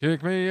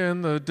Kick me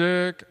in the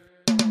dick.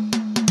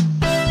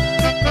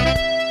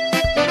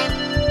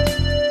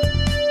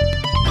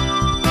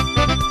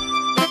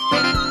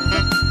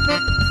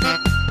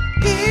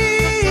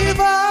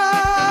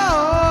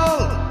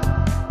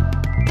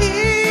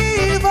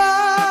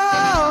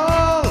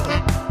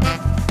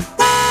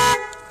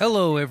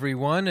 Hello,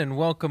 everyone, and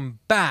welcome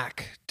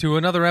back to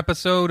another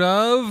episode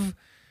of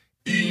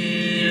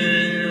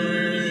Evil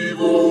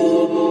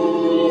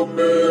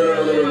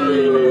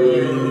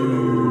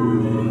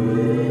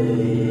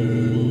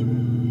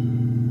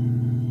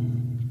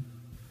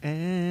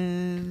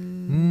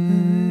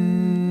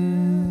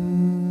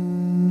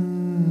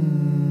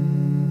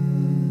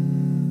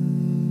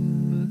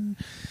And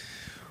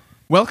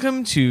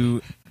welcome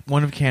to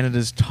one of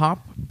Canada's top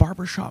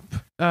barbershop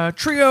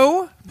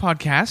trio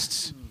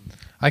podcasts.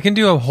 I can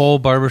do a whole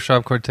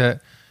barbershop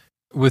quartet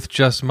with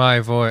just my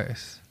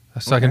voice.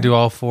 So I can do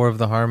all four of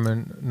the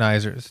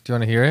harmonizers. Do you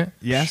want to hear it?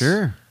 Yes.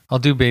 Sure. I'll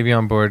do Baby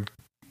on Board.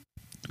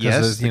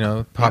 Yes.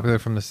 It's, popular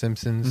from The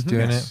Simpsons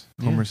doing it.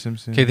 Homer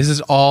Simpson. Okay, this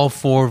is all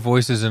four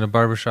voices in a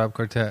barbershop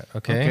quartet,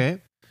 okay?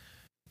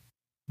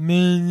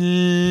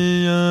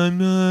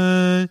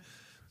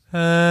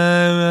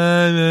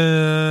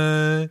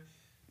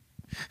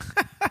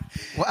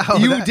 Wow.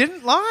 You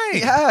didn't lie.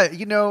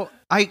 Yeah,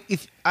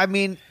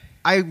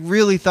 I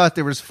really thought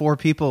there was four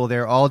people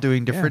there all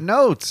doing different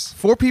notes.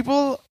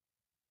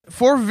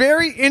 Four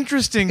very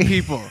interesting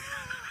people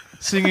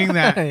singing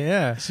that.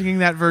 Yeah. Singing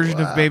that version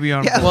of Baby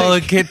on Board. Well,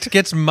 it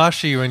gets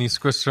mushy when you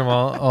squish them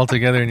all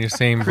together in your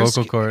same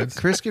vocal cords.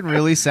 Chris can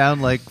really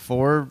sound like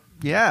four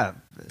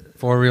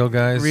Four real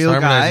guys Real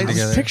harmonizing guys. I was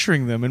together.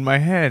 picturing them in my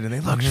head, and they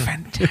looked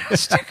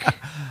fantastic.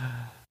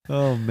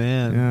 Oh,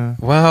 man. Yeah.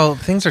 Well,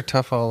 things are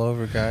tough all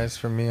over, guys,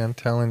 for me. I'm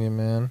telling you,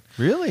 man.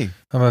 Really?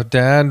 I'm a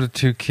dad with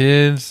 2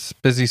 kids,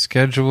 busy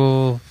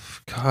schedule.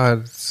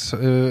 God,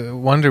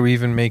 wonder we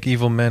even make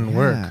evil men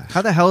work.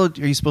 How the hell are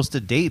you supposed to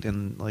date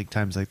in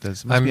times like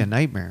this? It must be a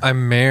nightmare.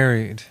 I'm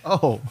married.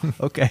 Oh,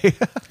 okay.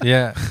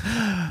 Yeah.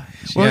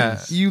 Well, Yeah.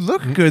 you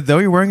look good, though.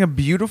 You're wearing a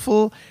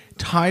beautiful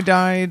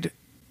tie-dyed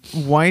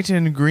white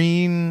and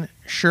green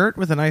shirt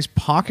with a nice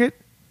pocket,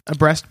 a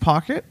breast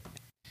pocket.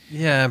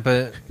 Yeah,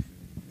 but,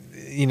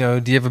 do you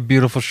have a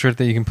beautiful shirt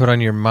that you can put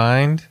on your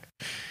mind?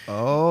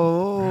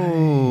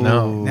 Oh.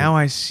 No. Now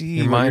I see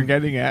Your what you're mind-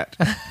 getting at.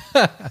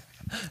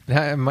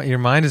 Your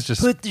mind is just...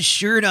 Put the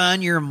shirt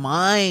on your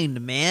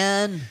mind,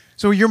 man.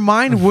 So your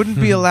mind wouldn't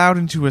be allowed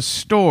into a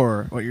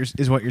store, what you're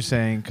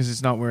saying, because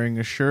it's not wearing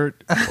a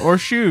shirt or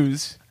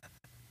shoes.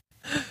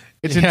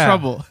 It's in Yeah.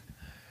 trouble.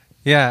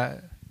 Yeah.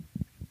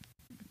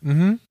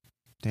 Mm-hmm.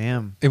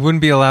 Damn. It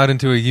wouldn't be allowed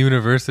into a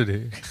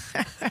university.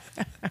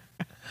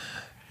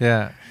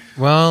 Yeah.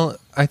 Well,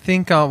 I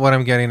think what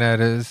I'm getting at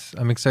is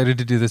I'm excited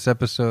to do this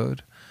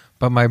episode,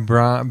 but my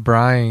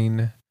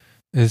brain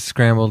is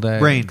scrambled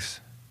eggs.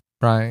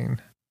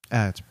 Brain.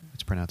 It's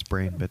pronounced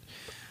brain, but...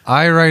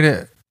 I write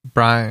it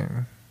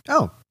Brian.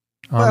 Oh.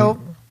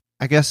 Well,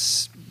 I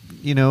guess,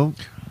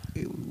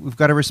 we've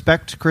got to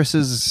respect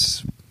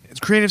Chris's... It's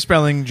creative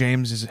spelling,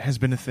 James, has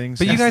been a thing.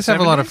 But you since guys the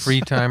have a lot of 70s.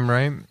 free time,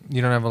 right?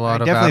 You don't have a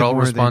lot of definitely adult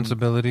more than-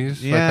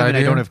 responsibilities. Yeah, like I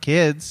do. don't have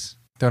kids.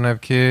 Don't have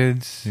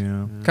kids.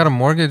 Yeah. Got a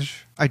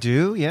mortgage. I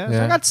do, yeah. So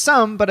Yeah. I got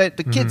some, but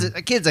the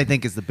kids, I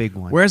think, is the big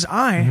one. Whereas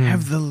I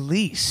have the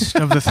least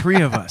of the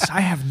three of us.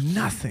 I have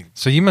nothing.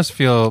 So you must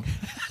feel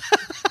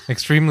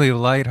extremely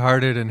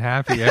lighthearted and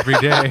happy every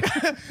day.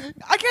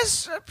 I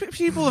guess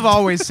people have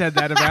always said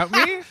that about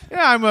me.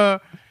 Yeah,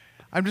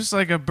 I'm just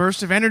like a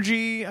burst of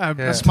energy,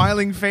 a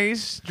smiling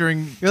face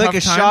during You're like tough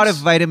a shot of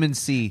times. vitamin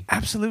C.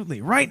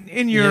 Absolutely. Right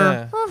in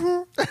your...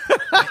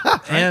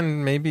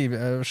 And maybe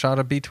a shot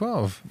of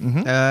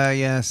B12,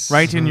 Yes.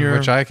 Right in your...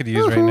 which I could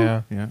use right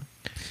now. Yeah.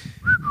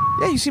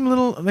 Yeah, you seem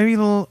maybe a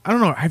little, I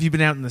don't know, have you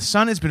been out in the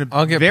sun? It's been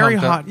I'll get very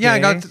pumped up. hot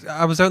Yeah, day.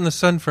 I was out in the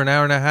sun for an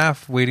hour and a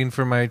half waiting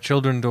for my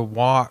children to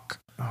walk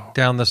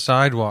down the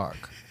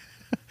sidewalk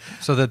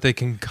so that they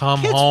can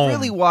come Kids home.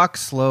 really walk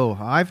slow.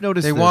 I've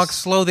noticed They this. walk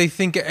slow. They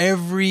think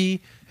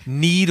every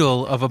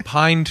needle of a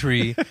pine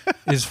tree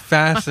is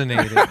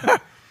fascinating.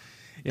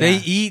 They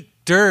eat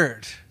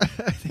dirt.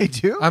 They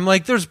do? I'm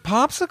like, there's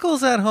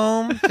popsicles at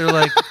home. They're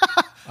like,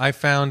 I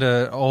found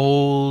an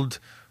old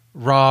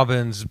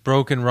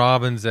broken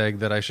robin's egg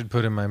that I should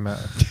put in my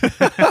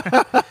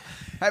mouth.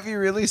 Have you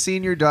really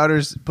seen your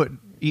daughters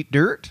eat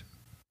dirt?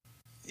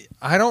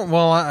 I don't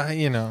know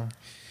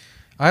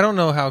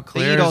how They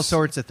Claire's... eat all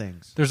sorts of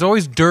things. There's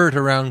always dirt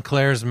around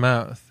Claire's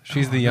mouth.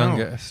 She's the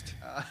youngest.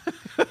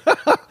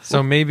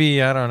 So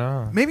maybe, I don't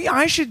know. Maybe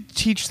I should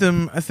teach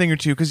them a thing or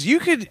two, because you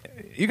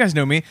guys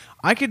know me,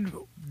 I could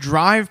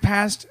drive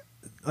past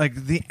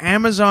the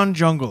Amazon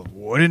jungle,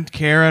 wouldn't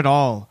care at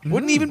all.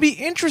 Wouldn't even be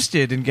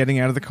interested in getting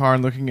out of the car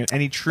and looking at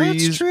any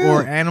trees true.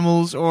 or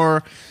animals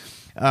or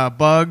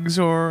bugs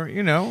or,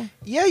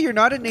 Yeah, you're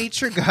not a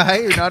nature guy.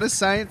 You're not a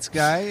science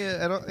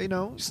guy. I don't,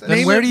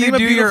 Then where do you name a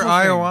do your beautiful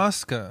thing.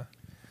 ayahuasca?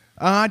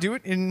 I do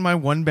it in my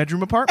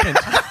 1-bedroom apartment.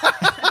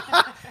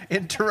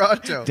 in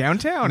Toronto.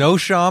 Downtown. No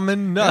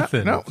shaman,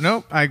 nothing.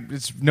 No.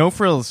 It's no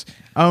frills.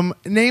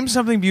 Name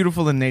something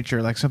beautiful in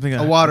nature, like something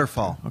A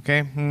waterfall. Okay,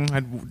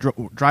 I'd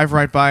drive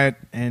right by it,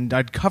 and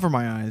I'd cover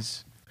my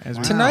eyes. As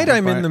we Tonight drive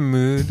I'm by in it. the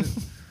mood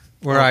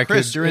where Oh, I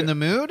Chris, could. you're in the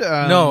mood?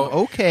 No.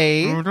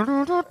 Okay.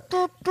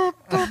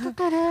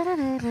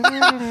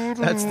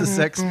 That's the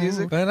sex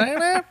music.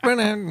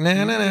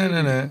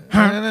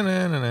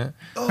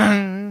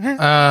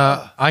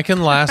 I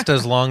can last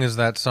as long as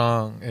that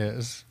song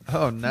is.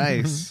 Oh,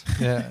 nice.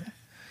 Yeah.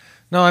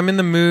 No, I'm in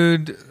the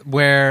mood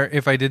where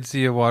if I did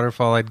see a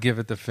waterfall, I'd give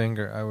it the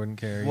finger. I wouldn't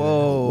care. either.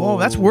 Whoa,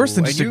 that's worse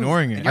than And just you-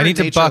 ignoring it. and I you're need a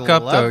to nature buck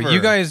up though. lover.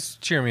 You guys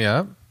cheer me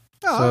up.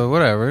 Oh. So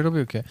whatever, it'll be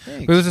okay.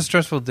 Thanks. But it was a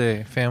stressful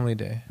day, family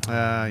day.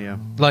 Yeah.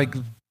 Like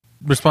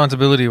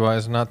responsibility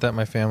wise, not that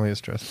my family is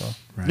stressful.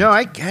 Right. No,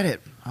 I get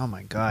it. Oh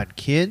my God,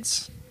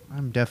 kids!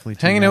 I'm definitely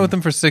too Hanging out young. with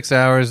them for 6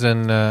 hours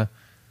and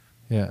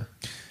yeah,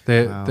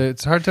 Wow.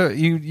 it's hard to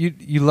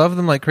you love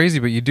them like crazy,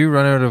 but you do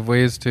run out of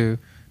ways to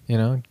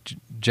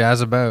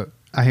jazz about.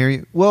 I hear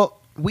you. Well,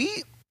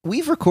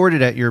 we've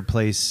recorded at your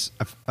place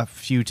a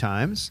few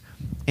times,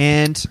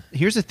 and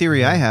here's a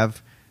theory I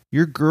have: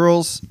 your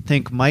girls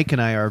think Mike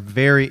and I are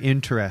very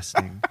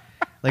interesting.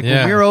 Like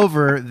Yeah. when we're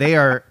over,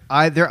 their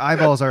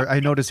eyeballs are, I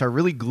notice, are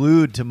really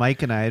glued to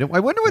Mike and I. I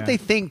wonder what Yeah. they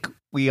think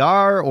we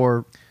are,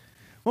 or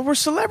Well, we're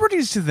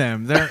celebrities to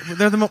them.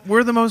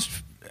 We're the most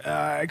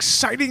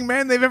exciting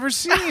man they've ever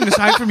seen,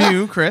 aside from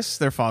you, Chris,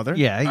 their father.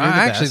 yeah. You're I the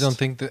actually best. don't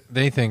think that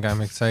they think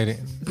I'm exciting.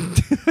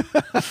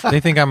 They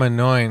think I'm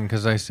annoying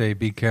because I say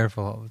 "be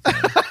careful" all the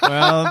time.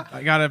 Well,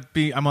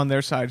 I'm on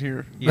their side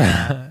here.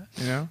 Yeah.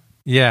 You know,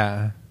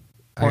 Yeah,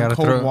 I pouring gotta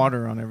cold throw.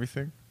 water on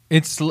everything.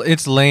 It's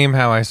lame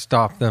how I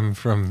stop them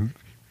from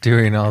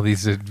doing all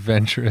these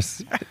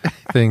adventurous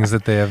things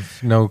that they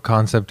have no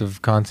concept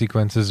of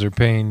consequences or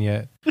pain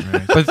yet.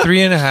 Right. But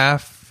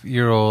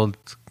 3.5-year-old,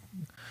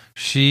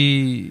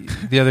 she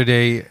the other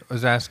day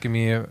was asking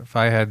me if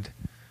I had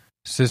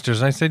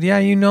sisters, and I said, "Yeah,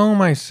 you know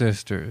my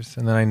sisters."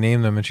 And then I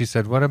named them, and she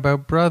said, "What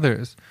about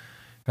brothers?"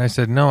 And I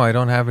said, "No, I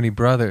don't have any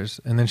brothers."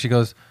 And then she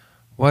goes,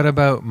 "What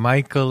about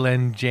Michael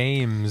and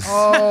James?"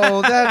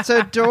 Oh, that's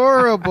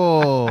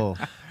adorable.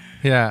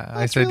 Yeah, I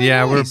That's said, really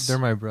 "Yeah, nice. they're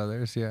my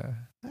brothers." Yeah.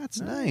 That's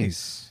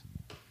nice.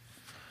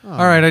 Oh.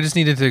 All right, I just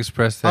needed to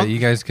express that. Uncle- You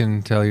guys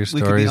can tell your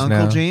We stories could be Uncle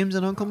now. James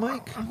and Uncle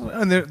Mike.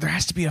 And there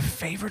has to be a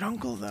favorite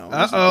uncle, though. isn't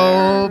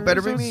Uh-oh, there?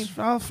 better be me.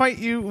 I'll fight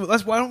you.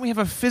 Why don't we have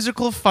a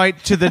physical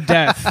fight to the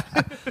death?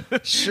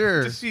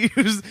 Sure. Just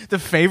use the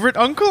favorite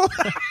uncle.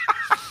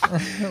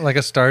 Like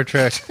a Star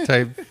Trek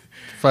type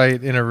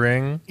fight in a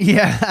ring.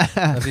 Yeah.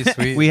 That'd be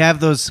sweet. We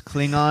have those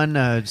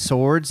Klingon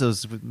swords,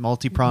 those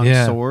multi-pronged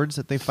Yeah. swords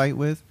that they fight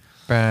with.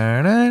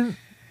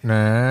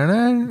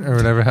 Or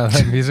whatever how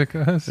that music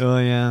goes. Oh,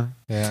 yeah.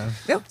 Yeah,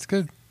 Yep. it's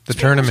good. The Speaking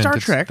of tournament, Star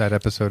it's- Trek- that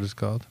episode is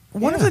called.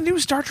 One of the new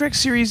Star Trek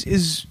series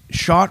is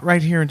shot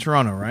right here in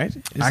Toronto, right?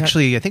 Is that-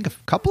 Actually, I think a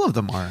couple of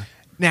them are.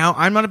 now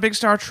I'm not a big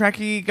Star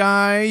Trekky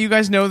guy. You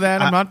guys know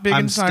that. I'm not big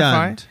I'm in sci-fi,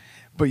 stunned.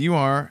 but you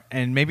are,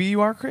 and maybe you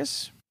are,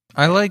 Chris.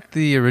 I like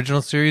the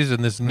original series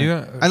and this new.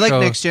 I like show.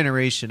 Next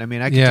Generation. I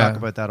mean, I can Yeah. talk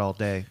about that all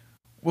day.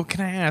 Well,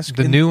 can I ask?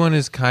 The new one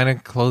is kind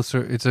of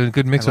closer. It's a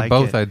good mix I of like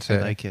both, it. I'd say.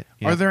 I like it.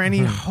 Yeah. Are there any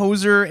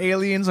hoser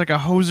aliens, like a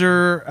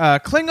hoser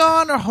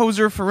Klingon or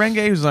hoser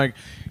Ferengi, who's like,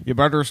 you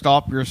better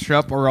stop your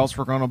ship or else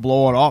we're going to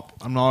blow it up?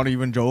 I'm not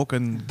even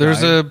joking.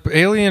 There's guy. a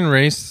alien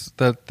race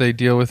that they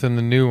deal with in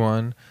the new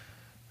one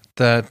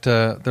that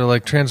they're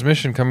like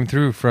transmission coming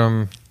through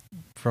from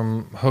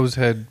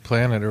Hosehead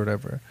Planet or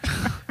whatever,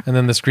 and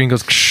then the screen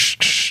goes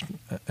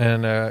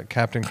and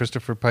Captain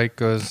Christopher Pike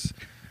goes,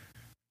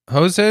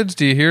 "Hoseheads,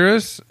 do you hear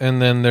us?"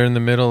 And then they're in the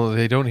middle.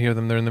 They don't hear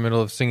them. They're in the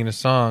middle of singing a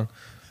song.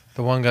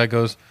 The one guy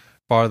goes,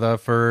 "For the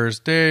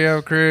first day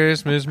of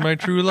Christmas, my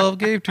true love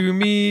gave to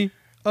me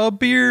a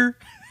beer."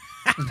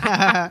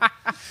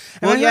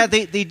 Well, yeah,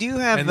 they do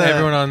have. And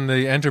everyone on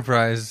the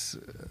Enterprise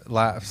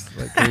laughs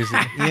like crazy.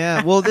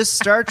 Yeah, well, this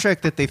Star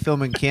Trek that they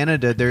film in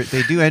Canada,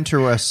 they do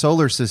enter a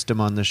solar system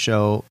on the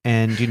show,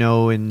 and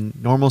in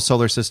normal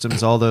solar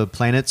systems, all the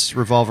planets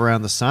revolve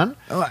around the sun.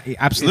 Oh,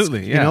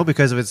 absolutely, It's,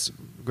 because of its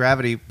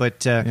gravity.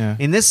 But Yeah.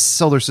 in this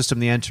solar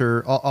system,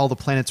 all the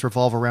planets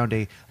revolve around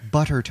a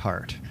butter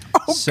tart.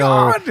 Oh, So,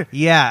 God!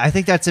 yeah, I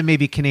think that's a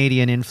maybe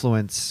Canadian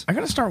influence. I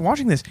got to start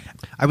watching this.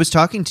 I was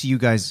talking to you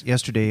guys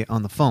yesterday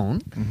on the phone.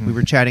 Mm-hmm. We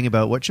were chatting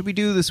about what should we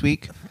do this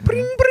week.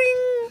 Bring, bring,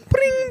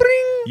 bring,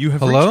 bring. You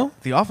have Hello?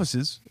 reached the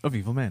offices of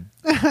evil men.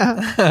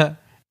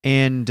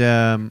 And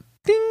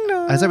Ding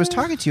dong. as I was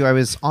talking to you, I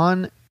was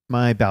on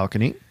my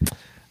balcony.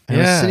 I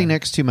was Yeah. sitting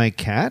next to my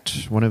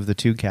cat, one of the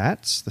two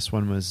cats. This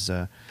one was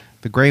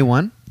the gray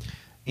one.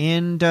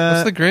 And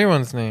What's the gray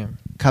one's name?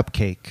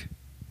 Cupcake.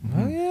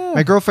 Oh yeah.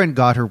 My girlfriend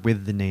got her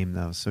with the name,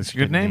 though. So It's a she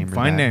good couldn't name. her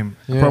Fine that. name.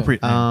 Yeah.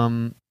 Appropriate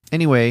name.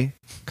 Anyway,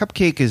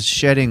 Cupcake is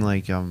shedding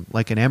like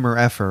an Emmer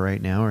effer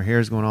right now. Her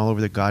hair's going all over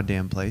the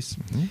goddamn place.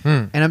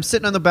 Hmm. And I'm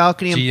sitting on the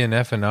balcony. G and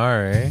F and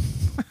R, eh?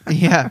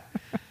 Yeah.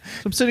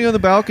 So I'm sitting on the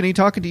balcony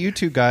talking to you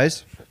two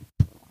guys.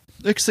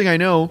 Next thing I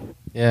know,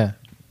 Yeah.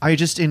 I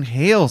just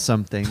inhale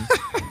something.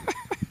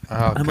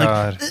 Oh, I'm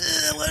God.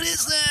 like, what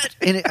is that?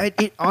 And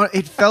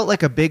it felt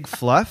like a big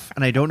fluff,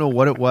 and I don't know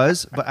what it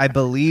was, but I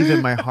believe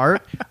in my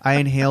heart I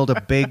inhaled a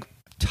big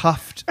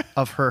tuft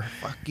of her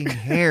fucking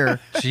hair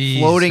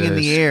floating in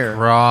the Jesus air.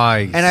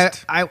 Christ. And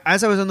I,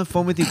 as I was on the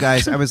phone with you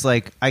guys, I was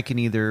like, I can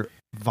either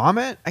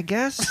vomit, I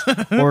guess,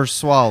 or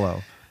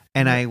swallow.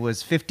 And I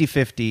was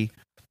 50-50,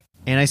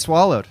 and I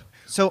swallowed.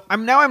 So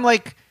I'm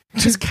like,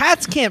 because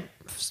cats can't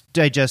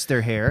digest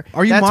their hair.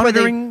 Are you That's why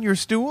monitoring your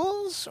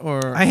stools?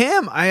 Or I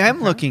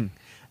am looking.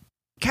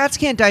 Cats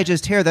can't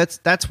digest hair.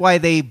 That's why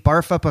they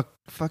barf up a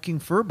fucking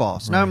fur ball.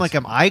 So now I'm like,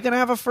 am I gonna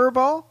have a fur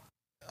ball?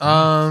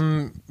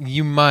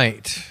 You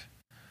might.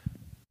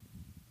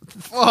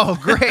 Oh,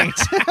 great.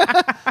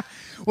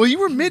 Well, you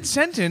were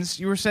mid-sentence.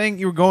 You were saying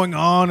you were going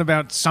on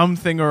about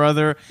something or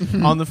other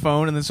on the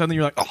phone, and then suddenly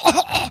you're like,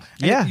 oh.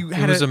 Yeah. You It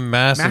had was a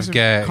massive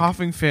gag.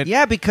 coughing fit.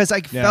 Yeah, because I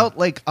felt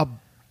like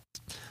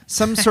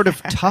some sort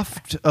of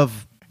tuft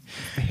of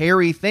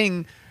hairy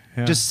thing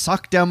just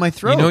sucked down my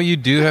throat. You know what you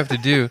do have to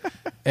do?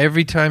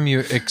 Every time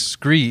you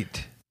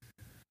excrete,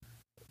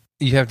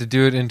 you have to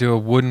do it into a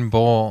wooden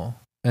bowl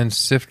and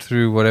sift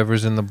through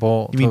whatever's in the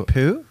bowl. You mean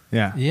poo?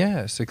 Yeah.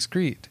 Yes,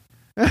 excrete.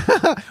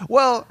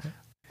 Well,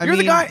 You're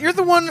the guy. You're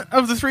the one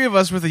of the three of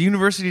us with a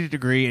university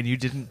degree, and you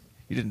didn't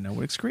know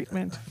what excrete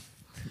meant.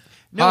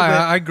 No, Hi, but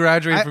I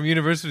graduated from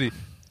university.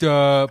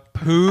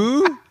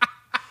 Poo?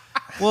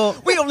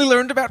 well, We only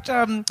learned about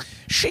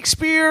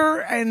Shakespeare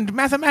and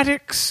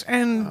mathematics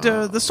and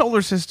the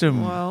solar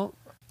system. well,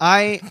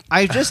 I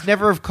just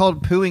never have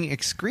called pooing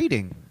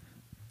excreting.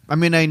 I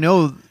mean, I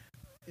know.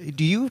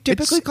 Do you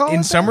typically It's- call it in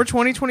that? summer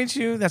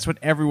 2022? That's what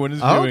everyone is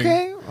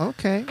doing.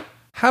 Okay.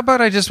 How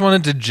about I just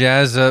wanted to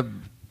jazz up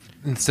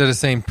instead of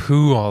saying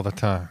poo all the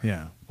time?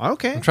 Yeah.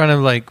 Okay. I'm trying to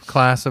like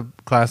class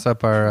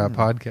up our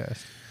podcast.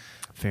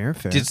 Fair.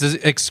 Does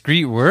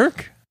excrete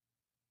work?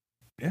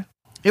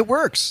 It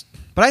works.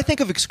 But I think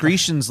of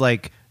excretions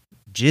like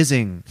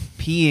jizzing,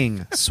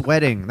 peeing,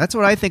 sweating. That's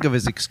what I think of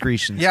as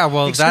excretions. Yeah,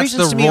 well, Excretions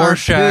that's to the me aren't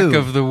Rorschach poo.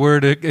 of the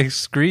word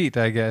excrete,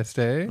 I guess,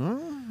 eh?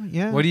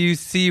 Yeah. What do you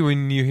see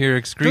when you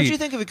hear excrete? Don't you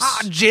think of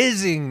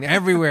jizzing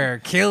everywhere,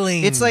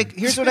 killing? It's like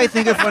here's what I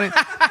think of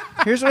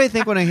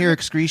when I hear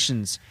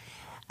excretions.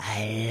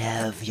 I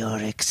love your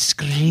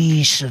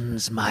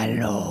excretions, my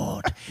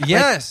lord.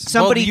 yes, Like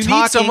somebody well, you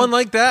talking, need someone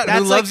like that who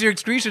that's loves like- your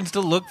excretions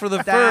to look for the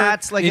fur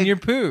That's like in your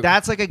poo.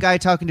 That's like a guy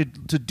talking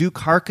to Duke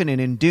Harkonnen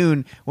in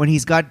Dune when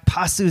he's got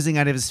pus oozing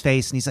out of his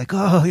face and he's like,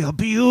 "Oh, your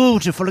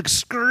beautiful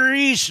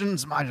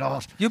excretions, my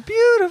lord." You're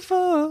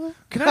beautiful.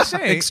 Can I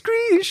say,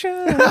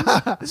 Excretions.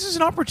 this is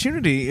an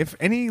opportunity. If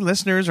any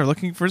listeners are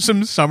looking for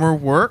some summer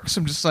work,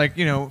 some just like,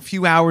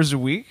 few hours a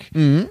week,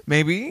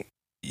 maybe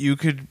you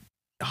could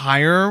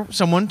hire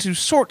someone to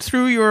sort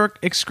through your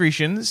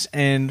excretions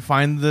and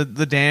find the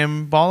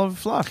damn ball of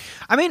fluff.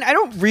 I mean, I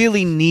don't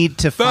really need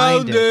to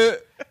find Found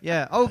it.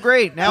 Yeah. Oh,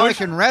 great. Now I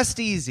can rest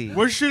easy.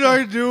 What should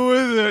I do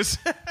with this?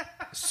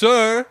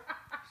 Sir,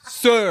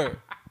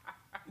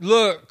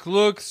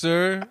 look,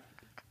 sir.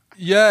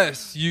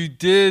 Yes, you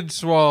did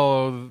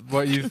swallow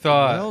what you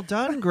thought. Well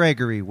done,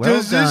 Gregory. Well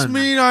Does done. this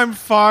mean I'm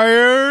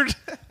fired?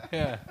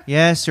 Yeah.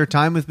 Yes, your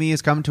time with me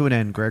has come to an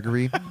end,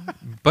 Gregory.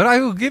 But I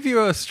will give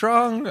you a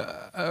strong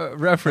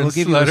reference We'll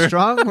give you letter. a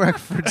strong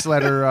reference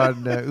letter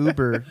on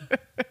Uber.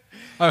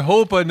 I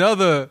hope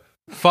another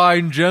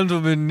fine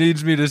gentleman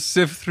needs me to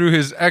sift through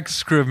his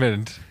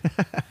excrement.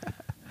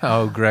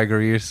 Oh,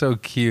 Gregory, you're so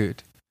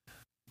cute.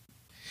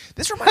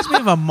 This reminds me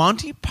of a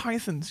Monty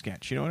Python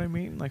sketch. You know what I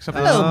mean? Like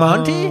something Hello, like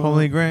Monty.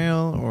 Holy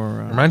Grail or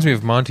Reminds me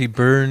of Monty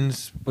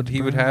Burns, what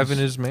he would have in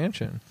his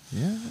mansion.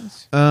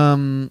 yes.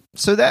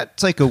 So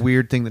that's like a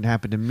weird thing that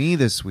happened to me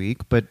this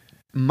week. But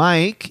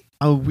Mike,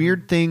 a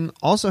weird thing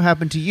also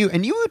happened to you,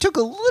 and you took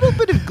a little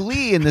bit of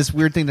glee in this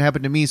weird thing that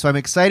happened to me. So I'm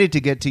excited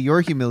to get to your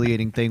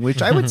humiliating thing,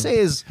 which I would say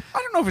is I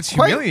don't know if it's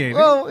quite humiliating.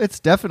 well. It's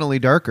definitely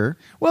darker.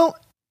 Well,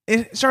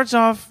 it starts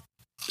off.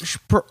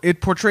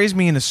 It portrays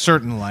me in a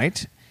certain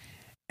light,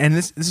 and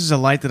this is a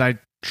light that I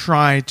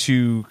try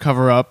to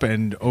cover up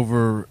and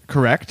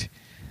overcorrect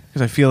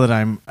because I feel that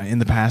I'm in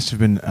the past have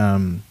been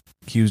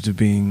accused of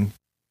being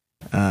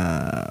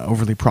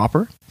overly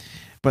proper.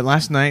 But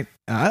last night,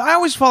 I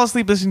always fall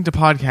asleep listening to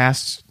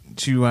podcasts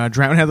to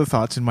drown other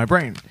thoughts in my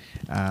brain.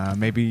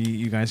 Maybe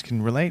you guys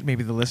can relate.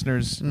 Maybe the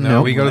listeners.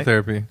 No, we go to relate.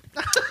 therapy.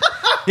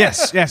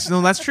 Yes.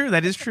 No, that's true.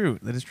 That is true.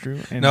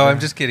 And, No, I'm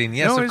just kidding.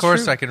 Yes, no, of it's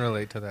course true. I can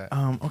relate to that.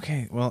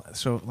 Okay. Well,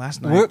 so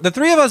last night. The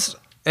three of us,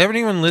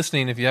 everyone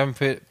listening, if you haven't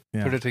put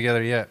Yeah. it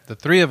together yet, the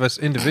three of us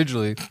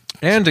individually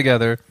and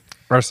together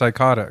are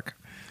psychotic.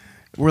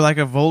 We're like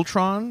a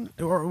Voltron,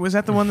 or was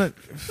that the one that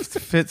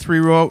fit three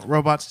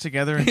robots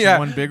together into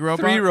one big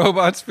robot? Three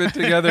robots fit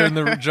together and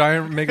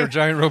make a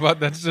giant robot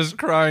that's just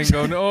crying,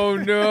 going, "Oh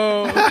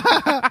no,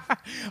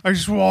 I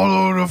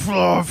swallowed a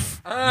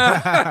fluff.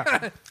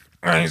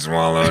 I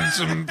swallowed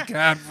some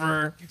cat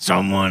fur.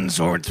 Someone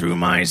sort through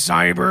my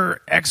cyber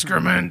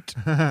excrement.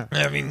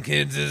 Having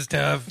kids is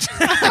tough."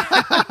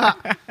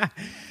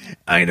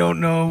 I don't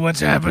know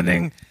what's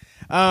happening.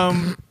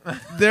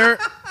 There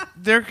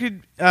there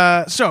could.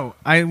 So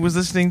I was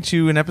listening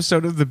to an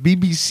episode of the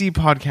BBC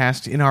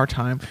podcast In Our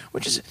Time,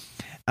 which is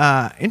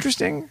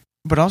interesting,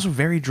 but also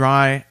very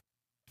dry.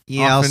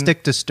 Yeah, I'll Often-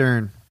 stick to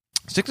Stern.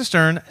 Stick to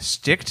Stern.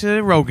 Stick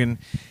to Rogan.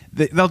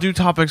 They'll do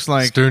topics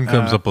like Stern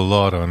comes up a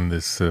lot on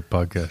this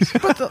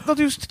podcast. but they'll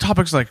do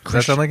topics like Does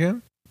that sound like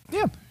him?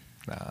 yeah.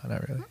 Nah,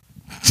 not really.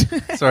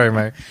 Sorry,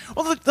 Mike.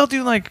 Well, they'll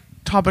do like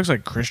topics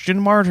like Christian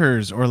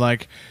martyrs or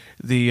like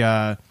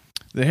the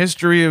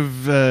history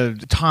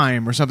of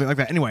time or something like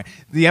that. Anyway,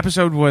 the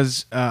episode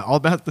was all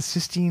about the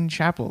Sistine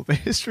Chapel, the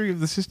history of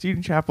the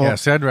Sistine Chapel. Yeah,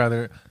 so I'd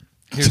rather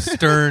hear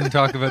Stern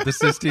talk about the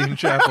Sistine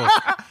Chapel.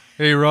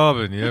 Hey,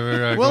 Robin, you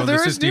ever go to the there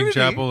is Sistine nudity.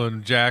 Chapel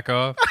and jack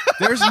off?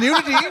 There's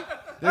nudity.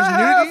 There's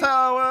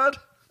nudity.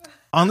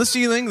 On the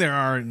ceiling, there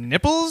are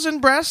nipples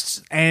and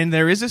breasts, and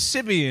there is a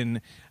Sibian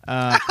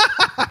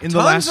in the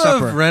Last Tons of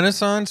Supper.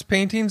 Renaissance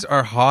paintings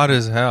are hot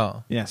as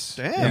hell. Yes.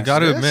 Damn. You got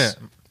to Yes. admit.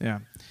 Yeah.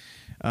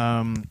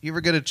 You ever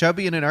get a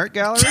chubby in an art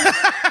gallery?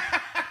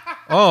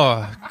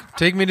 Oh,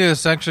 take me to a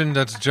section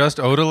that's just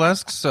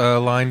odalisques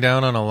lying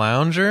down on a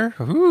lounger.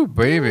 Ooh,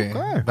 baby.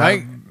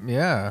 Okay.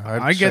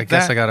 I get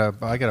guess that.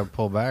 I gotta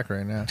pull back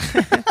right now.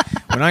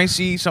 When I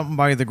see something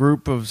by the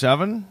Group of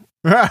Seven,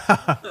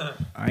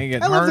 I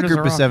get I love hard the as a Group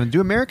of rock. Seven. Do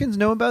Americans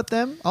know about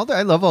them?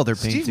 I love all their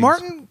paintings. Steve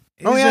Martin.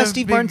 Oh is yeah, a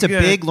Steve big, Martin's a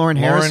big Lauren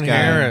Harris Lauren guy.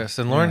 Harris.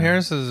 And Lauren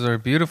Harris's are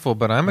beautiful,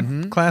 but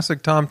I'm a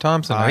classic Tom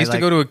Thompson. I used to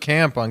go to a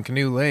camp on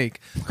Canoe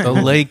Lake, the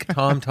lake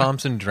Tom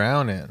Thompson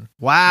drowned in.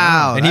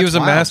 Wow, And he was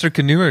that's a wild. Oh, master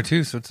canoeer,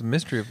 too, so it's a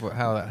mystery of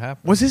how that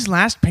happened. Was his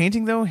last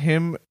painting though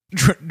him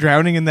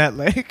drowning in that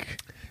lake?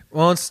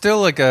 Well, it's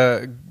still like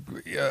a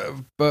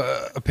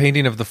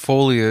painting of the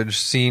foliage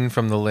seen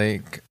from the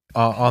lake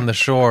on the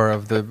shore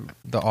of the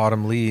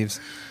autumn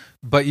leaves.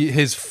 But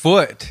his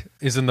foot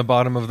is in the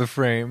bottom of the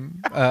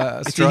frame.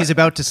 He's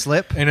about to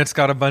slip. And it's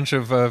got a bunch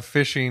of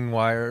fishing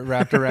wire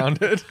wrapped around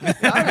it.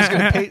 I was going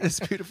to paint this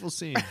beautiful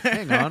scene.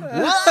 Hang on.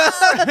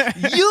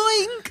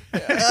 Yoink!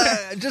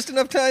 Just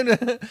enough time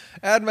to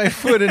add my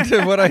foot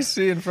into what I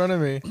see in front of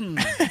me.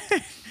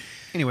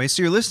 Anyway,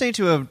 so you're listening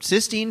to a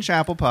Sistine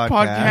Chapel podcast.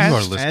 Podcast. You are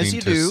As listening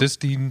you to do.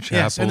 Sistine Chapel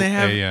Yes, and they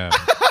have- AM.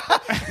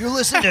 You're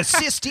listening to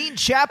Sistine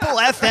Chapel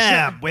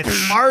FM with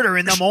Martyr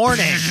in the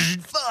morning.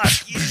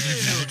 Fuck you,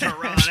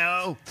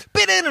 Toronto.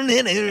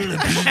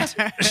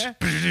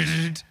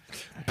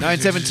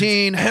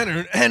 917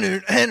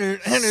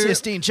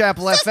 Sistine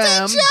Chapel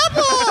FM.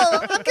 Chapel!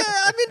 Okay,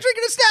 I've been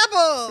drinking a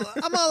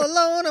Snapple. I'm all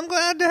alone. I'm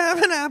glad to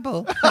have an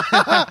apple.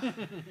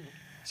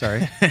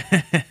 Sorry.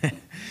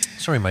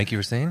 Sorry, Mike, you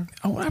were saying?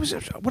 Oh, what I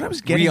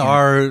was getting. We at.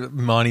 are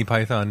Monty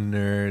Python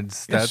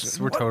nerds. Yes.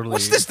 We're totally...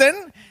 What's this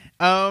then?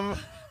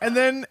 And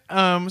then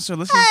so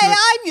listen. Hey, to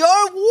I'm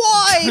your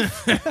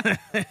wife!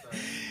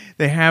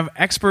 They have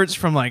experts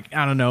from like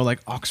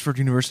Oxford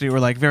University or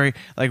like very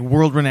like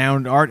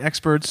world-renowned art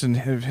experts and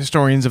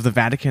historians of the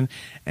Vatican,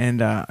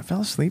 and I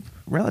fell asleep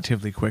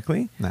relatively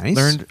quickly. Nice.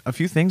 Learned a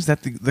few things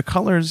that the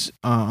colors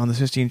on the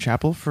Sistine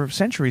Chapel for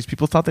centuries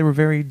people thought they were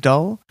very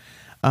dull,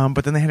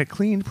 but then they had it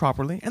cleaned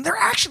properly, and they're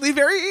actually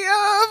very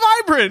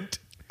vibrant.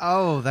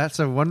 Oh, that's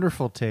a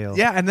wonderful tale.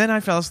 Yeah, and then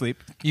I fell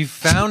asleep. You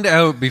found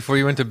out before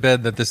you went to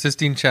bed that the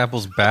Sistine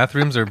Chapel's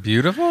bathrooms are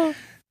beautiful?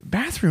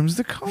 Bathrooms,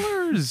 the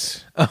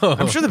colors. Oh.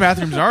 I'm sure the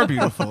bathrooms are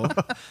beautiful.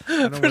 I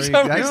don't know where some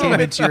that reason came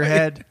I into your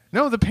head.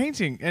 No, the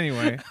painting.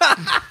 Anyway,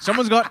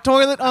 someone's got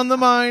toilet on the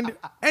mind.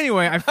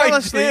 Anyway, I fell I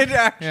asleep. did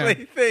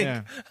actually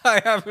think I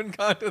haven't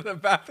gone to the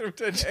bathroom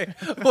today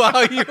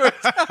while you were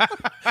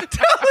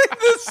telling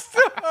this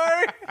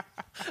story.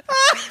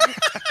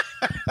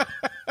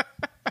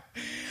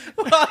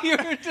 While you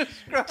were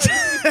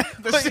describing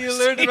what you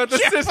learned about the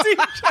Sistine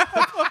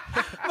Chapel,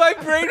 my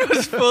brain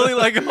was fully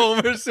like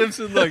Homer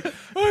Simpson, like,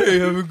 I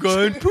haven't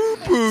gone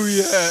poo-poo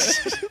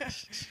yet.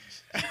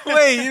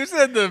 Wait, you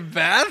said the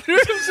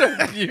bathrooms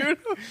are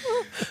beautiful?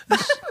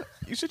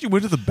 You said you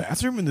went to the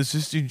bathroom in the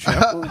Sistine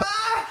Chapel?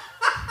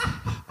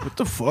 What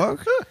the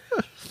fuck?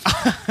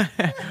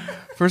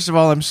 First of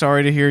all, I'm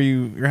sorry to hear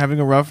you're having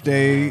a rough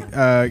day,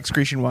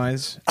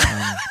 excretion-wise.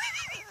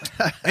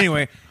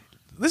 Anyway,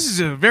 this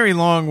is a very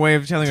long way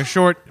of telling a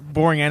short,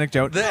 boring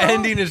anecdote. The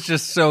ending is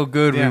just so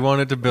good. Yeah. We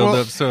wanted to build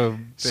Well, up so big.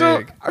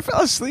 So I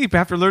fell asleep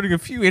after learning a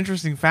few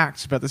interesting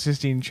facts about the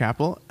Sistine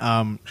Chapel.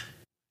 And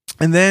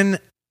then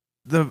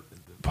the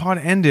pod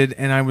ended,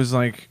 and I was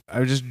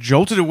just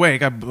jolted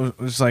awake. I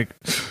was like,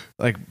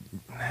 a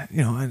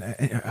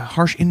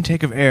harsh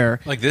intake of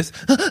air. Like this?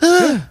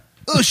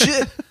 Oh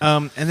shit!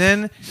 And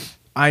then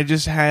I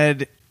just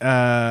had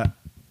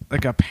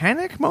like a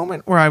panic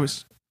moment where I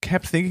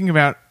kept thinking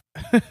about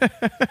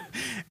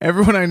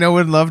everyone I know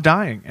and love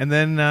dying, and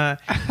then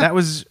that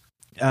was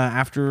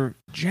after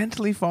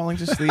gently falling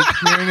to sleep,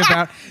 hearing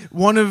about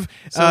one of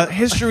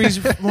history's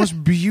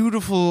most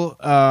beautiful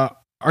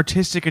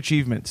artistic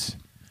achievements.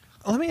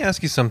 Let me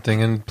ask you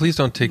something, and please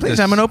don't take Please, this.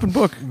 I'm an open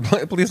book.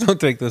 Please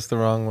don't take this the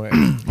wrong way.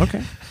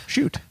 Okay,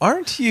 shoot.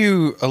 Aren't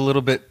you a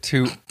little bit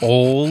too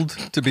old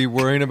to be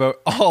worrying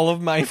about all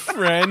of my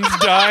friends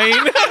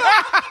dying?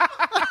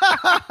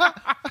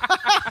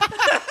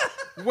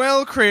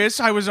 Well, Chris,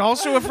 I was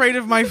also afraid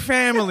of my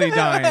family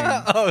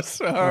dying. Oh,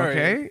 sorry.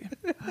 Okay.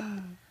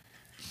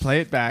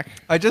 Play it back.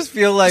 I just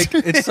feel like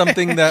it's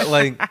something that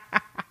like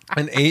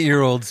an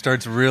 8-year-old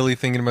starts really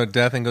thinking about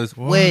death and goes,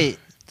 "Wait,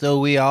 so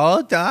we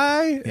all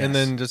die?" Yes. And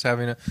then just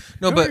having a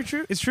No, but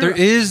true. It's true. there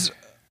is.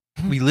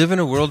 We live in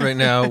a world right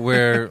now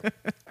where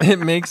it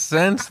makes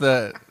sense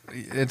that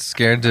it's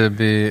scared to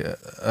be,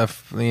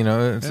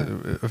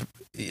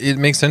 it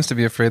makes sense to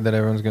be afraid that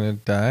everyone's going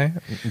to die.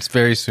 It's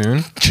very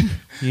soon.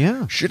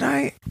 Yeah. Should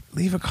I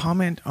leave a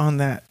comment on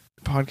that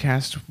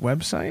podcast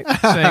website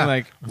saying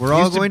like We're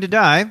all going to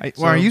die.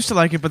 I used to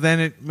like it, but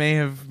then it may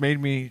have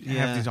made me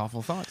have these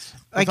awful thoughts.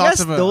 I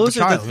guess those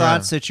are the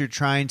thoughts that you're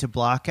trying to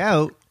block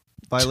out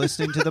by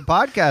listening to the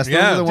podcast. Those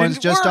are the ones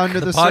just under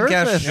the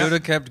podcast surface. should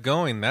have kept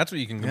going. That's what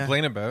you can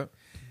complain about.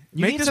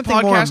 You Make need this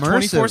something more podcast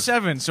immersive.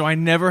 24/7, so I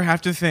never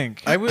have to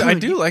think. I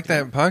do like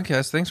that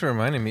podcast. Thanks for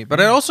reminding me. But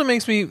it also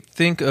makes me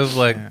think of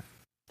like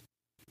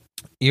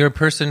you're a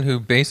person who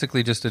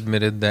basically just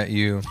admitted that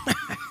you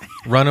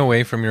run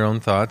away from your own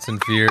thoughts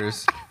and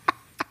fears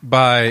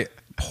by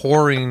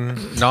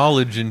pouring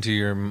knowledge into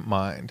your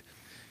mind.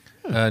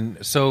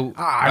 And so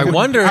I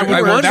wonder if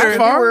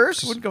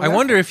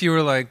you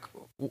were like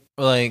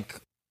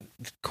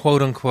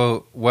quote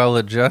unquote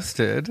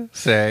well-adjusted,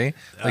 say,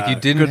 like you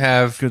didn't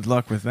have good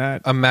luck with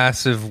that. a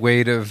massive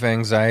weight of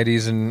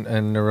anxieties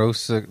and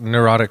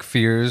neurotic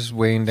fears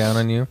weighing down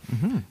on you.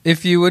 Mm-hmm.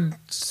 If you would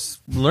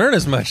learn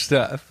as much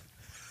stuff.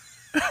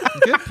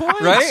 Good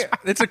point. Right?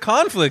 It's a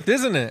conflict,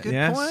 isn't it?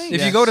 Good point.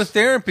 If you go to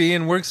therapy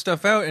and work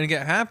stuff out and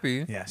get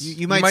happy, Yes.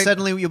 You might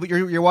suddenly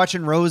you're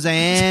watching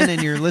Roseanne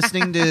and you're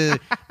listening to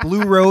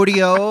Blue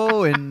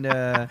Rodeo and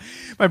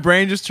My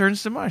brain just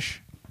turns to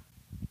mush.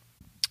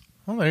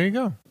 well, there you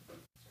go.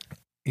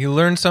 You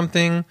learn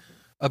something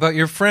about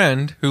your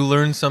friend who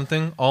learns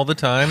something all the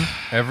time,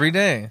 every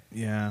day.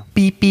 Yeah.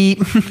 beep beep.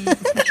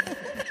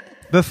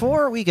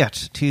 Before we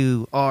get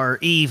to our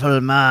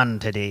evil man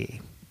today,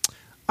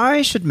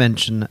 I should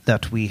mention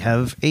that we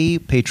have a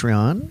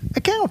Patreon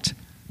account.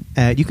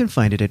 You can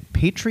find it at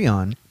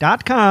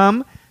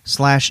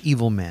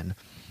patreon.com/evilmen.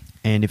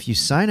 And if you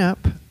sign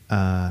up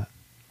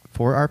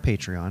for our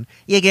Patreon,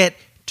 you get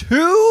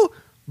 2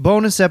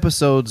 bonus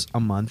episodes a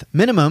month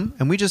minimum.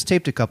 And we just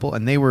taped a couple,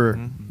 and they were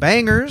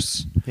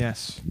bangers.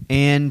 Yes.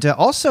 And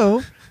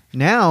also,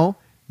 now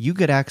you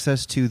get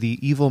access to the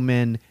Evil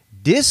Men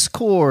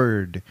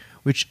Discord,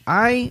 which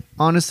I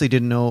honestly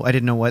didn't know. I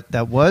didn't know what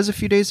that was a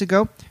few days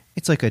ago.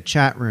 It's like a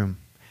chat room.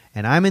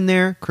 And I'm in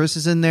there. Chris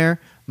is in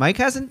there. Mike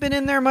hasn't been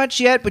in there much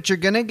yet, but you're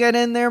going to get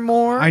in there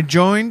more. I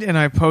joined and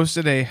I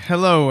posted a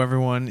hello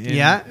everyone on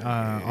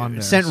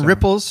there. Sent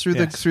ripples through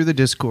the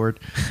Discord.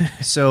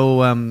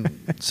 So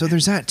so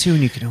there's that too,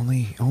 and you can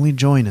only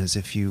join us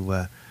if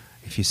you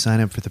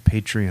sign up for the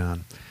Patreon.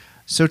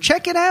 So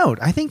check it out.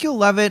 I think you'll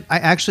love it. I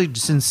actually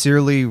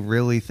sincerely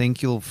really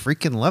think you'll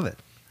freaking love it.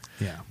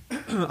 Yeah.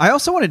 I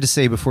also wanted to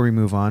say before we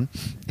move on,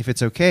 if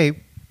it's okay,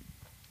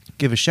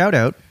 give a shout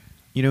out.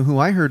 You know who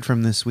I heard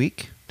from this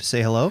week to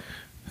say hello?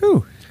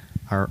 Who?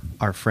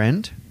 Our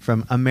friend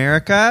from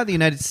America, the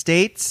United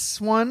States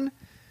one,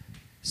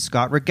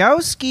 Scott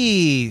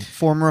Rogowski,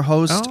 former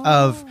host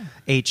of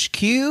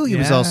HQ. He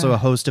was also a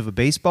host of a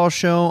baseball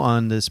show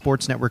on the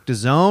Sports Network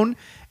DAZN,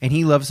 and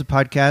he loves the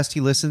podcast.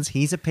 He listens.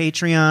 He's a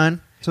Patreon.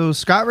 So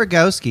Scott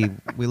Rogowski,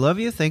 we love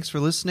you. Thanks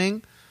for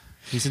listening.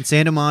 He's in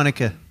Santa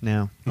Monica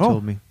now, he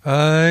told me.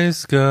 Hi,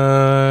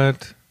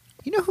 Scott.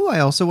 You know who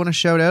I also want to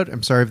shout out?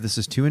 I'm sorry if this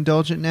is too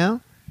indulgent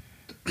now.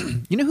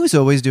 You know who's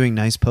always doing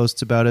nice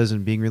posts about us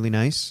and being really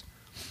nice?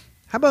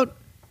 How about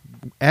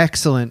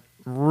excellent,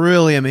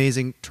 really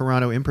amazing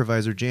Toronto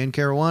improviser Jan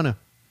Caruana?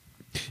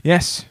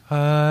 Yes.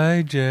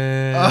 Hi,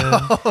 Jan.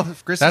 Oh,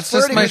 Chris That's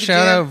just my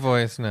shout-out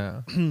voice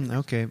now.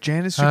 Okay.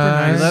 Jan is super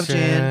Hi, nice. I love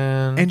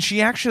Jan. And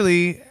she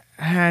actually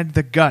had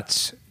the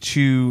guts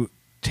to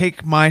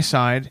take my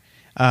side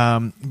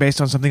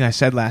based on something I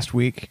said last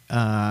week,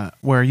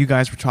 where you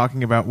guys were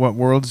talking about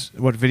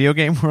what video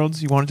game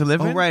worlds you wanted to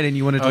live in. Oh, right, and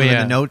you wanted to live in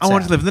the Notes I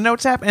wanted app. to live in the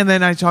Notes app, and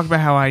then I talked about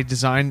how I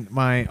designed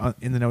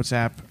in the Notes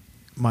app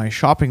my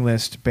shopping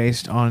list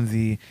based on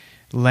the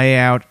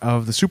layout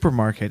of the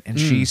supermarket, and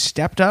she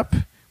stepped up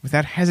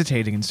without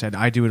hesitating and said,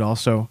 "I do it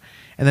also."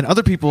 And then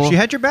other people, She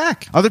had your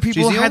back. other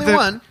people She's the had only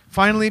one.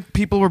 Finally,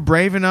 people were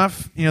brave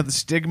enough. You know, the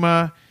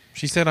stigma.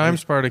 She said, "I'm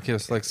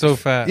Spartacus," like so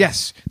fast.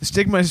 Yes, the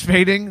stigma is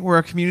fading. We're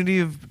a community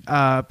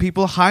of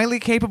people, highly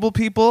capable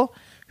people,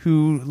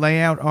 who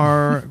lay out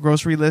our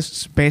grocery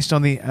lists based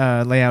on the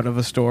layout of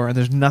a store, and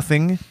there's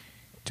nothing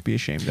to be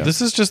ashamed of.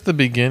 This is just the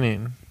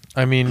beginning.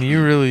 I mean,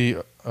 you really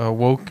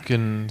awoke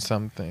in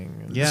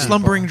something. Yeah.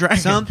 Slumbering dragon.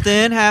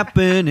 Something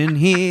happened in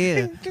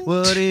here.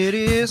 What it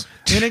is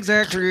ain't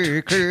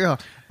exactly clear.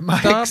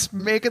 Mike's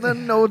making the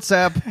Notes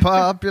app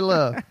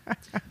popular.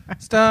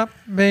 Stop,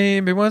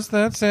 baby. What's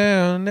that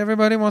sound?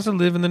 Everybody wants to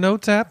live in the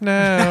Notes app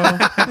now.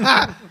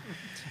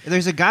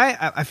 There's a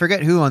guy, I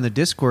forget who, on the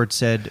Discord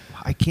said,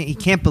 he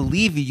can't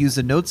believe you use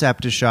the Notes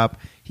app to shop.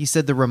 He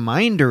said the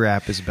Reminder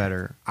app is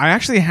better. I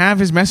actually have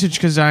his message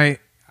because I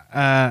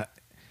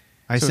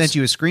I sent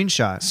you a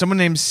screenshot. Someone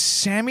named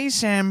Sammy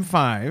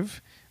Sam5,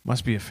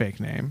 must be a fake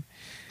name,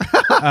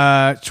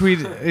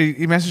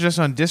 he messaged us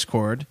on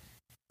Discord.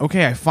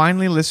 Okay, I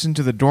finally listened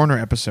to the Dorner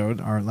episode,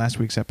 our last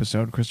week's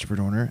episode, Christopher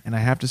Dorner, and I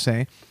have to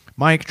say,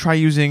 Mike, try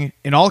using,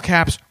 in all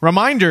caps,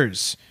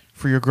 reminders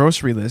for your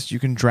grocery list. You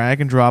can drag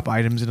and drop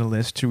items in a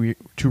list to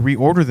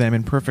reorder them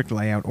in perfect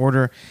layout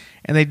order,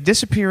 and they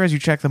disappear as you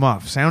check them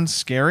off. Sounds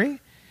scary?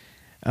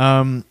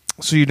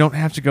 So you don't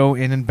have to go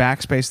in and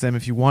backspace them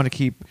if you want to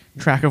keep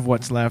track of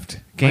what's left.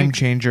 Game Mike,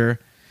 changer.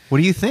 What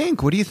do you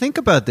think? What do you think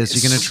about this?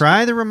 You going to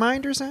try the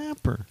reminders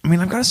app? Or? I mean,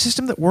 I've got a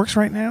system that works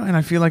right now, and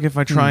I feel like if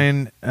I try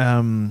and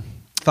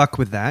fuck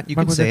with that, you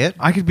can say it.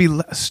 I could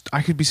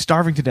be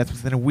starving to death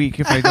within a week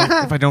if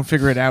I don't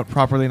figure it out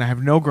properly, and I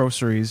have no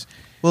groceries.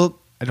 Well,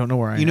 I don't know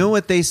where I am. You know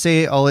what they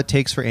say? All it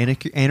takes for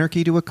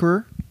anarchy to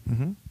occur,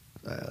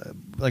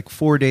 like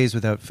 4 days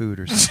without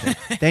food or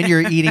something. Then you're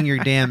eating your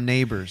damn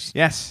neighbors.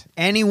 Yes,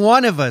 any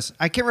one of us.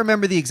 I can't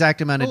remember the exact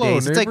amount of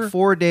days. Neighbor. It's like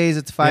 4 days.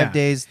 It's 5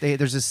 days.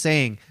 There's a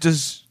saying.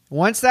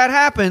 Once that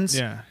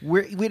happens,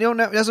 we don't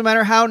know. It doesn't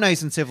matter how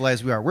nice and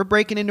civilized we are. We're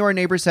breaking into our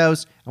neighbor's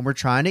house and we're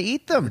trying to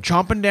eat them.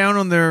 Chomping down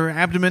on their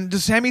abdomen.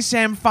 Does Sammy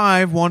Sam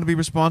 5 want to be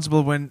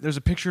responsible when there's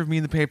a picture of me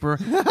in the paper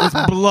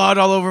with blood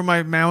all over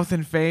my mouth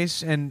and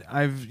face, and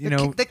I've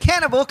the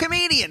cannibal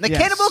comedian,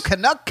 cannibal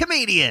Canuck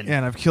comedian,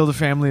 and I've killed a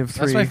family of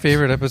 3. That's my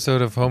favorite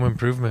episode of Home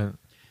Improvement.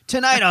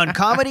 Tonight on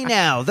Comedy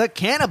Now, the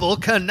cannibal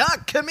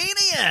Canuck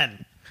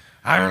comedian.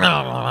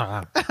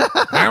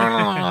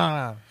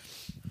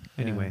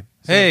 Anyway.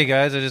 Hey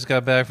guys, I just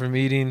got back from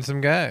eating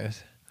some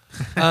guys.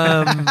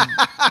 But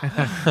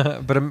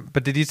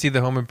did you see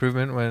the Home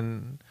Improvement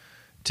when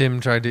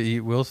Tim tried to eat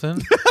Wilson?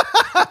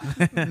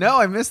 No,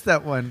 I missed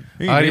that one.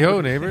 Howdy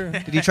ho, neighbor.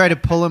 Did he try to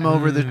pull him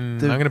over the I'm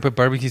going to put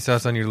barbecue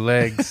sauce on your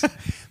legs.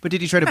 But did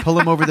he try to pull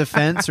him over the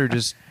fence or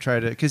just try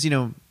to... Because,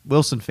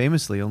 Wilson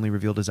famously only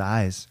revealed his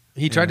eyes.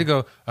 He tried to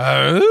go,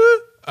 over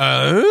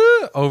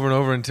and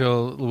over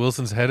until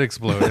Wilson's head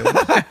exploded.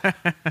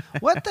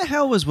 What the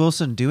hell was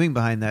Wilson doing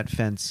behind that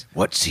fence?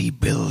 What's he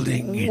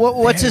building?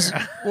 What's his...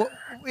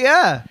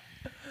 yeah.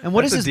 And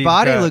what That's does a his deep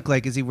body cut. look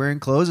like? Is he wearing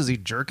clothes? Is he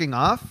jerking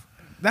off?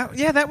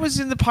 That was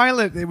in the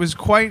pilot. It was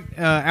quite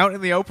out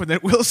in the open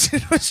that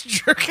Wilson was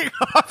jerking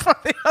off on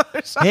the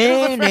other side of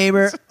the fence.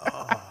 Neighbor.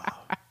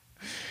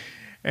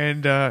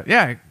 And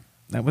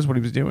that was what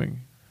he was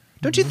doing.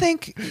 Don't you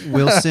think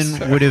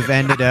Wilson would have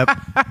ended up...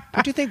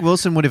 Don't you think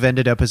Wilson would have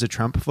ended up as a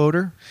Trump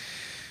voter?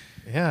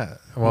 Yeah.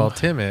 Well,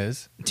 Tim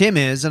is. Tim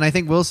is, and I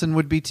think Wilson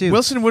would be too.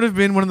 Wilson would have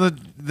been one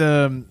of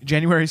the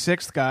January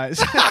 6th guys.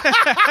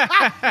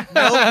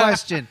 No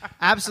question.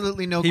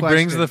 Absolutely no He question.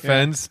 brings the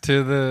fence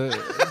to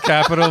the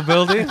Capitol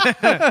building.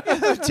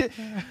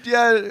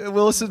 Yeah,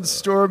 Wilson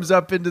storms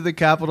up into the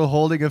Capitol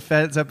holding a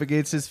fence up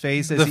against his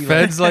face. As The he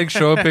feds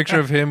show a picture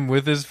of him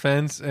with his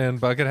fence and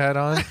bucket hat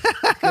on.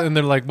 And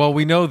they're like, well,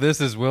 we know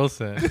this is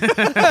Wilson.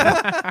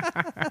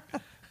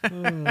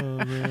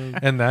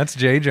 And that's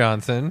Jay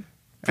Johnson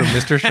from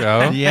Mr.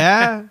 Show.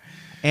 Yeah.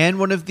 And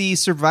one of the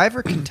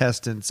Survivor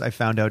contestants, I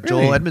found out,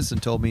 Really? Joel Edmondson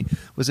told me,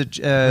 was a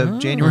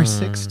January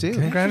 6th, too.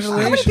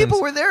 Congratulations. How many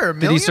people were there? A Did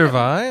million? he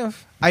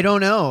survive? I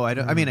don't know.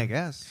 I mean, I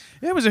guess.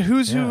 Yeah, it was a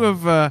who's who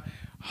of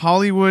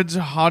Hollywood's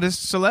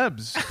hottest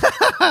celebs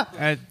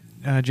at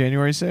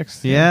January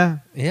 6th. Yeah.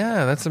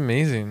 Yeah, that's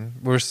amazing.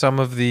 Were some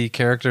of the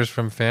characters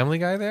from Family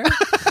Guy there?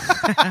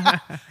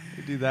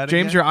 Do that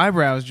James, again? your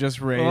eyebrows just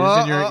raised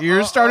and your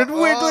ears started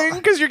wiggling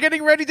because you're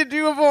getting ready to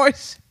do a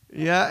voice.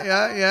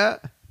 Yeah.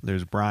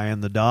 There's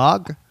Brian the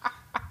dog.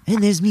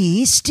 And there's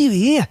me,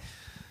 Stewie.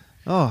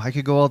 Oh, I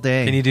could go all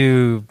day. Can you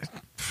do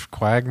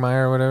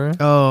Quagmire or whatever?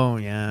 Oh,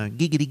 yeah.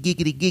 Giggity,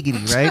 giggity,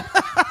 giggity, right?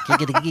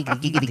 Giggity,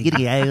 giggity, giggity,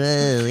 giggity.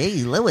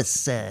 Hey,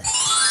 Lois.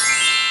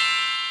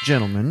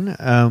 Gentlemen,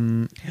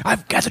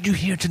 I've gathered you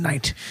here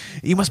tonight.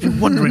 You must be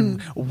wondering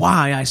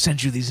why I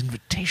sent you these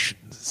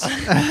invitations.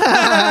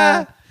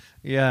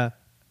 yeah.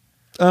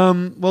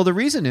 Well, the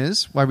reason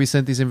is why we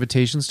sent these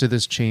invitations to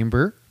this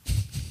chamber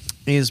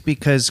is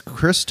because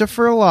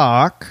Christopher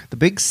Locke, the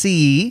big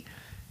C,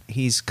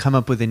 he's come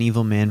up with an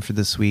evil man for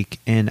this week,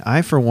 and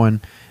I, for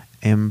one,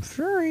 am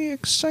very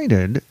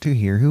excited to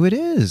hear who it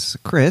is.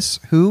 Chris,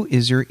 who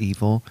is your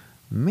evil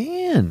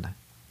man?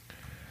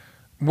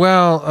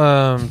 Well,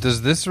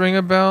 does this ring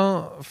a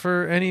bell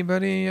for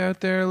anybody out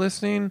there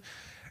listening?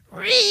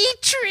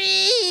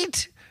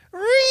 Retreat!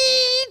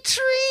 Retreat!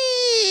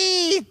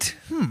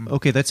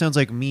 Okay, that sounds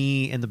like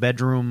me in the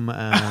bedroom.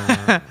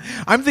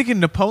 I'm thinking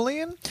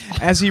Napoleon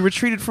as he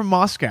retreated from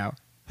Moscow.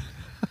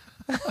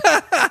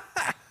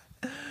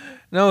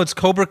 No, it's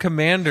Cobra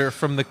Commander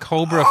from the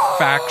Cobra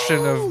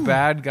faction of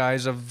bad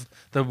guys of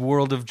the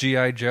world of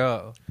G.I.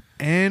 Joe.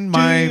 And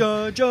my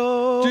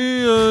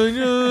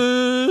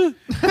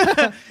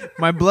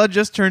my blood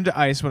just turned to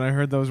ice when I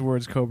heard those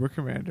words, Cobra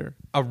Commander.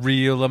 A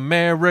real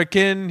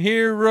American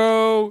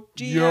hero,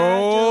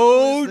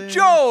 Joe is there.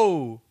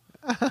 Joe.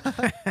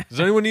 Does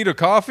anyone need a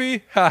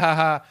coffee? Ha ha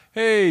ha!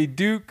 Hey,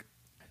 Duke.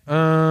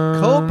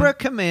 Cobra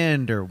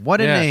Commander.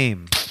 What a yeah.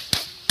 name.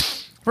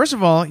 First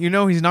of all, you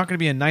know he's not going to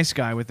be a nice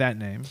guy with that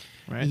name,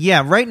 right?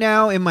 Yeah, right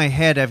now in my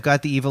head, I've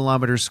got the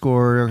evilometer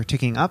score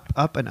ticking up,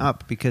 up, and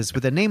up because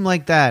with a name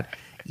like that,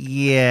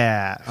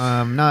 not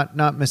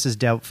Mrs.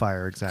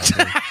 Doubtfire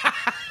exactly.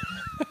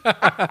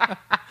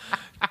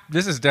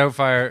 Mrs.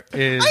 Doubtfire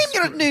is. I'm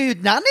your new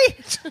nanny,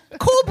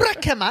 Cobra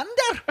Commander.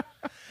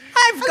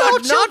 I've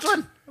got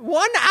children.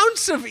 1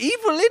 ounce of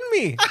evil in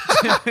me.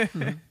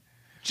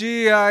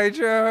 G.I.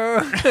 Joe.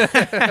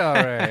 All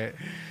right.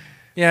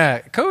 Yeah,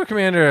 Cobra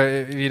Commander,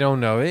 if you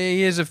don't know,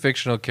 he is a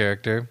fictional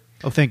character.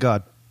 Oh, thank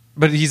God.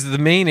 But he's the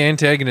main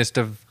antagonist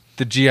of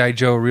the G.I.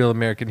 Joe Real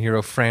American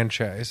Hero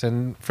franchise.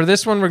 And for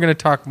this one, we're going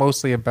to talk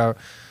mostly about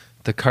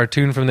the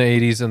cartoon from the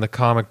 80s and the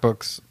comic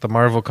books, the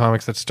Marvel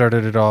comics that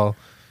started it all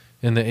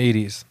in the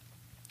 80s.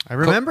 I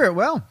remember it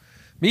well.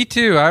 Me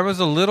too. I was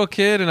a little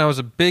kid and I was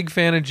a big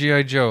fan of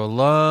G.I. Joe.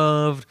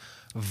 Loved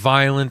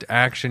violent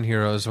action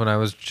heroes when I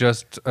was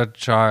just a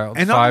child,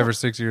 And 5 or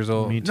 6 years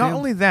old. Me Not too.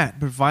 only that,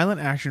 but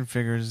violent action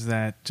figures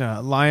that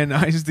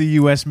lionize the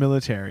U.S.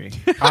 military.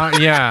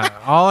 Yeah.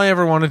 All I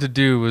ever wanted to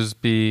do was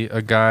be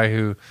a guy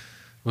who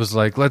was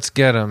like, let's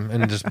get him,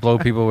 and just blow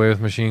people away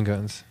with machine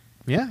guns.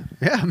 Yeah,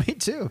 me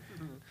too.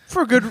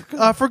 for a good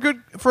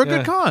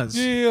cause.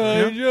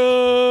 G.I.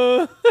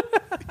 Joe.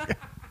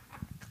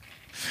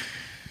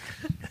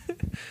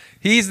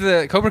 He's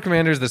the Cobra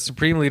Commander is the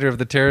supreme leader of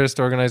the terrorist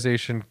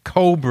organization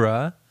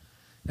Cobra,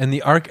 and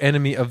the arch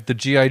enemy of the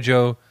G.I.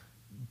 Joe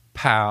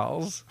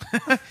pals.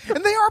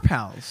 And they are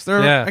pals.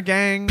 They're Yeah. a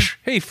gang.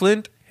 Hey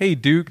Flint. Hey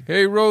Duke.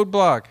 Hey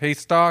Roadblock. Hey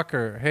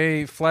Stalker.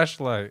 Hey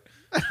Fleshlight.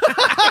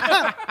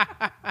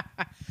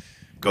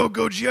 Go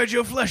G.I.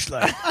 Joe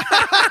fleshlight.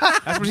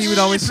 That's what he would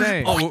always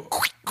say. Oh,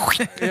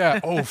 yeah.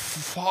 Oh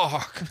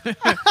fuck.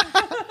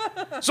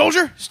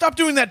 Soldier, stop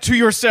doing that to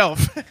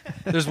yourself.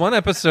 There's one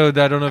episode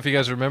that I don't know if you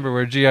guys remember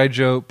where G.I.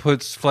 Joe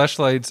puts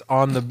fleshlights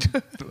on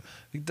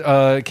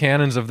the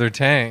cannons of their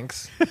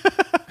tanks.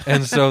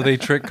 And so they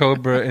trick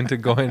Cobra into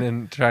going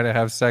and trying to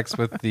have sex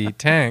with the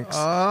tanks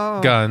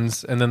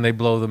guns, and then they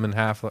blow them in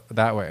half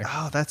that way.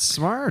 Oh, that's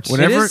smart. It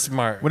is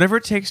smart. Whatever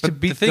it takes to But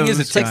beat the thing is,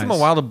 it those takes them a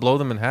guys. while to blow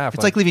them in half.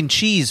 It's like leaving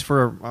cheese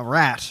for a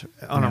rat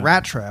on a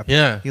rat trap.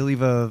 Yeah. You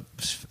leave a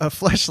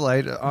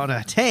fleshlight on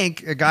a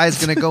tank, a guy's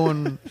going to go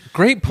and...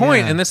 Great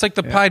point. Yeah. And it's like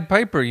the Pied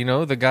Piper, you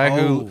know, the guy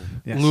who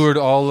yes. lured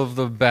all of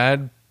the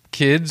bad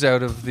kids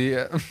out of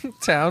the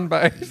town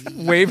by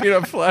waving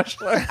a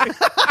flashlight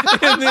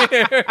in the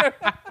air.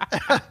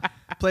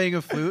 playing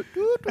a flute.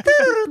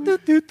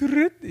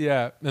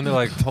 Yeah. And they're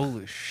like,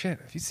 holy shit,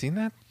 have you seen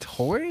that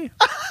toy?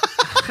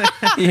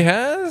 He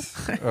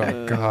has?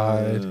 Oh,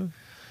 God.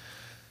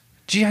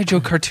 G.I.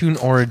 Joe Cartoon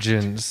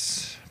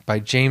Origins by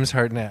James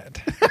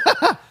Hartnett.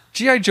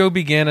 G.I. Joe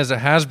began as a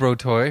Hasbro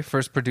toy,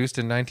 first produced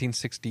in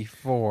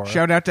 1964.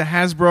 Shout out to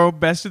Hasbro,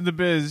 best in the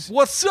biz.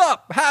 What's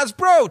up,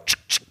 Hasbro?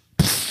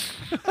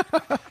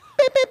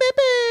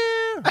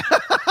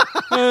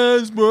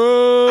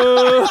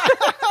 Hasbro.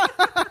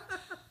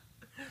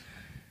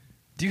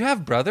 Do you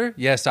have brother?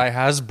 Yes, I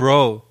has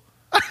bro.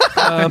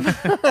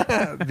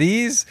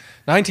 These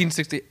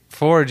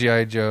 1964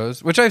 G.I.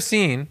 Joes, which I've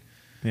seen.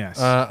 Yes.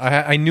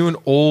 I knew an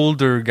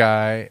older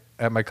guy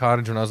at my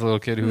cottage when I was a little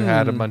kid who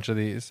had a bunch of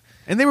these.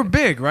 And they were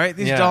big, right?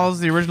 These Yeah. dolls,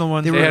 the original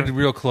ones. They had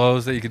real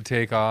clothes that you could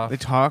take off. They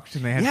talked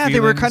and they had Yeah,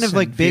 they were feelings kind of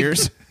like and big.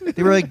 fears.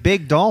 They were like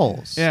big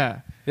dolls. Yeah.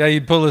 Yeah,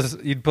 you'd pull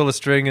a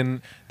string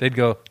and they'd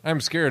go,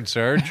 "I'm scared,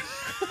 Sarge.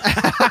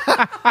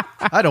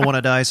 I don't want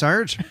to die,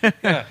 Sarge.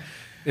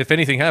 If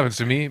anything happens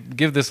to me,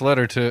 give this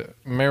letter to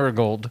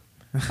Marigold."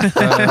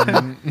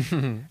 And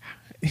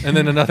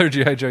then another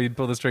G.I. Joe, you'd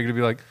pull the string and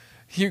be like,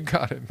 "You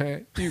got it,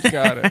 man. You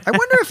got it." I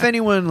wonder if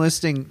anyone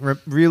listening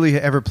really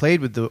ever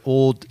played with the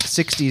old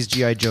 60s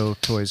G.I. Joe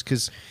toys.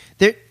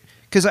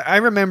 Because I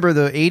remember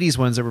the 80s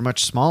ones that were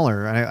much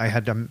smaller. I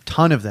had a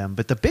ton of them.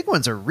 But the big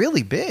ones are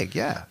really big,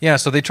 yeah. Yeah,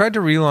 so they tried to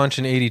relaunch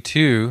in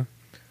 82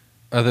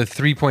 the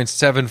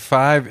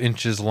 3.75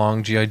 inches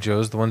long G.I.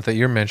 Joes, the ones that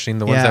you're mentioning,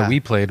 the ones Yeah. that we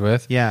played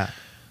with. Yeah.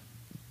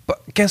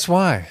 But guess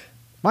why?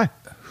 Why?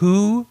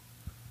 Who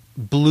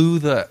blew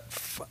the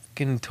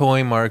fucking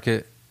toy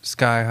market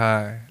sky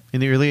high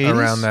In the early 80s?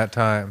 around that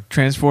time?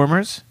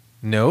 Transformers.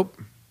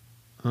 Nope.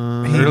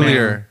 He-Man.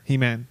 Earlier.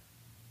 He-Man.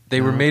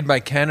 They were made by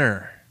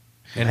Kenner.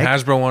 And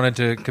Hasbro wanted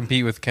to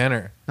compete with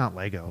Kenner. Not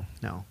Lego,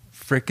 no.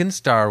 Frickin'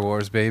 Star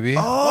Wars, baby.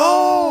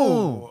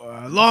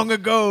 Long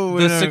ago.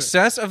 The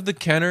success of the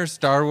Kenner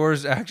Star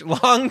Wars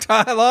long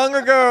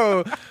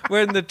ago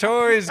when the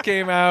toys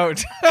came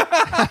out.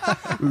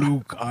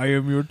 Luke, I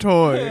am your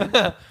toy.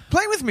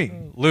 Play with me.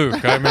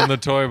 Luke, I'm in the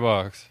toy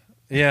box.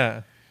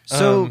 Yeah.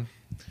 So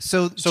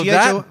so G.I.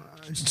 that Joe,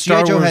 Star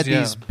G.I. Joe Wars, had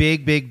yeah. these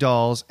big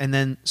dolls, and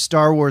then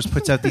Star Wars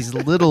puts out these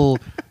little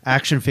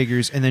action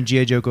figures, and then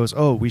G.I. Joe goes,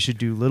 "Oh, we should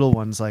do little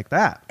ones like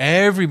that."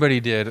 Everybody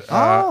did.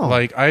 Oh.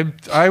 Like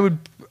I would.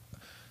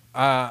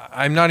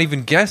 I'm not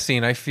even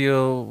guessing. I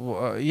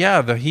feel,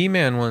 the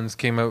He-Man ones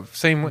came out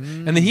same way,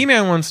 and the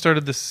He-Man ones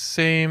started the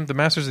same. The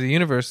Masters of the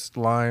Universe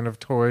line of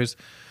toys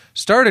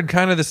started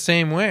kind of the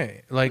same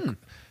way. Like,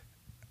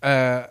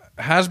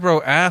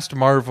 Hasbro asked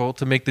Marvel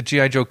to make the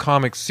G.I. Joe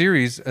comic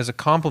series as a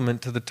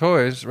complement to the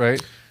toys,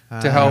 right?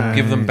 To help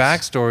give them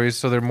backstories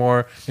so they're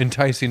more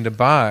enticing to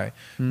buy,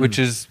 which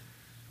is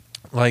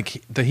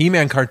like the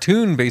He-Man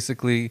cartoon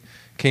basically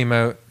came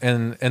out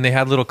and they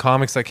had little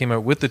comics that came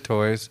out with the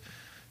toys.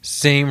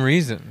 Same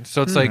reason.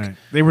 So it's like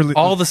They were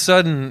all of a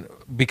sudden,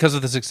 because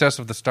of the success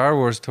of the Star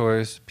Wars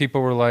toys,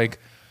 people were like,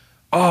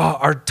 oh,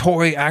 our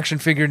toy action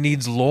figure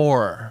needs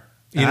lore.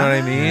 You know what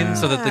I mean?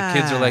 So that the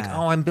kids are like,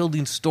 oh, I'm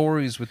building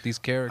stories with these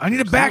characters. I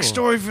need a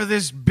backstory for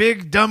this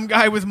big dumb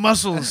guy with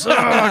muscles.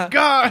 Oh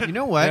God! You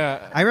know what?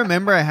 Yeah. I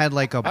remember I had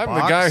like a I'm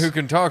box. the guy who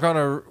can talk on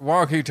a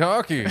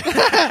walkie-talkie.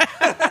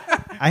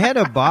 I had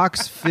a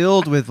box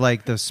filled with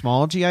like the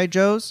small GI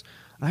Joes.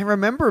 I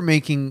remember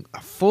making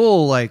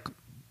full like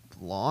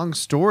long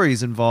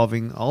stories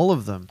involving all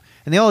of them,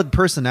 and they all had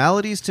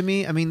personalities to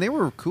me. I mean, they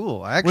were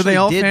cool. I actually Were they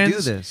all did fans?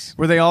 do this.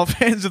 Were they all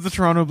fans of the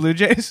Toronto Blue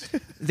Jays?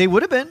 They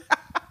would have been.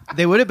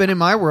 They would have been in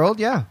my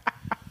world. Yeah.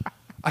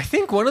 I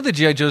think one of the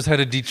G.I. Joes had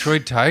a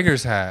Detroit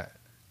Tigers hat.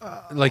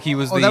 Like he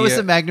was Oh, the... that was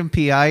the Magnum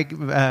PI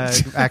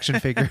action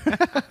figure.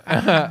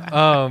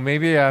 oh,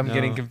 maybe I'm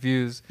getting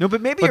confused. No,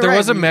 but maybe. But you're there right.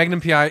 was a Magnum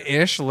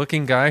PI-ish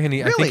looking guy, and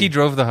I think Really? he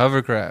drove the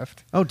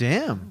hovercraft. Oh,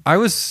 damn. I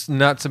was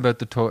nuts about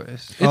the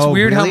toys. It's Oh,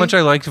 weird how really? much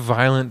I liked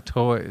violent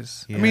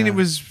toys. I mean, Yeah. it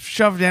was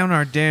shoved down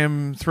our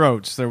damn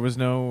throats. There was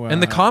no.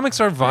 And the comics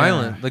are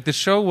violent. yeah. Like the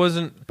show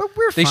wasn't... But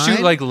we're They fine.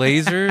 shoot like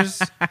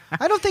lasers.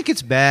 I don't think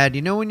it's bad.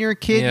 You know, when you're a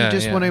kid, Yeah, you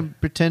just yeah. want to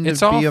pretend It's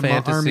to all be a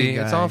fantasy. army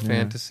guy. It's all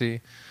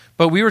fantasy.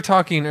 But we were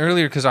talking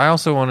earlier because I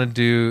also want to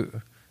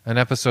do an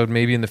episode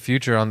maybe in the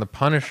future on the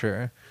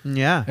Punisher.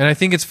 Yeah. And I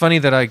think it's funny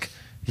that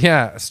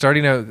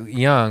starting out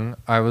young,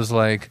 I was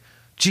like,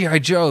 G.I.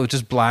 Joe,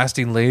 just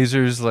blasting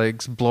lasers,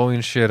 like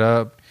blowing shit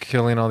up,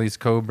 killing all these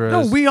cobras.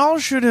 No, we all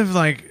should have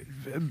like,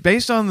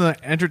 based on the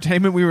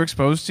entertainment we were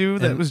exposed to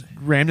that And- was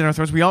rammed in our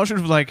throats. We all should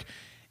have like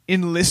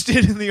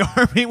enlisted in the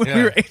army when we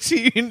Yeah. were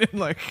 18 and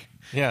like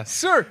Yeah,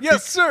 sir.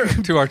 Yes, sir.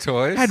 To our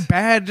toys. had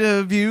bad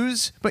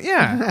views. But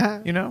yeah,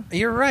 you know.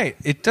 You're right.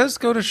 It does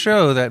go to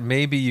show that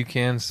maybe you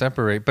can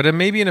separate, but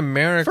maybe in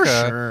America, For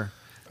sure.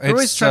 They're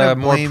always it's trying to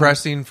more blame-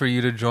 pressing for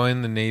you to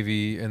join the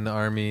Navy and the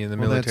Army and the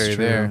Well, that's military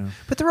true. there.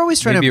 But they're always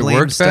trying Maybe it to blame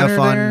worked stuff better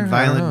on there? I don't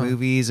violent know.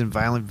 movies and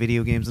violent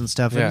video games and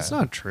stuff, and Yeah. it's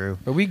not true.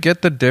 But we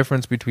get the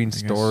difference between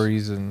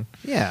stories and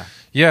Yeah.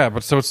 yeah.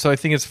 But so I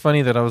think it's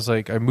funny that I was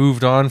like I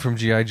moved on from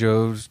GI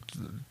Joe's,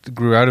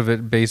 grew out of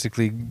it,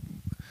 basically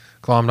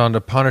glommed onto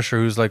Punisher,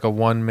 who's like a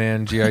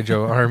one-man GI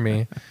Joe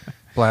army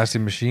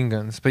blasting machine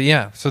guns. But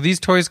yeah, so these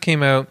toys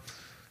came out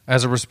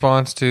as a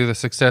response to the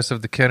success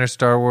of the Kenner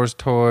Star Wars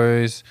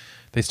toys.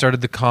 They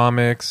started the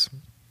comics,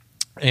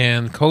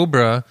 and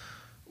Cobra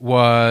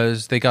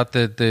was they got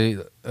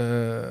the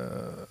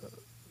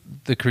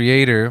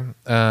creator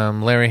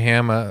Larry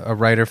Hama, a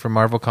writer for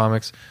Marvel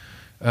Comics.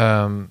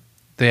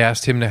 They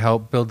asked him to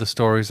help build the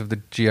stories of the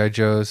GI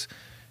Joes,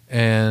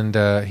 and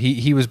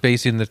he was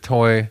basing the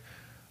toy.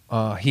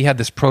 He had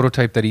this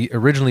prototype that he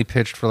originally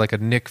pitched for like a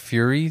Nick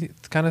Fury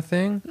kind of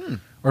thing,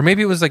 or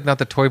maybe it was like not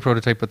the toy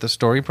prototype but the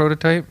story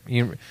prototype.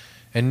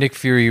 And Nick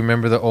Fury, you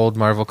remember the old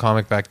Marvel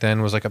comic back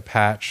then, was like a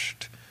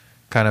patched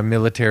kind of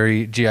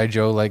military G.I.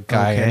 Joe like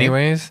guy Okay.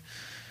 anyways.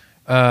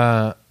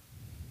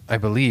 I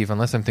believe,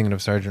 unless I'm thinking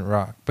of Sergeant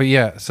Rock. But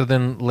yeah, so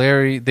then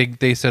Larry,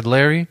 they said,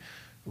 Larry,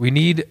 we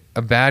need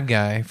a bad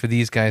guy for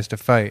these guys to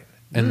fight.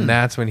 And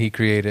that's when he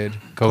created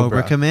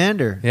Cobra.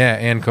 Commander. Yeah,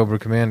 and Cobra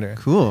Commander.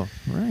 Cool.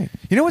 Right.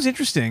 You know what's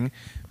interesting?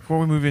 Before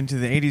we move into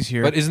the 80s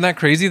here. But isn't that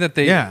crazy that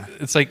they... Yeah.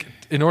 It's like,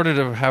 in order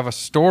to have a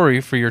story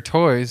for your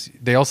toys,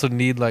 they also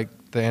need, like,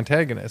 the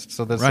antagonist.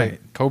 So that's Right.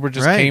 like... Cobra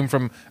just Right. came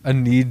from a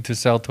need to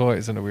sell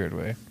toys in a weird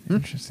way.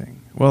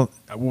 Interesting. Well,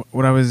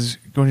 what I was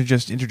going to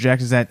just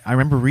interject is that I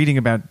remember reading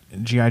about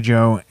G.I.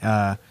 Joe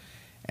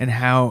and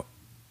how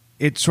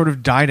it sort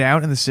of died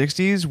out in the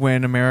 60s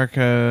when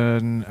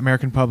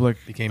American public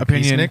Became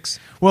opinion... peaceniks?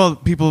 Well,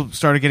 people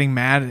started getting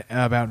mad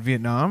about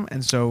Vietnam,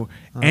 and so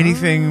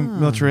anything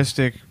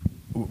militaristic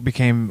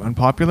became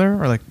unpopular,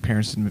 or like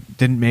parents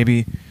didn't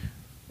maybe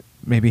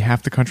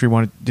half the country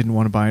didn't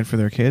want to buy it for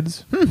their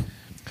kids.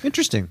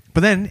 Interesting.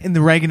 But then in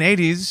the Reagan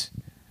 80s,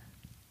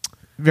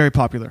 very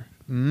popular.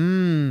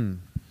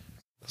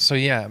 So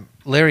yeah,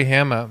 Larry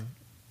Hama,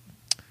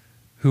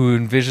 who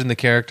envisioned the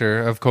character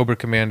of Cobra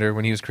Commander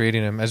when he was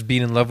creating him as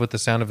being in love with the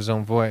sound of his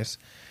own voice,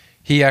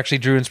 he actually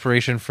drew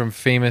inspiration from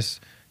famous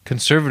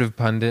conservative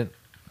pundit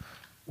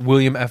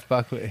William F.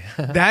 Buckley.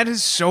 That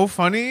is so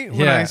funny when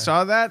Yeah. I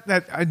saw that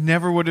I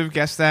never would have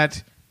guessed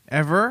that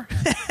ever.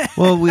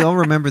 Well, we all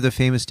remember the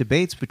famous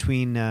debates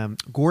between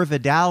Gore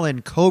Vidal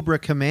and Cobra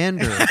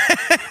Commander.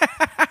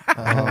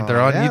 They're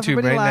on Yeah, YouTube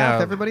everybody right laugh,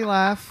 now. Everybody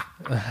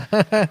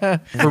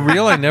laugh. For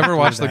real, I never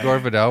watched the Gore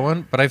Vidal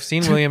one, but I've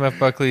seen William F.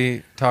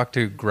 Buckley talk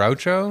to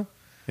Groucho,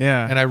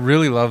 Yeah. and I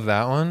really love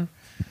that one.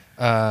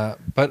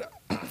 But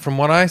from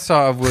what I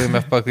saw of William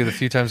F. Buckley the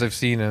few times I've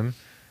seen him,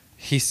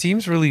 he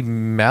seems really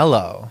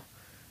mellow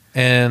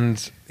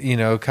and,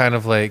 kind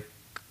of like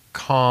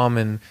calm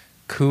and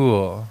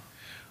cool.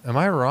 Am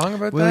I wrong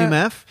about William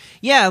that? F.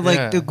 Yeah, like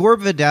Yeah. the Gore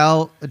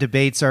Vidal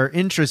debates are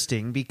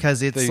interesting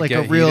because it's They like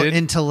a get real heated?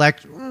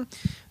 intellect.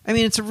 I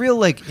mean, it's a real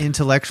like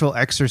intellectual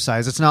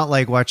exercise. It's not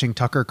like watching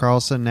Tucker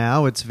Carlson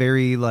now. It's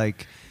very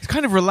like It's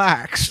kind of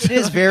relaxed. it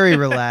is very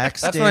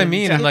relaxed. That's what I and-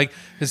 mean. And like,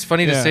 it's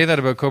funny to Yeah. say that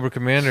about Cobra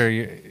Commander,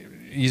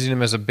 using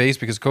him as a base,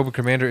 because Cobra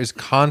Commander is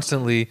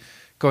constantly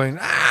going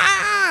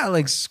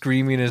like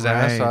screaming his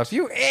ass Right. off.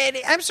 You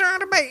idiot! I'm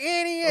surrounded by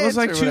idiots. It was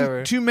like or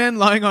whatever. two men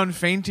lying on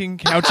fainting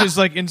couches,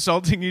 like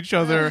insulting each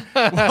other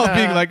while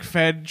being like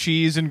fed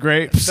cheese and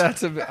grapes.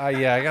 That's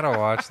yeah. I gotta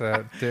watch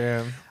that.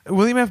 Damn.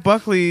 William F.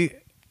 Buckley,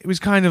 it was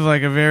kind of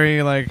like a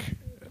very like,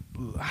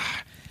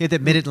 He had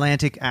that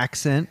mid-Atlantic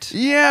accent.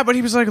 yeah, but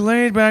he was like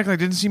laid back, like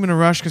didn't seem in a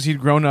rush because he'd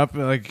grown up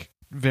like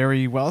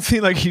very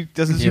wealthy. Like he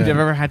doesn't seem to have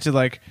ever had to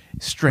like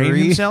strain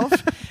Hurry. himself.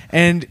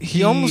 And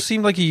He almost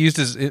seemed like he used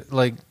his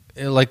like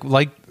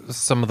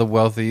some of the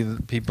wealthy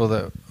people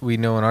that we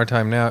know in our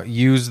time now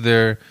use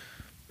their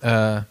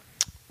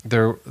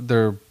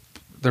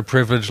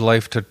privileged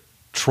life to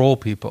troll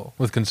people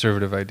with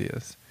conservative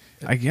ideas.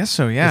 I guess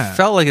so, yeah. It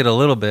felt like it a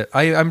little bit.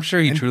 I'm sure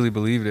he truly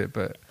believed it,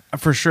 but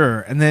For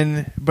sure. And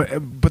then,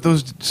 but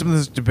those some of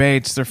those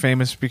debates, they're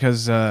famous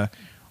because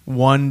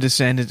one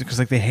descended because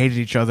like they hated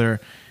each other.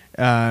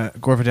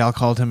 Gore Vidal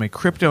called him a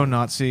crypto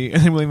Nazi,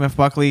 and then William F.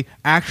 Buckley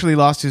actually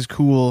lost his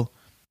cool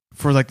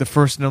for like the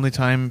first and only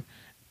time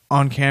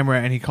on camera,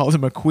 and he called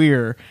him a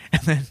queer,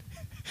 and then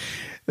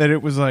that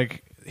it was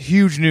like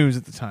huge news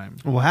at the time.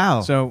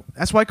 Wow. So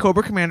that's why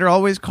Cobra Commander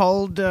always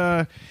called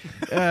yeah.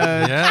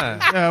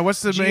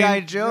 what's the G.I.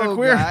 main Joe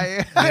queer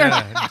guy.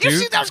 Yeah, You see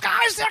Duke. those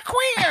guys? They're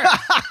queer.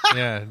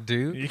 Yeah,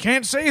 Duke. You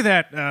can't say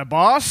that,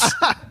 boss.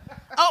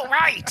 Oh,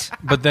 right.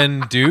 But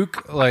then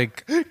Duke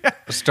like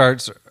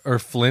starts, or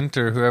Flint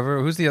or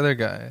whoever. Who's the other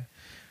guy?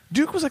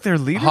 Duke was like their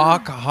leader.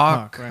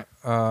 Hawk.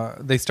 right.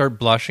 They start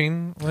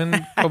blushing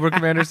when Cobra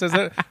Commander says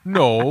that.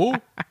 No.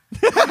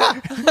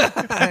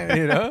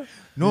 You know?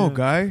 No,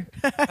 guy.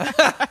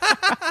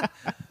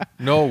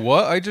 No,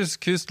 what? I just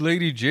kissed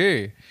Lady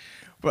J.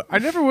 But I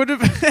never would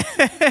have.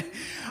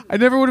 I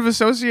never would have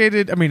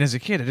associated. I mean, as a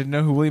kid, I didn't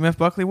know who William F.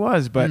 Buckley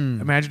was. But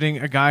imagining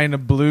a guy in a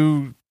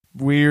blue,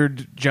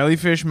 weird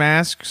jellyfish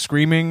mask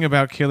screaming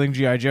about killing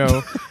GI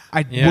Joe,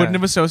 I Yeah. wouldn't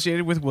have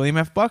associated with William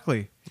F.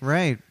 Buckley.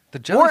 Right. The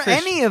Or jellyfish.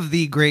 any of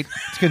the great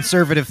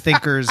conservative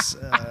thinkers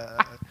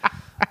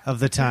of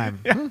the time.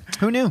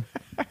 Who knew?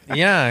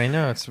 Yeah, I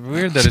know. It's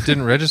weird that it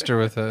didn't register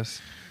with us.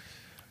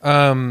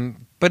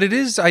 But it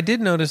is. I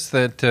did notice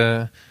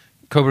that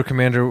Cobra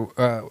Commander,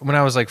 when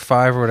I was like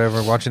 5 or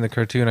whatever, watching the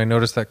cartoon, I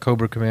noticed that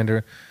Cobra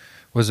Commander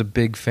was a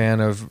big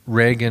fan of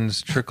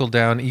Reagan's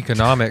trickle-down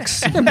economics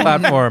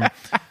platform.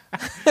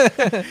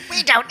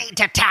 We don't need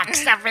to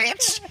tax the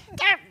rich.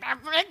 Their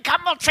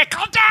income will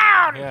trickle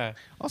down. Yeah.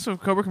 Also,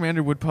 Cobra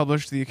Commander would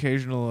publish the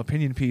occasional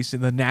opinion piece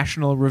in the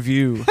National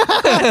Review.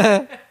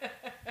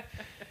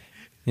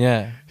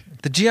 Yeah.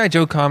 The G.I.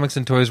 Joe comics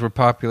and toys were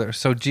popular,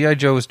 so G.I.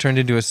 Joe was turned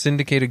into a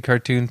syndicated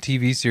cartoon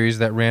TV series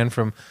that ran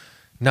from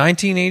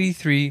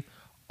 1983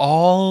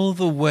 all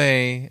the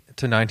way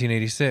to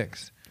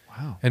 1986.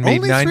 Wow. And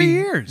made Only 3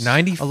 years.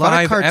 95 A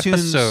lot of cartoons,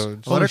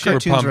 episodes. a lot of were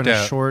cartoons pumped are in a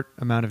out. short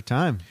amount of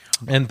time.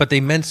 But they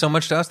meant so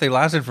much to us. They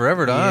lasted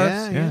forever to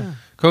us. Yeah.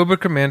 Cobra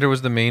Commander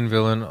was the main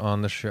villain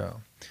on the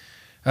show.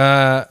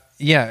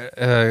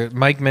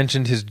 Mike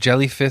mentioned his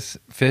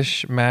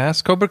jellyfish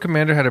mask. Cobra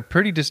Commander had a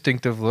pretty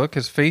distinctive look.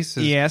 His face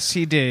is Yes,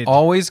 he did.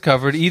 always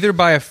covered either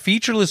by a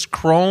featureless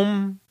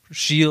chrome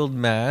shield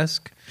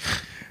mask,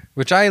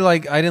 which I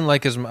like. I didn't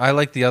like I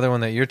like the other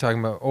one that you're talking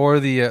about, or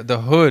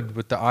the hood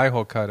with the eye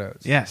hole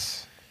cutouts.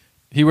 Yes.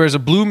 He wears a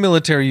blue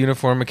military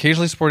uniform,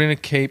 occasionally sporting a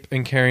cape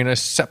and carrying a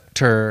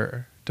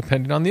scepter,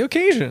 depending on the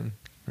occasion.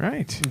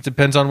 Right. It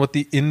depends on what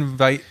the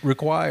invite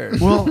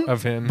requires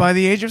of him. By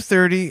the age of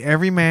 30,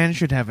 every man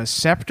should have a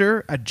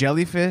scepter, a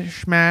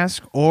jellyfish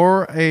mask,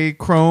 or a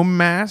chrome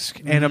mask,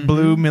 and a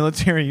blue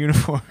military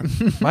uniform.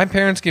 My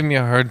parents give me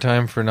a hard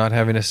time for not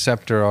having a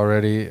scepter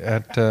already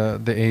at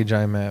the age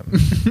I'm at.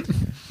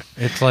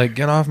 It's like,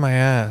 get off my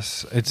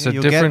ass. It's a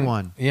You'll get different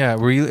one. Yeah,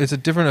 it's a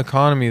different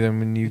economy than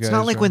when you guys. It's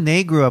not like are. when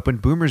they grew up, when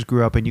boomers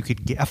grew up, and you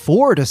could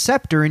afford a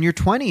scepter in your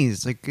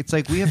 20s. It's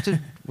like we have to.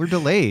 We're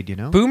delayed, you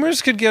know.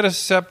 Boomers could get a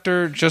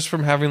scepter just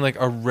from having like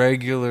a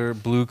regular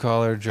blue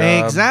collar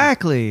job.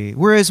 Exactly.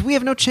 Whereas we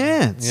have no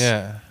chance.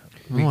 Yeah.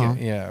 Well.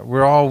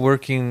 We're all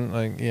working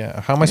like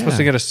How am I supposed Yeah.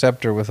 to get a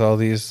scepter with all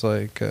these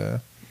like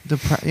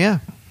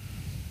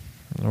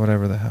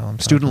whatever the hell I'm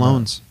Student talking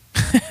loans.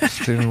 about.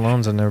 Student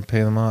loans and never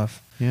pay them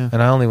off. Yeah.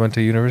 And I only went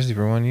to university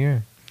for 1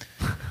 year.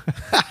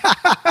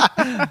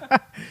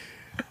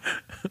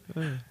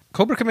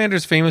 Cobra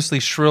Commander's famously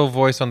shrill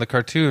voice on the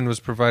cartoon was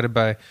provided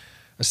by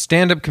a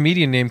stand-up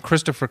comedian named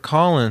Christopher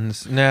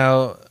Collins.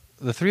 Now,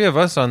 the three of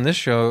us on this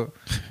show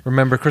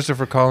remember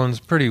Christopher Collins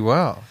pretty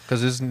well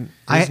because his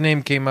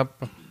name came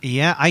up.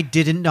 Yeah, I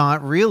did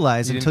not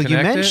realize You didn't until you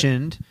connect it?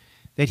 mentioned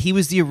that he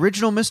was the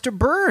original Mr.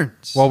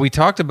 Burns. Well, we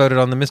talked about it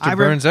on the Mr.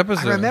 Burns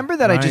episode. I remember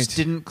that. I just Right.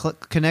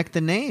 didn't connect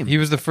the name. He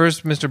was the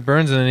first Mr.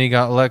 Burns, and then he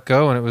got let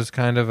go, and it was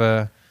kind of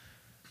a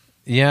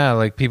Yeah,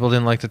 like people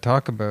didn't like to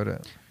talk about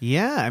it.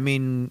 Yeah, I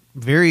mean,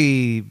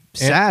 very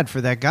sad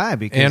for that guy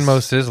because And Mo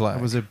Sislak.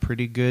 it was a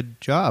pretty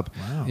good job.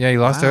 Wow. Yeah, he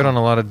lost Wow. out on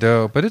a lot of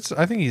dough, but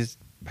I think he's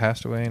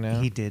passed away now.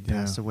 He did Yeah.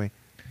 pass away.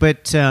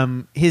 But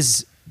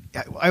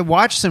I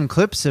watched some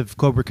clips of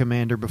Cobra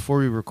Commander before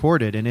we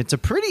recorded, and it's a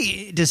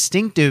pretty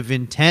distinctive,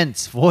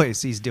 intense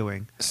voice he's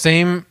doing.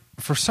 Same,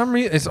 for some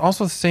reason, it's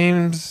also the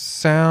same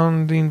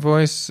sounding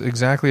voice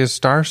exactly as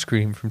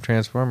Starscream from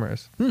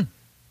Transformers. That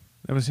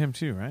was him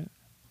too, right?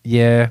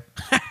 Yeah.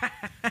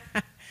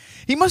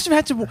 He must have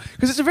had to,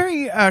 because it's a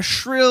very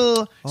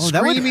shrill,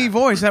 that would- screamy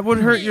voice. That would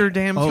hurt your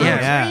damn throat.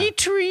 yeah.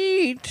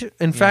 Retreat.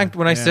 In fact,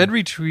 when I said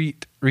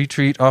retreat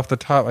off the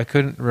top, I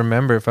couldn't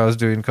remember if I was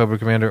doing Cobra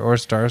Commander or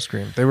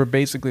Starscream. They were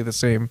basically the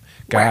same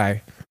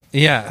guy.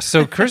 Yeah,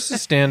 so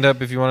Chris's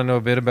stand-up, if you want to know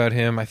a bit about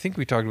him, I think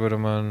we talked about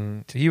him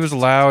on... He was a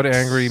loud,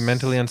 angry,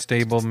 mentally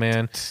unstable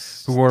man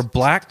who wore a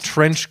black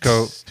trench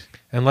coat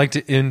and liked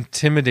to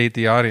intimidate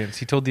the audience.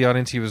 He told the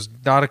audience he was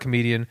not a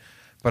comedian,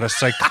 but a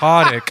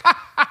psychotic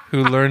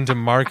who learned to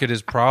market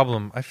his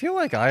problem. I feel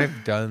like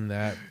I've done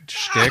that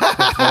shtick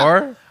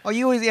before. Oh,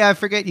 you always... Yeah, I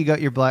forget you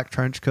got your black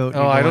trench coat.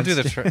 Oh, I don't do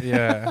the...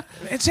 yeah.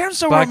 It sounds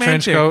so Black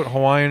romantic. trench coat,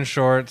 Hawaiian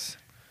shorts.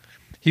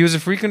 He was a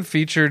frequent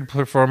featured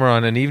performer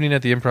on An Evening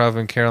at the Improv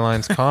and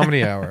Caroline's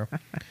Comedy Hour.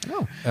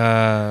 Oh.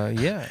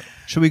 Yeah.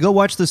 Should we go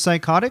watch the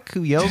psychotic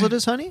who yells at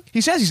his honey?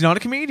 He says he's not a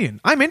comedian.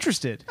 I'm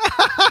interested.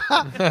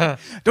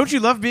 Don't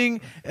you love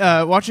being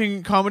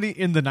watching comedy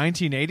in the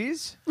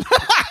 1980s?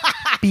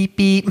 Beep,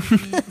 beep.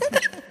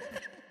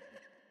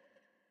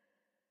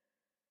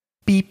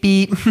 Beep,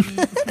 beep.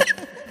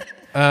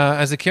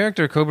 As a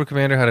character, Cobra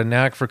Commander had a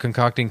knack for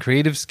concocting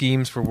creative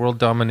schemes for world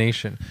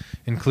domination,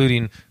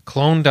 including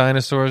clone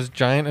dinosaurs,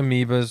 giant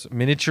amoebas,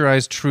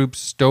 miniaturized troops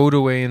stowed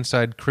away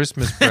inside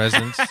Christmas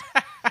presents,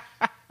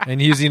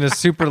 and using a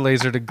super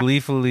laser to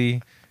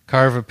gleefully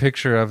carve a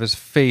picture of his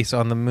face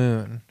on the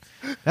moon.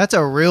 That's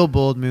a real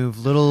bold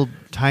move. Little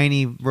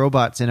tiny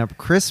robots in a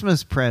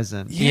Christmas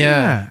present.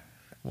 Yeah.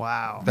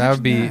 Wow. That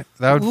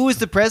would Who was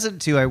the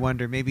present to, I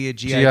wonder? Maybe a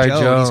G.I. G.I. Joe.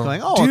 Joe. And he's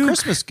going, oh, Duke. a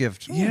Christmas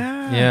gift.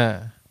 Yeah.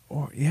 yeah.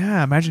 Or,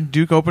 yeah. Imagine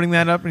Duke opening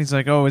that up and he's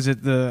like, "Oh, is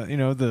it the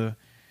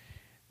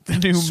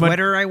new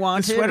Sweater I the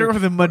wanted? sweater of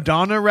the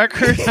Madonna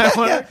record?" I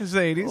wanted. It's the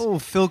 80s. Oh,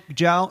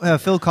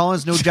 Phil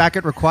Collins, no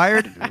jacket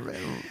required.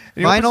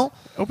 He Vinyl.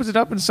 opens it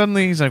up and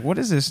suddenly he's like, "What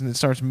is this?" And it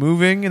starts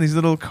moving and these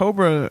little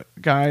Cobra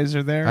guys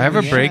are there. I have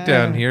a Yeah.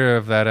 breakdown here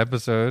of that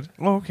episode.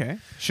 Oh, okay.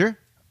 Sure.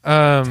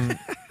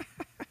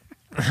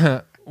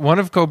 One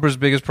of Cobra's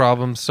biggest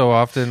problems so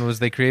often was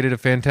they created a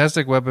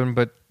fantastic weapon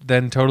but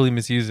then totally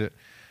misuse it.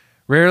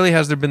 Rarely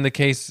has there been the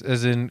case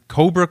as in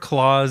Cobra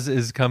Claus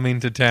is coming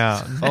to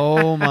town.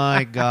 Oh,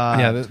 my God.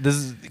 Yeah,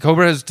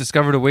 Cobra has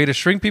discovered a way to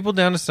shrink people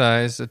down to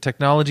size, a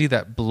technology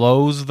that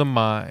blows the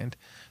mind.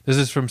 This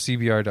is from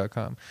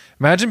CBR.com.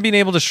 Imagine being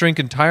able to shrink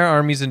entire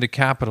armies into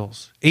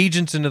capitals,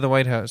 agents into the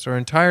White House, or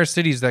entire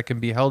cities that can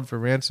be held for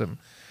ransom.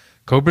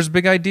 Cobra's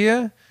big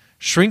idea?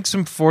 Shrink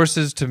some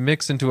forces to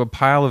mix into a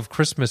pile of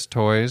Christmas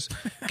toys,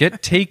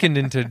 get taken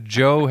into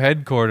Joe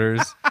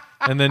headquarters,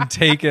 and then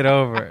take it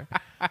over.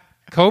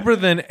 Cobra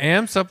then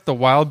amps up the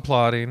wild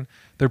plotting.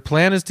 Their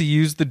plan is to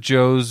use the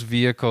Joe's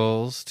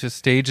vehicles to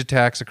stage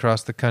attacks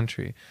across the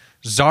country.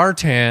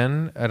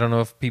 Zartan, I don't know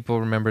if people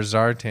remember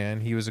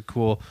Zartan. He was a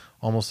cool,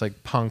 almost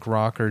like punk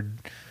rocker,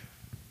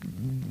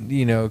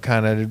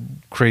 kind of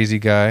crazy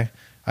guy.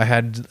 I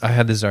had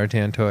the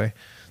Zartan toy.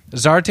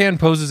 Zartan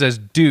poses as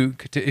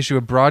Duke to issue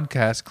a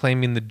broadcast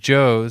claiming the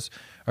Joes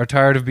are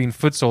tired of being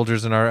foot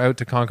soldiers and are out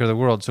to conquer the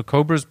world. So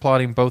Cobra is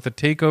plotting both a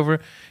takeover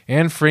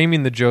and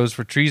framing the Joes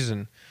for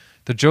treason.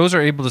 The Joes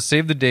are able to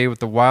save the day with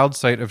the wild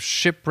sight of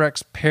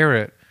Shipwreck's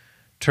parrot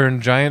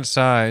turned giant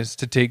size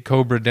to take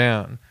Cobra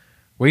down.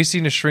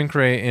 Wasting a shrink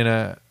ray in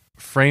a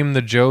frame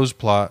the Joes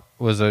plot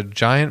was a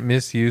giant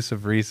misuse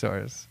of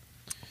resource.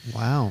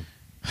 Wow.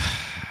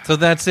 So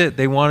that's it.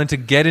 They wanted to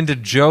get into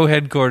Joe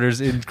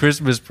headquarters in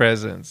Christmas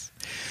presents.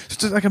 So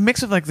it's like a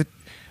mix of like the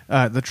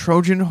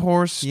Trojan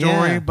horse story,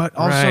 Yeah, but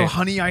also right.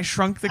 Honey, I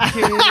Shrunk the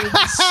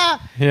Kids.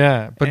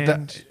 Yeah, but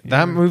And,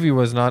 that movie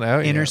was not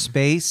out Inner yet.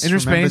 Space. Inner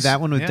Remember Space, that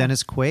one with yeah.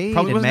 Dennis Quaid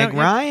Probably and wasn't Meg out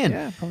yet. Ryan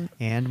Yeah, probably.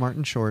 and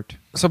Martin Short.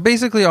 So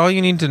basically, all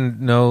you need to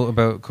know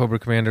about Cobra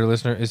Commander,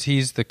 listener, is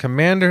he's the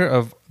commander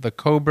of the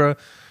Cobra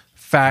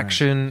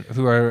faction,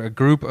 who are a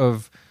group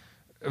of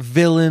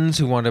villains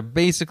who want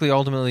to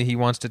ultimately, he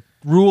wants to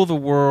rule the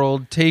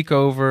world, take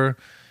over,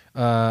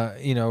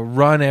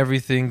 run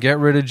everything, get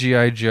rid of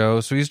G.I.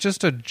 Joe. So he's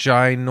just a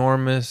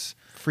ginormous,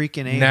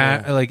 Freaking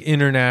a like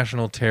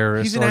international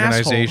terrorist He's an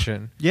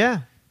organization.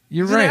 Yeah.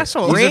 You're He's an right.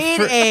 asshole.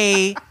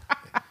 Grade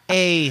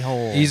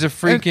A-hole. He's a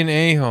freaking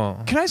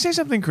a-hole. Can I say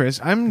something, Chris?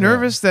 I'm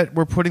nervous that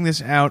we're putting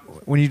this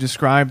out when you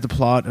describe the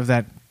plot of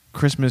that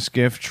Christmas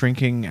gift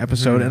shrinking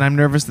episode, and I'm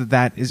nervous that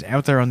that is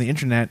out there on the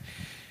internet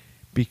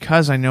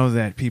because I know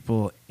that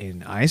people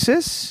in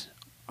ISIS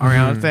are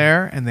out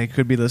there and they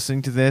could be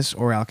listening to this,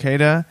 or Al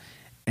Qaeda,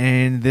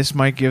 and this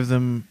might give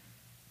them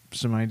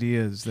some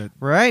ideas that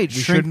Right,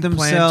 we shrink shouldn't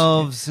plant.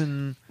 themselves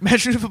and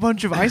Imagine if a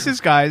bunch of ISIS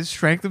guys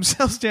shrank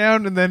themselves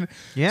down and then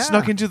Yeah.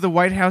 snuck into the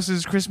White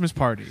House's Christmas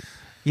party.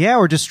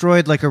 or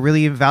destroyed like a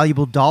really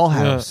valuable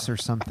dollhouse or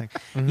something.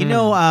 You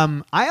know,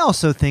 I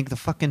also think the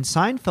fucking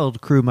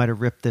Seinfeld crew might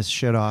have ripped this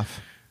shit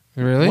off.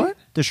 Really? What?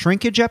 The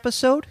shrinkage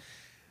episode.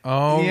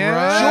 Oh, Yeah.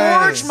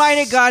 right. George might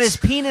have got his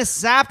penis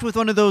zapped with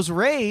one of those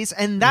rays,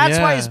 and that's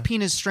why Yeah. his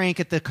penis shrank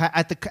at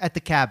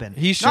the cabin.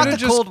 He should not have the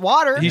just cold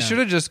water. He should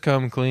have just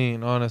come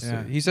clean. Honestly,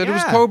 Yeah. he said it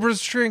was Yeah.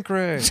 Cobra's shrink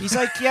ray. He's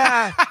like,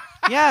 yeah.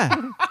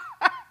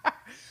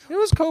 It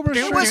was Cobra's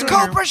It shrink was ray.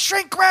 Cobra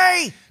Shrink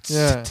Ray.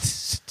 Yeah.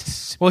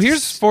 Well,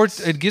 here's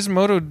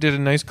Gizmodo did a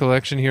nice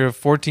collection here of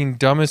 14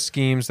 dumbest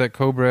schemes that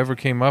Cobra ever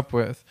came up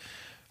with.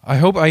 I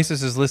hope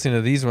ISIS is listening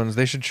to these ones.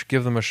 They should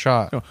give them a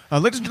shot.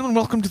 Ladies and gentlemen,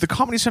 welcome to the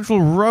Comedy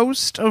Central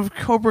roast of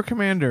Cobra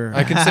Commander.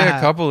 I can say a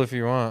couple if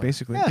you want.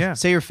 Basically, Yeah. yeah.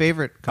 Say your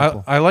favorite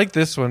couple. I like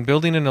this one,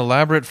 building an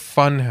elaborate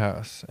fun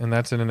house, and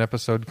that's in an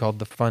episode called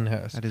The Fun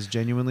House. That is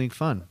genuinely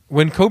fun.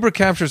 When Cobra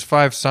captures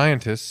 5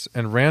 scientists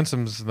and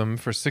ransoms them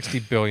for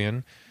 $60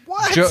 billion,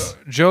 What?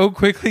 Joe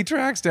quickly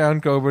tracks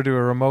down Cobra to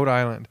a remote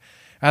island.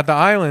 At the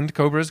island,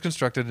 Cobra has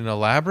constructed an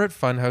elaborate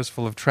funhouse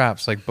full of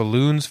traps, like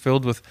balloons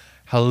filled with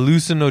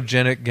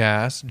hallucinogenic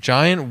gas,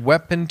 giant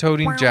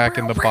weapon-toting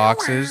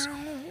jack-in-the-boxes,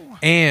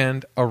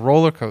 and a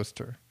roller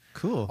coaster.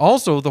 Cool.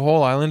 Also, the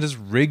whole island is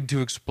rigged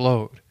to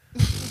explode.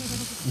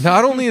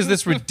 Not only is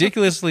this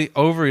ridiculously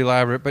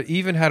over-elaborate, but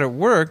even had it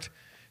worked,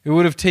 it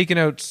would have taken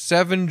out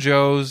 7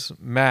 Joes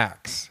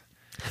max.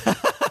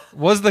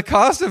 Was the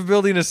cost of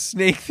building a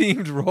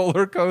snake-themed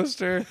roller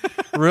coaster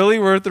really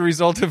worth the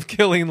result of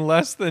killing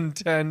less than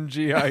 10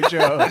 G.I.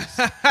 Joes?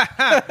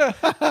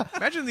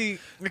 Imagine the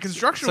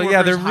construction. So yeah,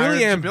 workers they're hired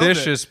really to build it.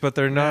 ambitious, but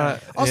they're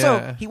not. Also,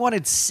 yeah. he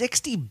wanted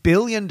 $60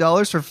 billion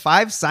for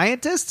 5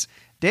 scientists?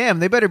 Damn,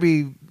 they better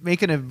be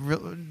making a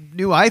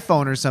new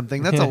iPhone or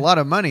something. That's a lot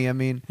of money. I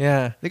mean,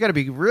 Yeah. they got to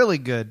be really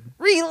good.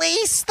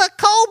 Release the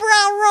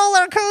Cobra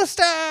roller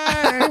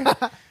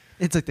coaster.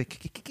 It's like the...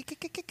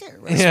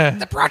 Yeah.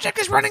 The project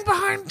is running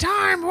behind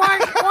time.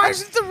 Why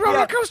isn't the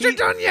roller coaster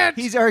done yet?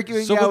 He's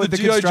arguing Some now of with the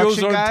the G.I. Joes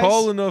construction aren't guys.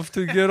 tall enough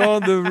to get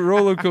on the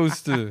roller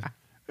coaster.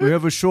 We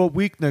have a short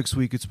week next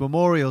week. It's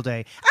Memorial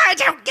Day. I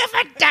don't give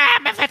a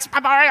damn if it's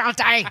Memorial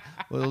Day.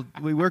 Well,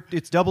 we worked.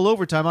 It's double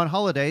overtime on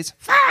holidays.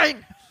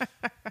 Fine.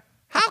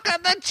 How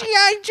come the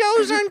G.I.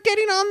 Joes aren't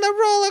getting on the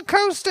roller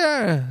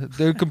coaster?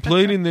 They're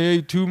complaining they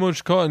ate too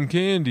much cotton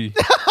candy.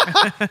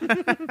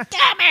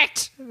 Damn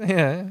it.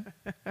 Yeah.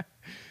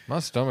 My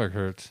stomach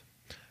hurts.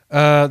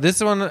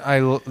 This one, I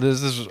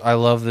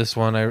love this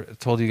one. I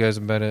told you guys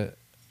about it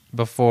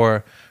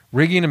before.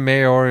 Rigging a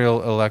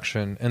mayoral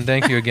election. And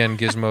thank you again,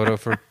 Gizmodo,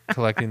 for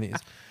collecting these.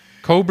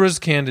 Cobra's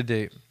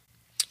candidate.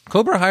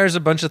 Cobra hires a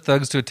bunch of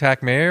thugs to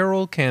attack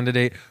mayoral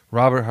candidate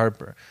Robert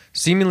Harper,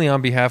 seemingly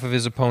on behalf of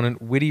his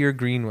opponent Whittier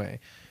Greenway.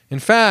 In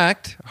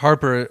fact,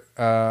 Harper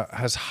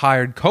has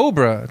hired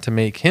Cobra to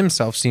make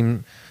himself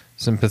seem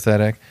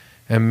sympathetic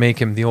and make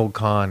him the old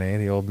con,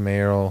 the old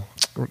mayoral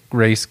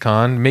race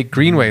con. Make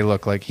Greenway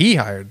look like he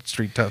hired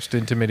street toughs to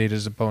intimidate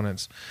his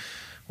opponents.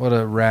 What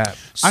a rat.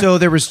 So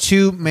there was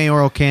 2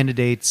 mayoral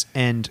candidates,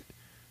 and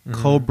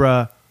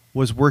Cobra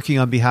was working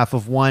on behalf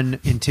of one,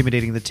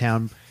 intimidating the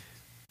town,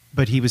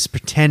 but he was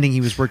pretending he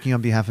was working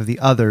on behalf of the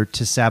other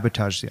to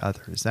sabotage the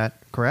other. Is that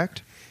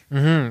correct?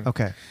 Mm-hmm.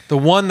 Okay. The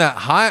one that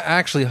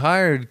actually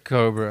hired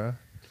Cobra,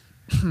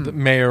 the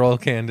mayoral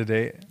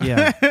candidate,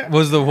 Yeah.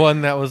 was the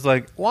one that was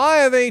like,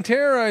 why are they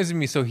terrorizing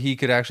me? So he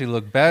could actually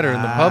look better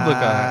in the public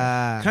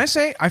eye. Can I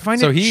say I find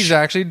So it? he's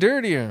actually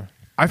dirtier.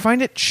 I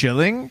find it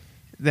chilling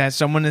that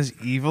someone as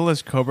evil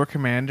as Cobra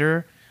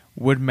Commander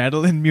would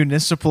meddle in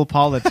municipal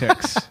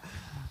politics.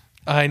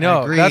 I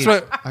know. Agreed. That's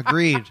what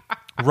Agreed.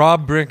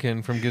 Rob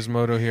Bricken from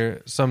Gizmodo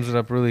here sums it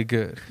up really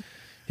good.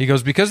 He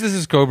goes, because this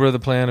is Cobra, the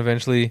plan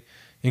eventually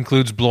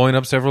includes blowing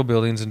up several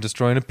buildings and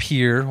destroying a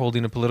pier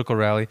holding a political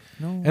rally.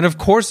 And of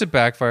course it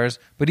backfires,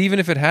 but even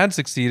if it had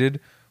succeeded,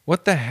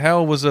 what the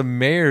hell was a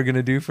mayor going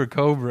to do for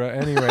Cobra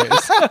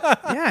anyways?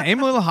 Yeah, aim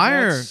a little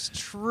higher. That's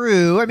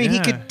true. I mean, he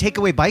Yeah. could take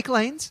away bike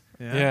lanes.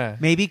 Yeah.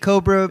 Maybe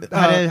Cobra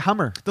had a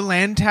Hummer. The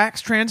land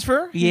tax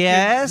transfer.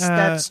 Yes,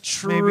 that's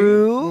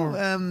true.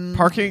 Maybe. Or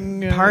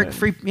parking.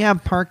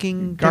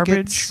 Parking Garbage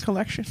tickets.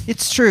 collection.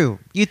 It's true.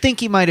 You'd think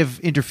he might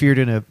have interfered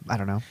in a, I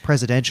don't know,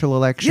 presidential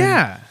election.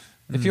 Yeah.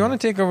 If you want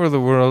to take over the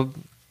world,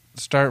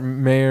 start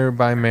mayor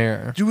by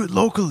mayor. Do it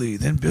locally,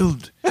 then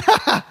build.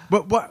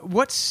 But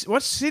what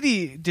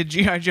city did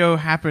G.I. Joe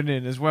happen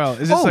in as well?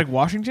 Is this Oh, like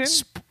Washington?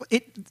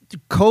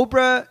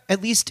 Cobra,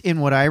 at least in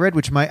what I read,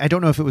 which I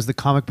don't know if it was the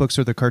comic books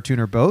or the cartoon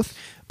or both,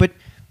 but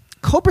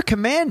Cobra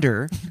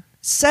Commander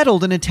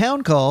settled in a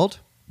town called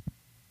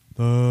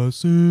The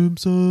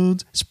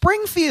Simpsons,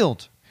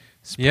 Springfield.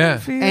 Yeah.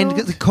 And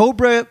the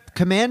Cobra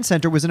Command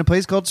Center was in a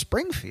place called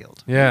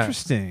Springfield. Yeah.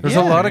 Interesting. There's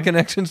a lot of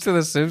connections to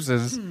The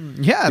Simpsons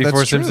Yeah, before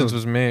that's true. Simpsons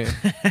was made.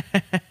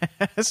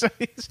 So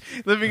he's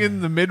living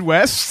in the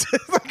Midwest.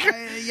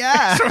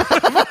 Yeah.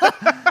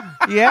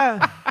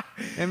 Yeah.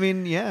 I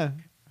mean, yeah.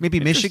 Maybe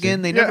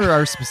Michigan. They never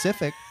are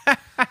specific.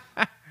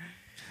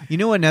 You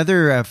know,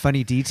 another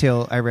funny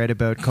detail I read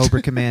about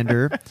Cobra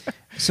Commander.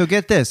 So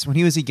get this. When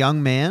he was a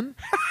young man,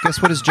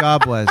 guess what his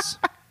job was?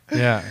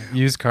 Yeah,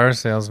 used car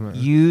salesman.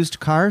 Used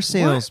car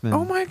salesman.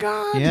 Oh, my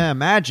God. Yeah,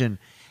 imagine.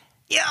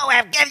 You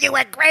have given you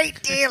a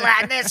great deal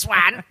on this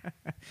one.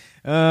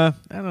 I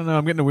don't know.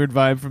 I'm getting a weird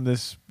vibe from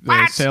this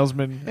What?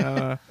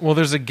 salesman. Well,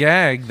 there's a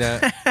gag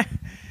that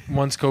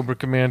once Cobra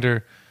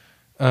Commander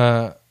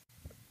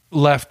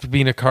left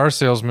being a car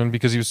salesman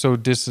because he was so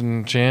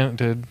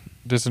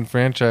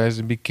disenfranchised,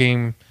 and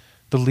became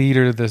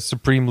the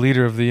supreme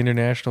leader of the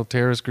international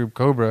terrorist group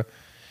Cobra.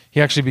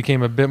 He actually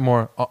became a bit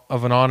more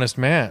of an honest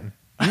man.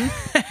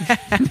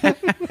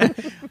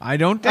 I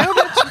don't doubt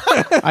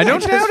it. I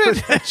don't doubt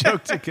it. That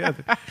joke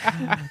together.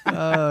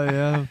 Oh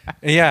yeah.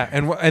 Yeah,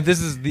 and this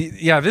is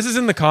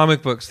in the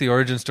comic books, the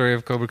origin story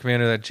of Cobra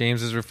Commander that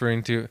James is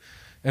referring to.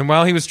 And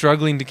while he was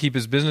struggling to keep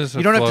his business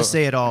You don't have to afloat-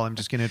 say it all. I'm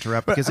just going to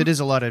interrupt because it is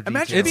a lot of detail.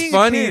 imagine It's being a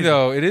funny kid.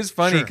 though. It is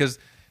funny Sure. because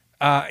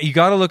you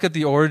got to look at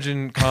the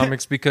origin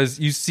comics because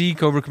you see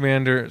Cobra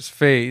Commander's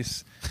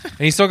face, and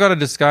he's still got a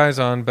disguise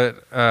on,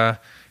 but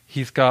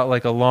he's got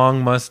like a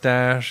long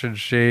mustache and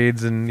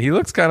shades, and he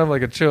looks kind of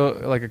like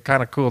a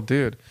kind of cool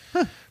dude.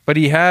 But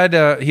he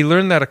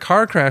learned that a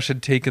car crash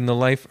had taken the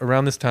life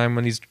around this time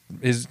when he's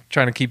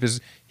trying to keep his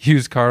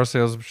used car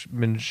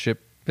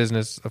salesmanship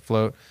business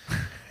afloat.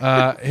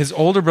 His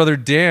older brother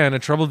Dan, a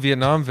troubled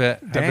Vietnam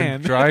vet, had Dan?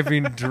 been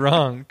driving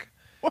drunk.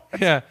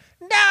 Yeah.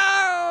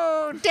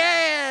 No,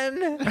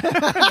 Dan.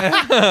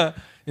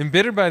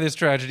 Embittered by this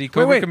tragedy,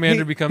 Cobra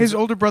Commander becomes His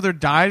older brother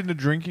died in a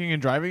drinking and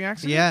driving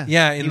accident? Yeah.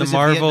 yeah He in the was a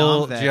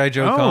Marvel Vietnam vet. G.I.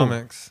 Joe Oh.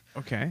 comics.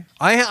 Okay.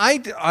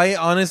 I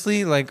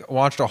honestly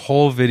watched a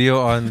whole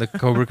video on the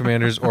Cobra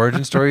Commander's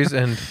origin stories,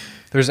 and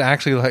there's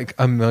actually like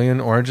a million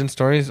origin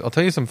stories. I'll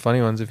tell you some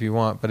funny ones if you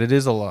want, but it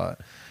is a lot.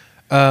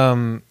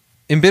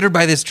 Embittered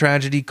by this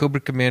tragedy,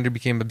 Cobra Commander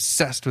became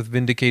obsessed with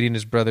vindicating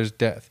his brother's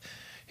death.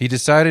 He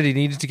decided he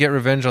needed to get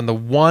revenge on the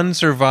one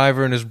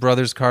survivor in his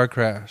brother's car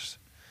crash,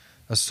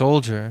 a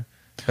soldier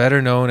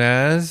better known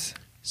as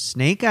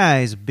Snake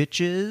Eyes,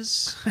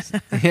 bitches.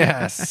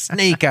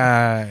 Snake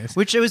Eyes.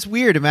 Which it was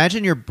weird.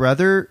 Imagine your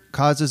brother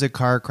causes a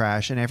car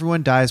crash and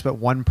everyone dies but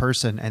one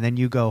person, and then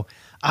you go,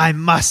 I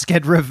must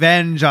get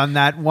revenge on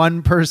that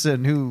one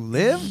person who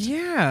lived?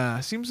 Yeah.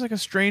 Seems like a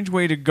strange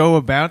way to go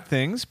about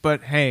things,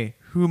 but hey,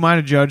 who am I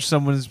to judge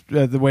someone's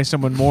the way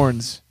someone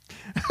mourns?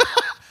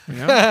 You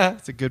know?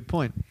 That's a good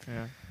point.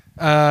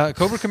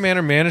 Cobra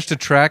Commander managed to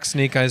track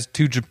Snake Eyes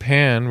to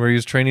Japan, where he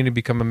was training to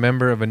become a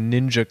member of a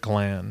ninja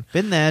clan.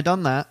 Been there,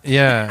 done that.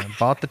 Yeah,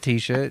 bought the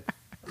T-shirt.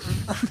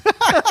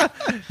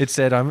 It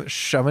said, I'm a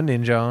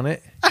ninja on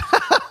it.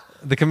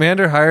 The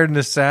commander hired an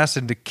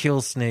assassin to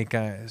kill Snake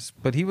Eyes,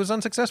 but he was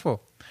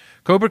unsuccessful.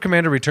 Cobra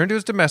Commander returned to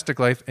his domestic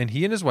life, and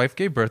he and his wife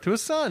gave birth to a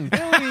son,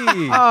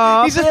 Billy.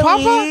 Oh, He's a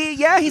papa?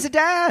 Yeah, he's a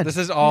dad. This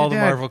is all the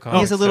Dad. Marvel comics.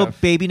 He has a little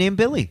stuff. baby named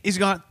Billy.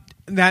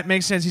 That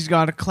makes sense. He's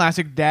got a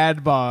classic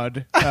dad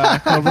bod. Cobra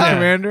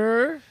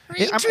Commander.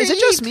 Is it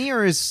just me,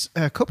 or is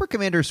Cobra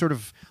Commander sort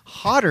of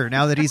hotter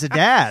now that he's a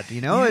dad? You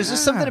know, there's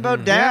just something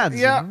about dads.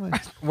 Yeah. You know?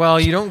 Well,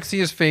 you don't see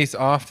his face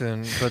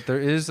often, but there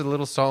is a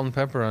little salt and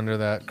pepper under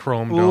that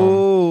chrome dome,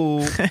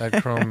 Ooh. that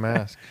chrome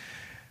mask.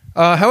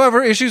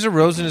 However, issues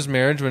arose in his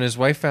marriage when his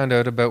wife found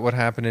out about what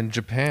happened in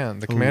Japan.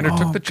 The commander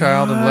took the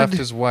child and left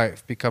his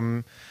wife,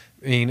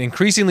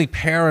 increasingly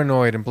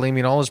paranoid and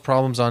blaming all his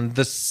problems on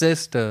the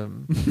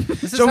system.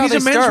 This is So how he's they a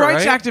men's start,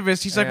 rights right?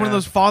 activist. He's like one of Yeah.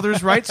 those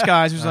father's rights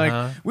guys who's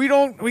Uh-huh.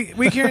 like,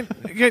 we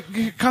can't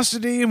get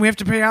custody and we have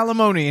to pay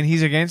alimony, and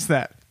he's against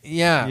that.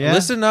 Yeah. Yeah.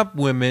 Listen up,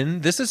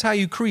 women. This is how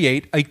you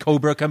create a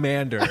Cobra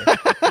Commander.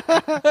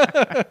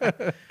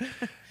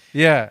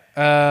 Yeah.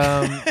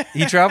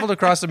 He traveled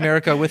across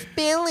America with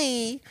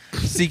Billy,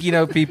 seeking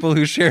out people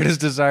who shared his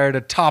desire to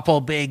topple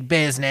big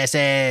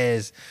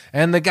businesses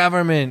and the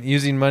government,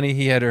 using money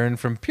he had earned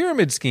from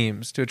pyramid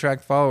schemes to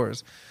attract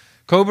followers.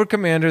 Cobra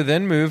Commander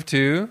then moved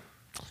to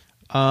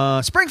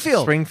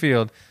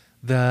Springfield.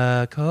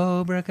 The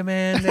Cobra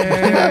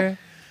Commander.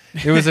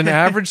 It was an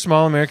average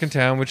small American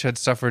town which had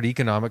suffered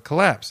economic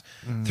collapse.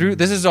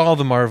 This is all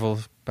the Marvel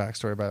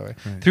backstory, by the way.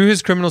 Right. Through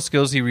his criminal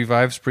skills, he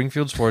revived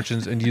Springfield's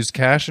fortunes and used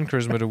cash and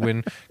charisma to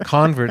win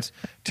converts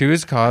to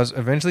his cause.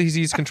 Eventually, he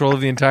seized control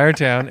of the entire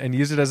town and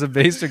used it as a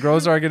base to grow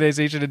his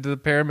organization into the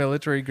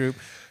paramilitary group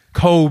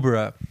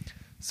Cobra.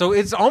 So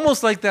it's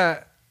almost like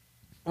that.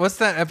 What's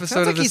that episode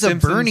Sounds of like The he's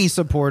Simpsons? a Bernie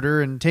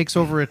supporter and takes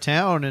over a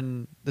town.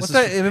 And this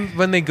What's is that?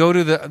 When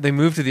they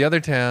move to the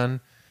other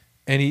town,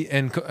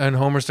 and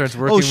Homer starts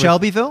working. Oh, with,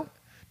 Shelbyville.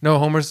 No,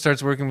 Homer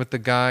starts working with the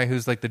guy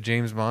who's like the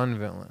James Bond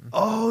villain.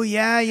 Oh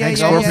yeah, Hank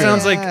Scorpio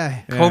sounds like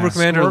Cobra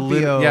Commander.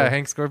 Scorpio.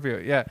 Hank Scorpio.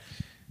 Yeah.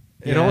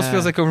 It almost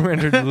feels like Cobra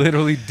Commander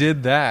literally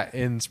did that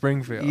in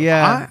Springfield.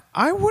 Yeah.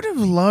 I would have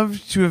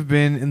loved to have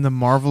been in the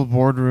Marvel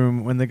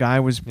boardroom when the guy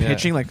was Yeah.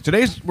 pitching, like,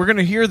 we're going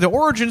to hear the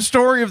origin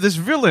story of this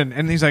villain.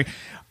 And he's like,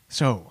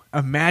 So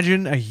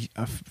imagine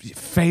a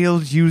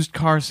failed used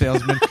car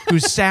salesman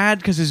who's sad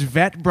because his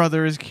vet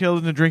brother is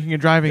killed in a drinking and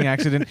driving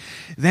accident.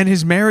 Then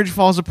his marriage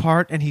falls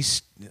apart, and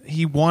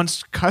he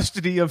wants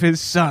custody of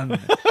his son.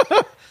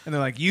 And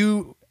they're like,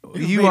 "You are a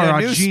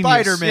new genius,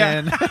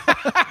 Spider-Man."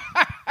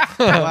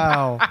 Yeah.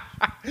 Wow.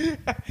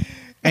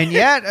 And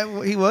yet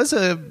he was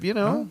a big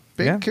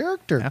yeah.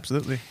 character.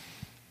 Absolutely.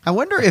 I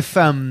wonder if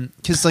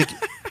because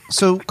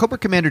so Cobra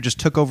Commander just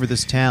took over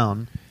this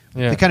town.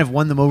 Yeah. They kind of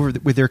won them over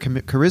with their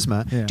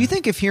charisma. Yeah. Do you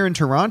think if here in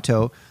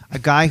Toronto, a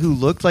guy who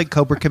looked like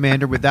Cobra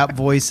Commander with that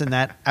voice and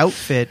that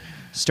outfit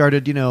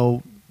started,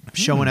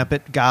 showing up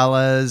at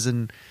galas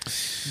and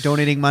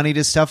donating money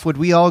to stuff, would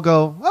we all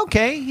go,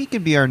 okay, he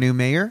can be our new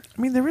mayor?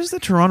 I mean, there is the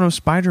Toronto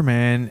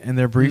Spider-Man, and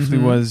there briefly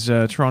was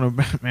Toronto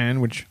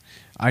Batman, which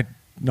I'd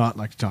not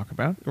like to talk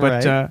about.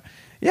 But Right.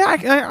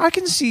 I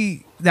can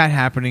see that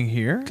happening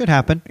here. Could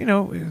happen.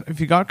 If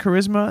you got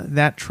charisma,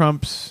 that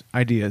trumps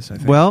ideas, I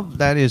think. Well,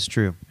 that is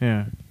true.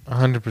 yeah.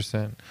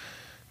 100%.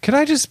 Can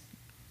I just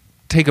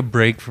take a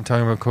break from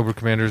talking about Cobra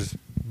Commander's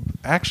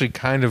actually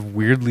kind of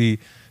weirdly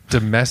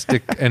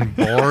domestic and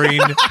boring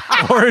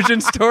origin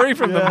story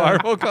from the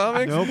Marvel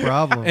comics? No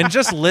problem. And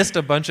just list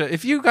a bunch of...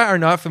 If you guys are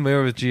not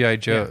familiar with G.I.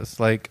 Joes,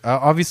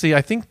 obviously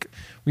I think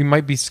we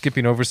might be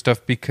skipping over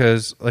stuff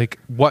because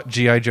what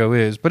G.I. Joe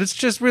is, but it's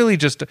just really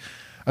just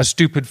a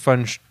stupid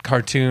fun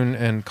cartoon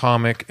and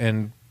comic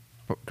and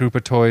group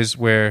of toys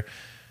where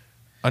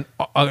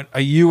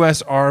a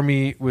U.S.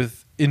 Army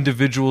with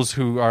individuals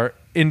who are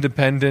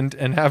independent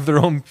and have their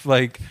own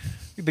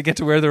they get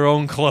to wear their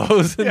own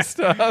clothes and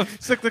stuff.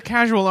 It's like the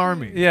casual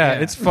army. Yeah,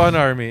 it's fun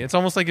army. It's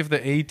almost like if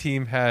the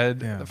A-Team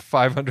had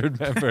 500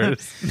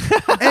 members.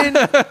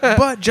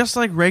 But just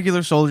like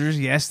regular soldiers,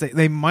 yes,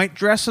 they might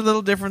dress a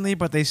little differently,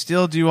 but they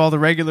still do all the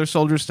regular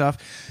soldier stuff.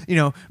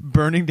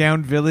 Burning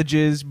down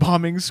villages,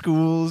 bombing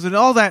schools, and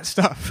all that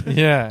stuff.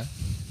 Yeah.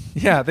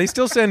 Yeah, they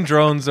still send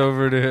drones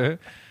over to...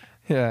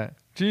 Yeah.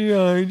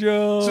 G.I.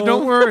 Joe. So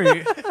don't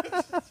worry.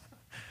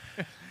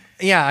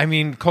 Yeah, I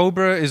mean,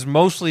 Cobra is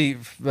mostly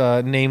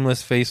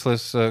nameless,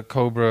 faceless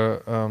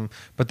Cobra,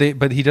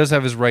 but he does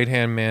have his right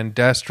hand man,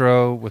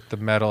 Destro, with the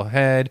metal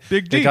head.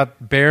 Big D. They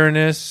got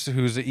Baroness,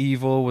 who's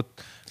evil,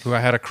 who I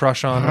had a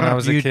crush on when I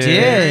was a You kid.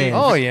 did?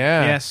 Oh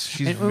yeah, Yes,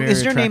 she's And very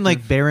is her name like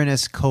attractive.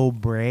 Baroness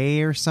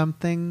Cobray or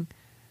something?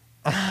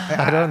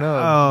 I don't know.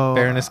 Oh.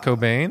 Baroness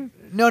Cobain.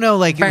 No,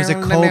 like it was a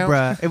Baron-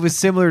 Cobra. It was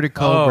similar to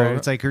Cobra. Oh.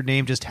 It's like her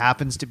name just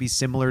happens to be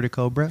similar to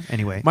Cobra.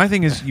 Anyway. My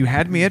thing is, you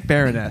had me at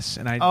Baroness,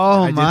 and I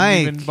Mike.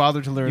 didn't even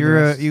bother to learn. the You're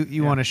rest.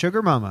 you want a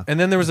sugar mama. And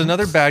then there was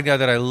another bad guy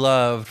that I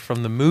loved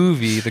from the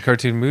movie, the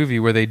cartoon movie,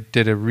 where they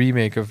did a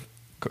remake of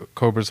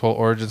Cobra's whole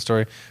origin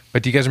story.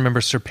 But do you guys remember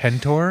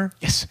Serpentor?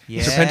 Yes.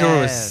 Yes.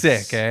 Serpentor was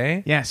sick,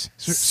 eh? Yes,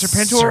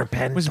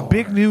 Serpentor was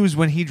big news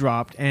when he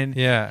dropped, and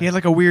Yeah. he had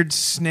like a weird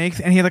snake,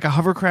 and he had like a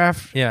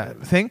hovercraft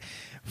thing.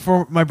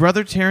 For my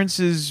brother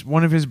Terrence's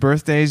one of his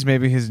birthdays,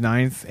 maybe his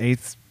 9th,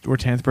 8th, or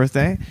 10th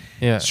birthday,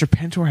 Yeah.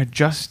 Serpentor had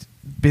just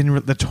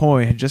been the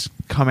toy had just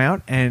come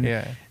out, and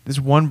Yeah. this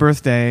one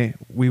birthday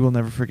we will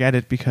never forget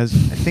it because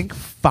I think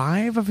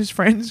 5 of his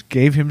friends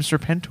gave him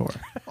Serpentor.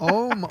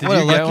 Oh, my, Did what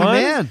a you get lucky one?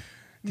 man.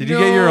 Did you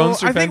get your own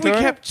Serpentor? I think we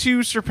kept 2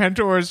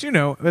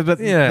 Serpentors, but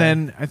Yeah.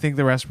 then I think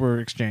the rest were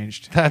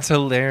exchanged. That's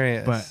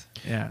hilarious. But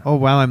yeah. Oh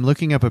wow, I'm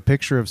looking up a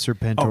picture of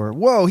Serpentor.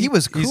 Whoa, he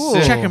was he's cool.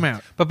 sick. Check him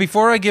out. But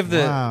before I give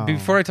Wow.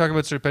 before I talk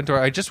about Serpentor,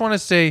 I just want to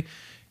say,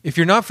 if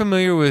you're not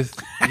familiar with,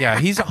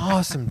 he's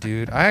awesome,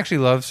 dude. I actually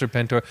love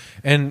Serpentor,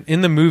 and in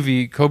the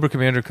movie, Cobra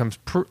Commander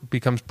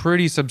becomes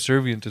pretty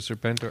subservient to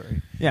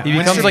Serpentor. Yeah. He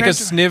When becomes like a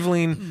Serpentor-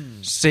 sniveling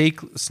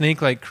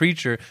snake-like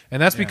creature,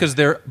 and that's because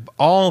they're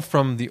all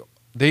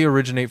they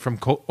originate from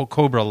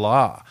Cobra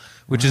Law,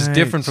 which is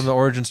different from the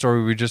origin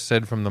story we just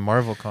said from the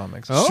Marvel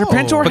comics. Oh.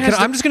 Serpentor But has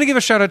I'm just going to give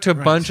a shout out to a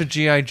bunch of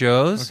G.I.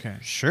 Joes. Okay.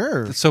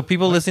 Sure. So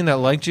people listening that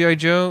like G.I.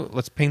 Joe,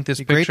 let's paint this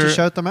It'd be great picture. to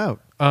shout them out.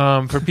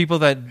 For people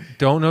that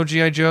don't know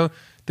G.I. Joe,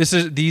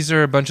 these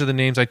are a bunch of the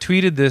names. I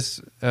tweeted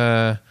this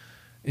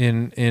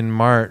in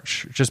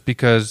March just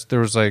because there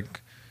was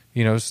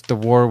the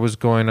war was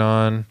going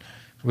on.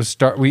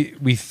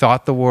 We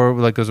thought the war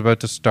was about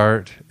to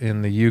start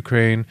in the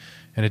Ukraine,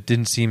 and it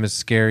didn't seem as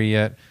scary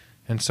yet.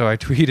 And so I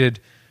tweeted,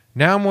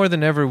 now more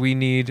than ever we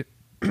need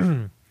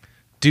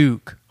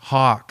Duke,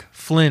 Hawk,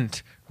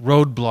 Flint,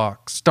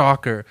 Roadblock,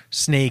 Stalker,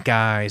 Snake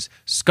Eyes,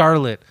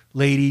 Scarlet,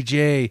 Lady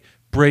J,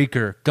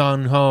 Breaker,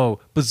 Gun Ho,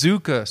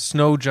 Bazooka,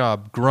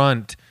 Snowjob,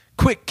 Grunt,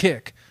 Quick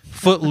Kick,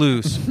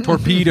 Footloose,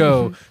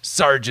 Torpedo,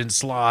 Sergeant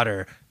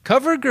Slaughter,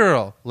 Cover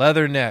Girl,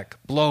 Leatherneck,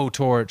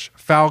 Blowtorch,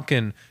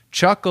 Falcon,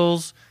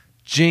 Chuckles,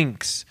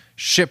 Jinx,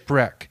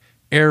 Shipwreck,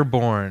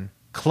 Airborne,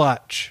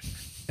 Clutch,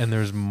 and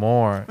there's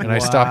more. And I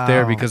stopped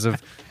there Wow. because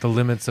of the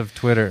limits of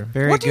Twitter.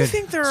 Very What good. do you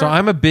think there So are?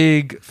 I'm a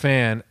big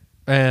fan.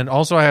 And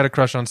also I had a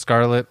crush on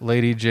Scarlet,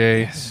 Lady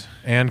J,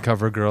 and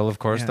Cover Girl, of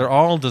course. Yeah. They're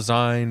all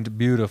designed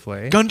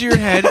beautifully. Gun to your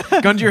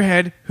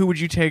head. Who would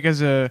you take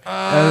as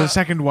a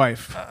second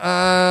wife?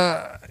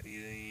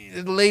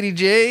 Lady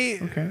J,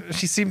 Okay.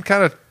 she seemed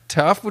kind of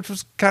tough, which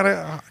was kind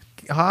of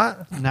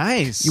hot.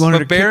 Nice. You want her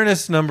But to kick,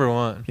 Baroness number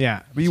one.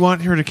 yeah, but you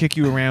want her to kick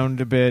you around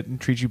a bit and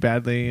treat you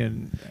badly,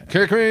 and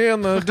Kick me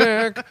in the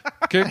dick.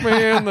 Kick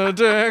me in the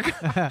dick.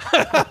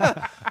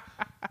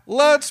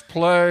 Let's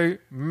play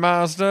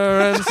master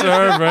and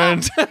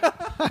servant.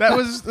 that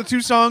was the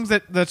two songs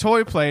that the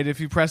toy played if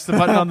you press the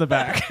button on the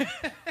back.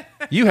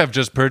 You have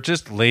just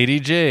purchased Lady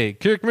J.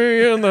 Kick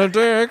me in the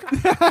dick.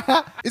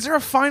 Is there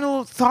a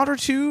final thought or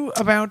two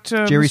about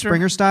Jerry Mr.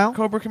 Springer style?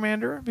 Cobra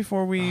Commander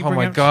before we? Oh bring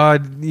my up-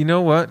 God! You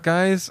know what,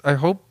 guys? I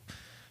hope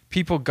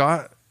people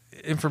got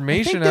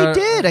information. I think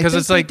they did. I because think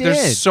it's like they there's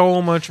did.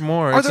 so much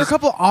more. Are It's there a just-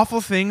 couple awful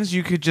things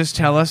you could just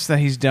tell us that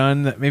he's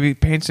done that maybe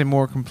paints a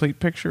more complete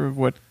picture of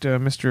what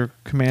Mr.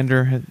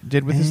 Commander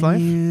did with his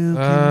life? You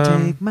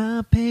can take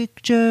my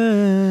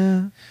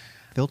picture.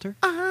 Filter?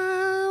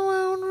 I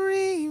won't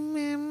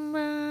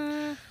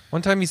remember.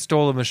 One time he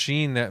stole a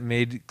machine that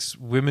made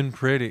women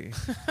pretty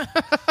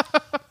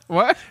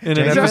What? in an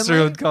Genuinely?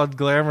 episode called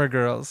Glamour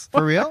Girls.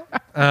 For real?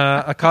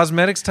 A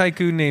cosmetics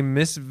tycoon named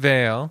Miss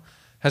Vale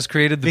has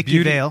created the Vicky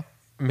beauty. Vale.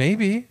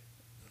 Maybe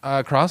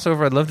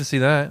crossover. I'd love to see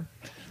that.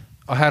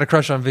 I had a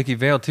crush on Vicky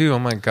Vale too. Oh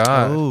my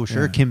God. Oh,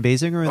 sure. Kim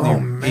Basinger in Oh, the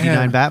man.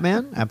 89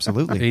 Batman?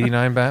 Absolutely.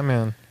 89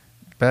 Batman.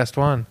 Best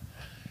one.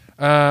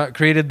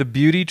 Created the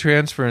beauty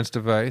transference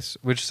device,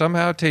 which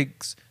somehow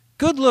takes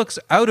good looks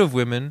out of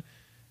women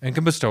and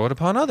can bestow it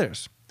upon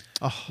others.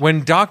 Oh.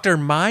 When Dr.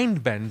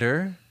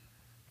 Mindbender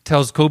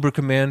tells Cobra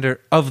Commander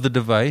of the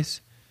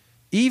device,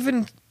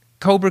 even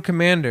Cobra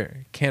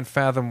Commander can't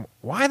fathom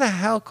why the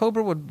hell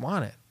Cobra would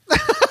want it.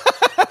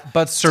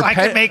 But I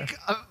can make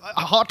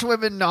hot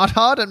women not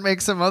hot and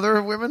make some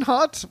other women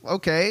hot?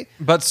 Okay.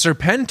 But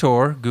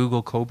Serpentor,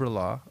 Google Cobra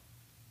Law,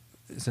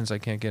 since I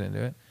can't get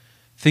into it,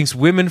 thinks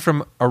women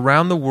from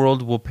around the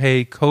world will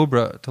pay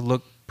Cobra to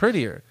look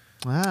prettier.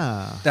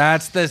 Ah.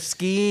 That's the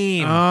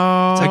scheme.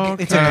 Oh,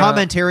 It's a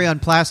commentary on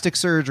plastic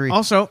surgery.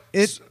 Also,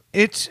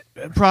 it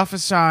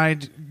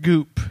prophesied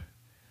goop.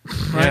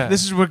 Right? Yeah.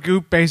 This is what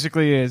goop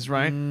basically is,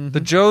 right?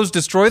 The Joes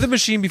destroy the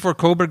machine before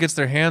Cobra gets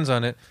their hands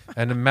on it,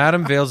 and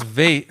Madame Vale's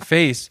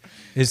face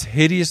is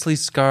hideously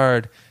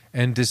scarred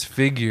and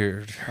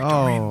disfigured.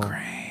 Oh.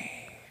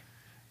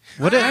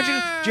 What imagine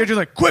G.I. Joe's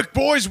like, quick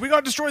boys, we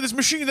gotta destroy this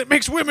machine that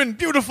makes women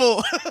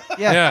beautiful.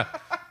 Yeah. Yeah.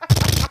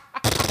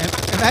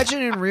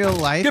 Imagine in real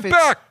life. Get it's,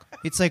 back!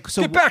 It's like,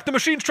 so. Get back! The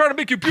machine's trying to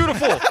make you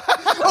beautiful.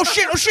 oh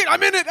shit,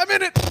 I'm in it.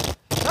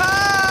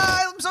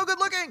 Ah, I'm so good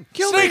looking.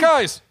 Kill Snake me.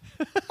 Eyes.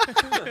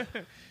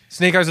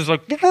 Snake Eyes is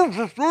like. Because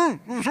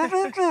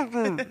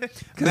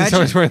he's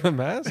always wearing the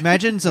mask.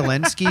 Imagine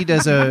Zelensky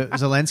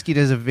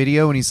does a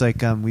video and he's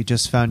like, we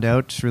just found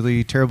out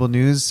really terrible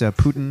news.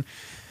 Putin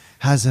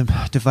has a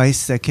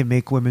device that can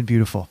make women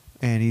beautiful,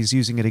 and he's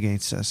using it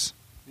against us.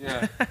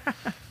 Yeah.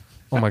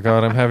 Oh my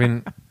God! I'm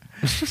having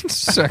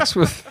sex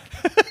with.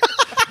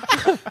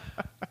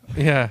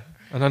 Yeah,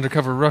 an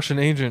undercover Russian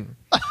agent.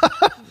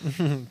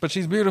 But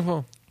she's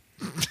beautiful.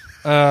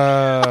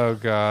 Oh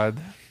God.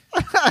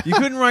 You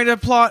couldn't write a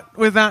plot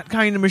with that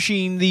kind of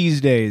machine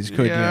these days,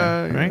 could you?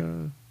 Right?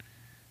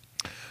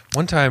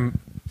 One time,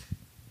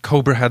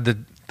 Cobra had the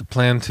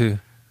plan to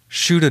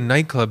shoot a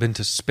nightclub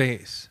into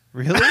space.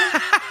 Really?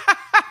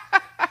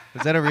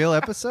 Is that a real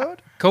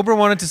episode? Cobra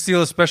wanted to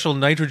steal a special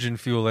nitrogen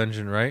fuel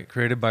engine, right?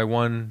 Created by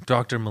one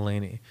Dr.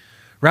 Mulaney.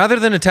 Rather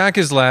than attack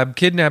his lab,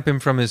 kidnap him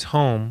from his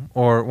home,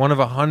 or one of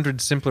 100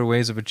 simpler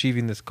ways of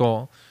achieving this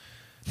goal,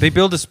 they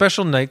build a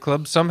special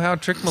nightclub, somehow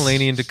trick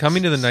Mulaney into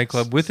coming to the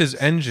nightclub with his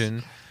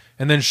engine,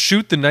 and then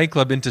shoot the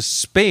nightclub into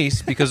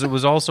space because it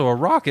was also a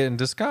rocket in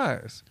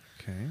disguise.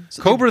 Okay.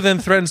 Cobra then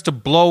threatens to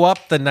blow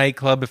up the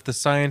nightclub if the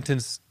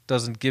scientist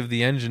doesn't give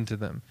the engine to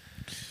them,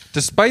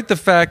 despite the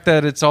fact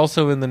that it's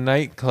also in the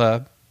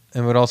nightclub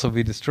and would also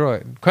be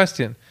destroyed.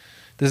 Question.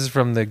 This is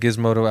from the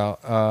Gizmodo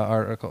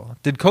article.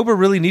 Did Cobra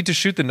really need to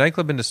shoot the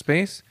nightclub into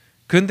space?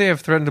 Couldn't they have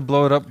threatened to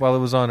blow it up while it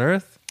was on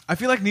Earth? I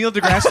feel like Neil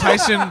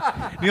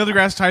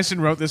deGrasse Tyson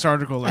wrote this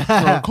article.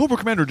 Like, Cobra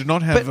Commander did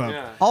not have.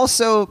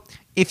 Also,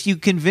 if you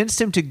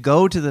convinced him to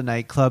go to the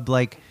nightclub,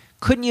 like,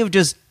 couldn't you have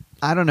just,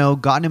 I don't know,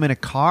 gotten him in a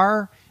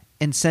car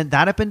and sent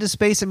that up into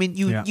space? I mean,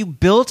 you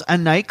built a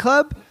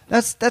nightclub?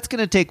 That's going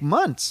to take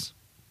months.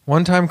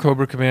 One time,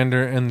 Cobra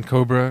Commander and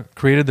Cobra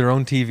created their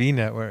own TV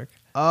network.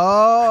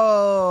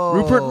 Oh.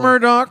 Rupert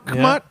Murdoch,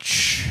 Yeah.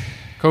 much.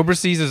 Cobra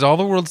seizes all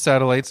the world's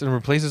satellites and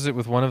replaces it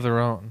with one of their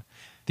own.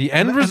 The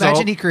end result...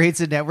 Imagine he creates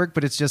a network,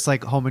 but it's just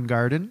like Home and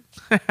Garden.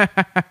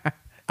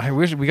 I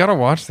wish... We got to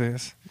watch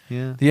this.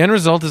 Yeah. The end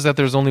result is that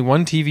there's only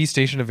one TV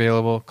station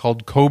available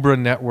called Cobra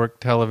Network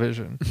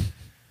Television,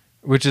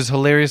 which is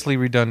hilariously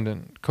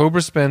redundant.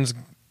 Cobra spends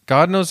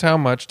God knows how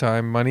much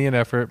time, money, and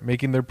effort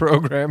making their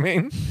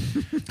programming,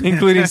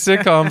 including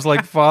sitcoms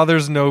like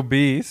Father's No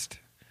Beast,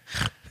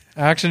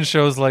 action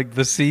shows like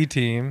The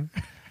C-Team,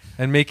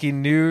 and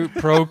making new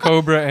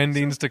pro-Cobra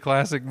endings to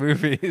classic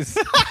movies.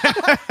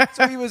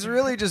 So he was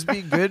really just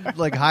being good,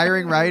 like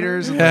hiring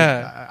writers. And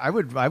Yeah.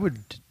 like, I would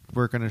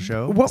work on a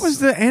show. What was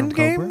the end from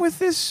game Cobra? with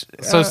this?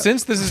 So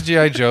since this is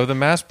G.I. Joe, the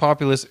mass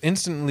populace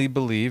instantly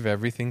believe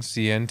everything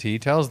CNT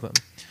tells them.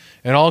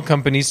 and all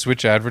companies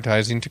switch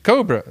advertising to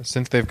Cobra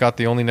since they've got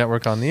the only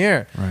network on the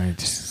air. Right.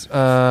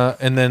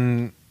 And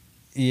then,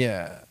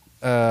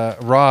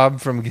 Rob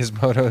from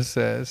Gizmodo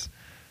says,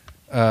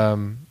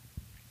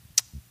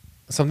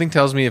 something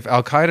tells me if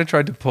Al Qaeda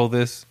tried to pull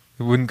this,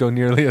 it wouldn't go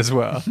nearly as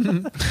well.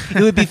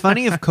 It would be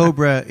funny if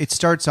Cobra, it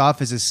starts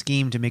off as a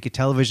scheme to make a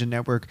television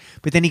network,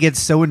 but then he gets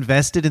so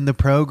invested in the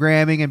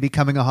programming and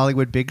becoming a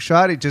Hollywood big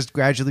shot, it just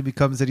gradually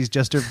becomes that he's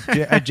just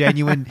a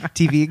genuine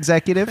TV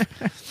executive.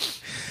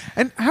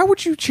 And how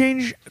would you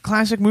change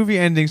classic movie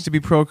endings to be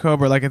pro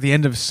Cobra, like at the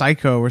end of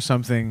Psycho or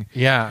something?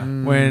 Yeah.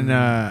 When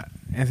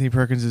Anthony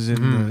Perkins is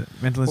in the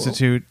mental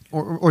institute.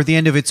 Or the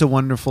end of It's a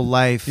Wonderful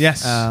Life.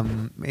 Yes.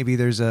 Maybe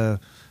there's a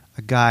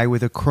guy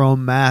with a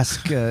chrome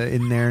mask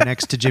in there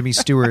next to Jimmy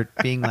Stewart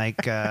being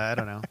like, I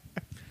don't know.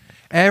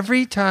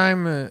 Every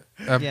time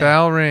a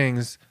bell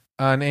rings,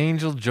 an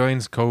angel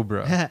joins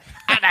Cobra.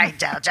 An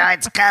angel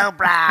joins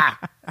Cobra.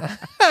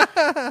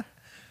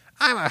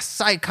 I'm a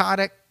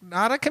psychotic,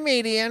 not a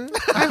comedian.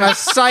 I'm a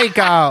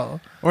psycho.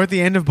 Or at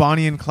the end of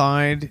Bonnie and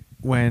Clyde,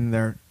 when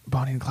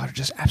Bonnie and Clyde are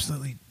just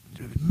absolutely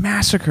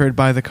massacred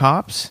by the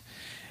cops.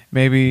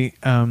 Maybe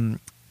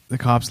the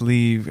cops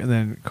leave, and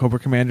then Cobra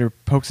Commander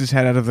pokes his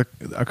head out of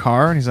a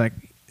car, and he's like,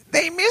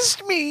 "They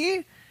missed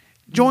me.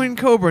 Join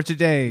Cobra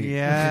today."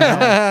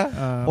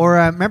 Yeah. Or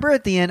remember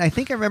at the end, I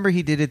think I remember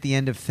he did at the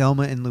end of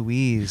Thelma and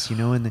Louise, in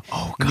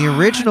the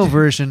original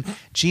version,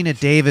 Gina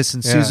Davis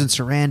and Susan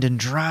Sarandon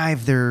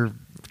drive their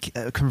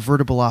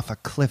convertible off a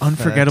cliff.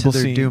 Unforgettable to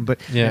their scene. doom. But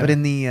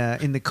in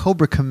the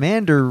Cobra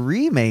Commander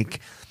remake,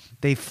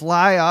 they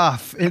fly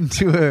off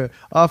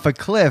off a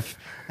cliff,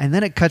 and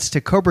then it cuts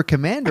to Cobra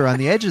Commander on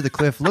the edge of the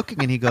cliff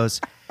looking, and he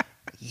goes,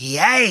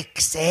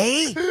 Yikes,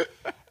 eh?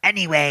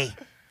 Anyway,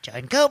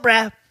 join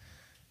Cobra.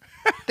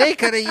 They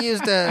could have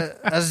used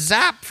a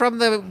zap from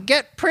the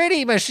Get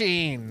Pretty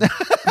machine.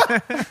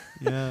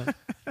 "Yeah,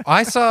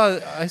 I saw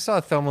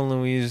Thelma and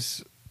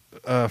Louise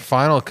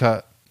final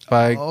cut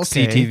by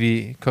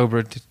CTV,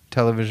 Cobra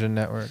Television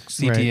Network,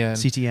 CTN. Right.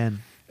 CTN."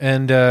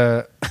 And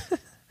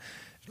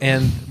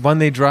and when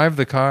they drive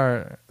the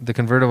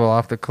convertible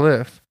off the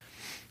cliff,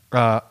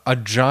 a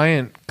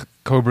giant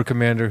Cobra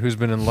Commander who's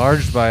been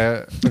enlarged by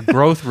a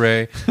growth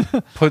ray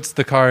puts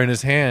the car in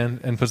his hand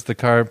and puts the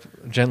car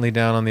gently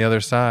down on the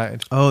other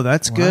side. Oh,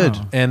 that's good.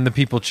 And the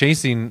people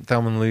chasing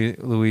Thelma and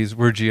Louise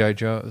were G.I.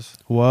 Joes.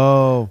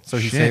 Whoa. So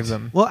he saved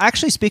them. Well,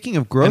 actually, speaking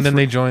of growth... And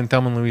then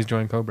Thelma and Louise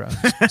joined Cobra.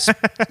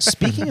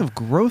 Speaking of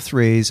growth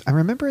rays, I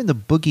remember in the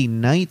Boogie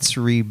Nights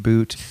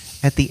reboot,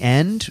 at the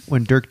end,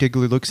 when Dirk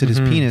Diggler looks at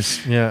his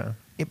penis... Yeah.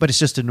 But it's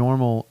just a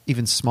normal,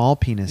 even small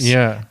penis.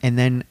 Yeah. And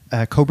then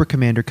Cobra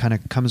Commander kind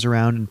of comes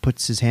around and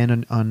puts his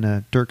hand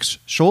on Dirk's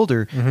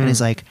shoulder and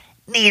is like,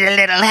 Need a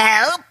little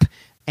help?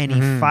 and he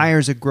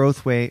fires a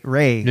growth ray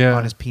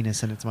on his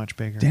penis, and it's much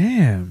bigger.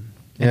 Damn.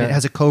 And it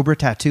has a cobra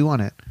tattoo on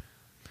it.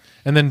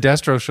 And then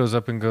Destro shows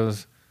up and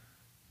goes,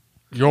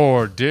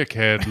 "Your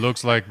dickhead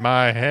looks like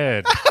my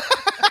head."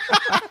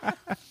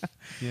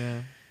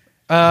 Yeah.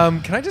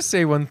 Can I just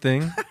say one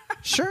thing?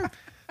 Sure.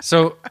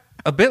 So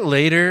a bit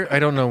later, I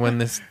don't know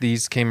when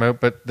these came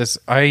out, but this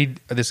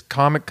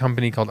comic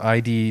company called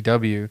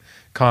IDW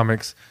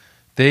Comics,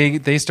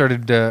 they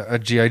started a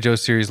G.I. Joe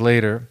series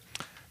later,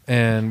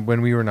 and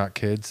when we were not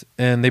kids,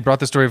 and they brought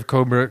the story of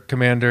Cobra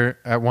Commander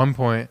at one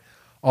point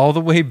all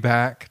the way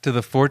back to the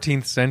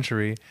 14th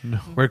century,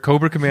 where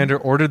Cobra Commander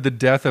ordered the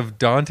death of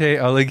Dante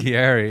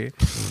Alighieri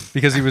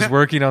because he was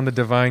working on the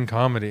Divine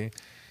Comedy.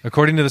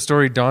 According to the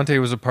story, Dante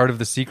was a part of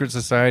the secret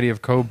society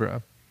of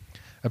Cobra.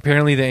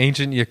 Apparently, the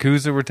ancient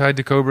Yakuza were tied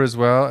to Cobra as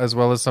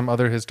well as some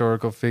other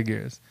historical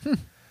figures.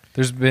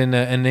 There's been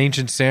an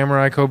ancient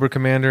samurai Cobra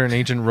Commander, an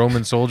ancient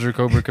Roman soldier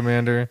Cobra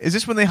Commander. Is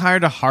this when they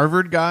hired a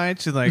Harvard guy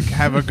to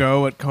have a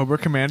go at Cobra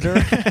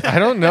Commander? I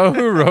don't know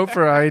who wrote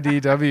for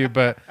IDW,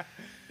 but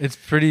it's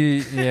pretty,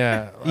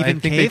 I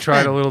think they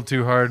tried a little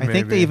too hard, I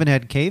think they even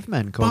had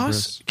cavemen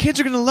cobras. Boss, kids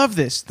are going to love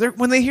this.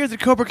 When they hear that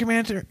Cobra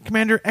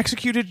Commander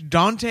executed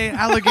Dante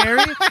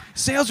Alighieri,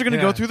 sales are going to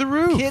go through the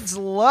roof. Kids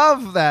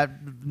love that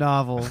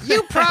novel.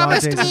 You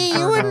promised Dante's me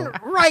you Inferno.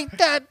 wouldn't write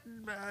that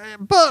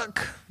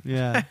book.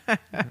 Yeah.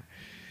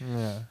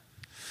 Yeah.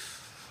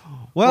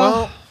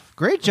 Well,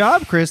 great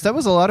job, Chris. That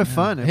was a lot of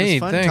fun. It Hey, was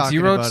fun thanks. talking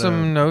You wrote about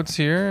some notes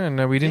here,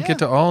 and we didn't get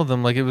to all of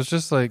them. It was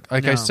just like I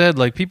No. said,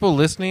 people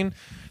listening,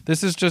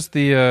 this is just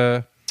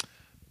the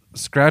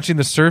scratching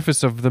the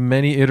surface of the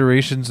many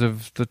iterations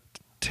of the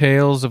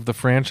tales of the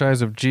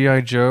franchise of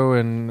G.I. Joe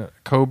and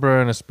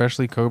Cobra, and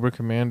especially Cobra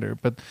Commander.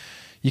 But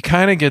you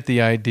kind of get the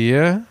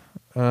idea.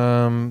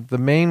 The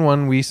main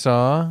one we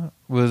saw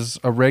was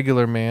a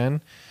regular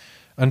man.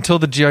 Until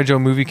the G.I. Joe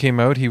movie came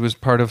out, he was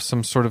part of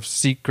some sort of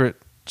secret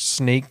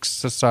snake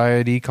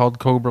society called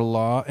Cobra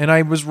Law. And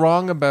I was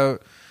wrong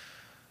about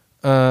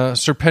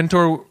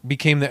Serpentor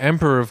became the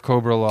emperor of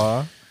Cobra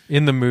Law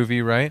in the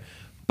movie, right?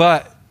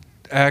 But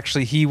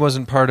actually, he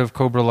wasn't part of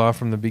Cobra Law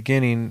from the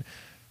beginning.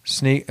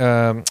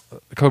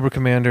 Cobra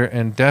Commander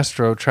and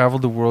Destro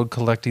traveled the world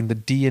collecting the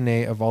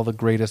DNA of all the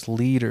greatest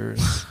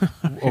leaders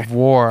of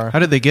war. How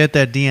did they get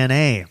that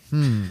DNA?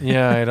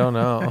 Yeah, I don't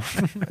know.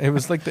 It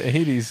was like the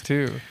 80s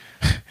too.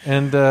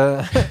 And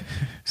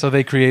so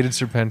they created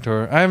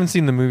Serpentor. I haven't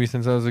seen the movie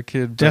since I was a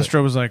kid. but-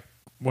 Destro was like,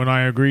 when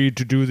I agreed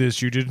to do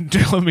this, you didn't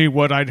tell me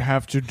what I'd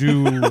have to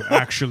do,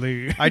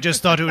 actually. I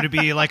just thought it would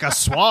be like a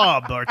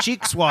swab or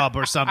cheek swab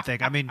or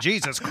something. I mean,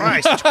 Jesus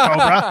Christ,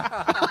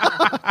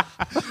 Cobra.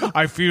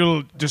 I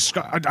feel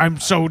I'm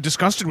so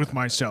disgusted with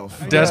myself.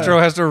 Destro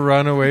has to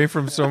run away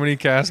from so many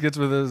caskets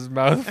with his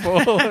mouth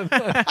full and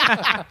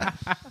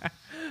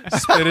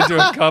spit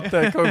into a cup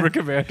that Cobra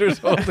Commander's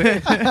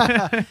holding.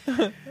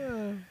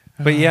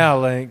 But yeah,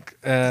 like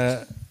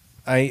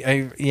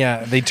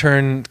they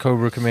turn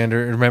Cobra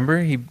Commander. Remember,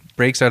 he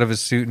breaks out of his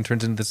suit and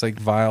turns into this like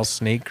vile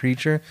snake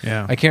creature.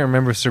 Yeah. I can't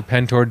remember if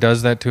Serpentor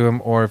does that to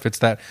him or if it's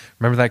that.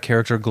 Remember that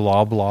character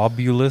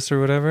Globlobulus or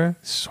whatever?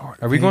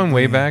 Are we going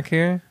way back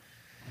here?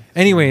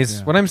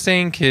 Anyways, what I'm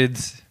saying,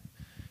 kids,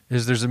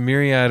 is there's a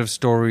myriad of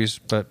stories,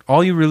 but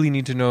all you really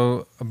need to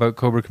know about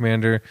Cobra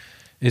Commander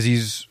is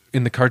he's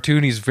in the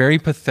cartoon. He's very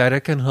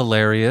pathetic and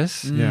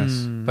hilarious. Yes.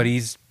 But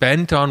he's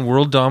bent on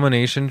world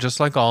domination, just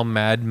like all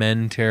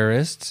madmen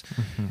terrorists.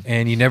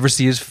 And you never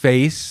see his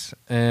face.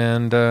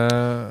 And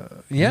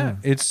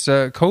it's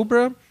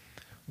Cobra,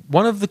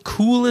 one of the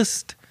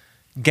coolest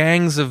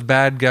gangs of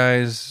bad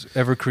guys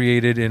ever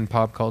created in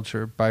pop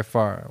culture by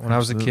far. When I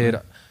was a kid,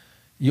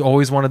 you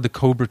always wanted the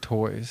Cobra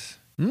toys.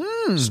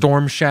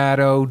 Storm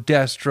Shadow,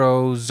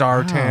 Destro,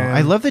 Zartan. Wow. I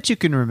love that you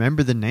can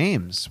remember the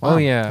names. Wow, Oh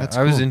yeah, that's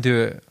I was cool. into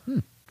it.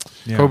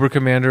 Yeah. Cobra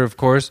Commander, of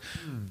course,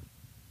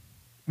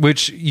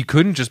 which you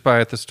couldn't just buy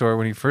at the store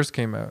when he first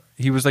came out.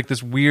 He was like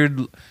this weird.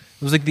 It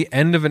was like the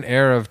end of an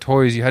era of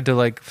toys. You had to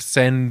like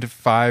send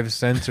 5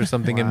 cents or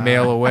something and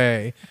mail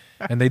away,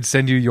 and they'd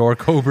send you your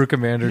Cobra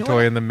Commander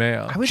toy in the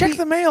mail. Check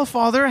the mail,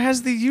 Father.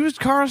 Has the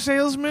used car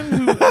salesman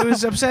who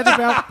is upset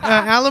about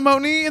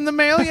alimony in the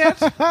mail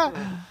yet?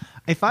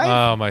 If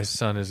I Oh, my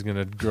son is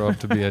gonna grow up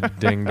to be a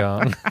ding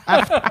dong.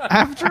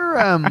 after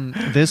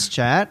this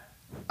chat,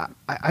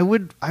 I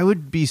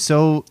would be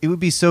so. It would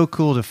be so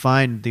cool to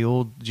find the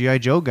old GI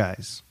Joe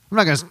guys. I'm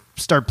not going to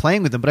start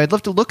playing with them, but I'd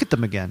love to look at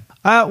them again.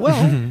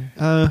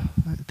 I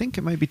think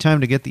it might be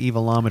time to get the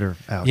evilometer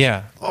out.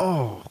 Yeah,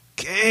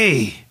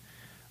 Okay.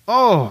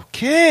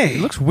 Okay.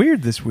 It looks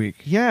weird this week.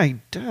 Yeah, he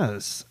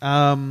does.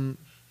 I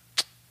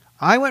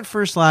went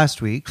first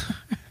last week.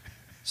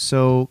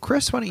 So,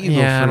 Chris, why don't you go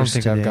first I don't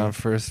think today? I've gone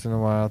first in a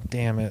while.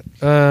 Damn it.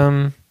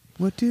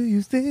 What do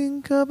you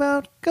think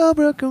about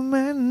Cobra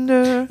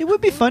Commander? It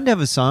would be fun to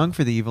have a song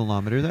for the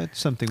evilometer. That's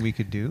something we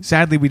could do.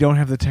 Sadly, we don't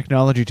have the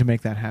technology to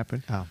make that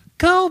happen. Oh.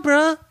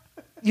 Cobra,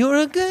 you're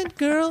a good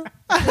girl.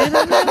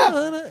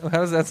 How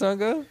does that song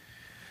go?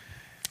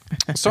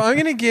 So I'm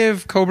going to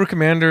give Cobra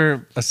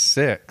Commander a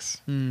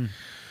 6. I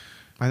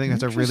think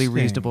that's a really Interesting.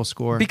 reasonable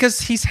score.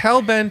 Because he's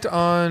hell-bent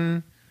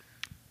on...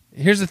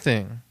 Here's the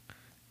thing.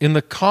 In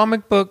the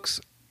comic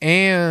books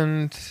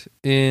and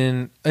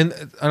I'm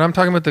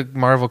talking about the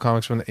Marvel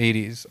comics from the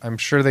 80s. I'm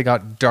sure they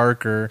got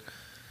darker.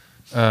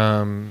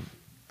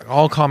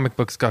 All comic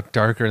books got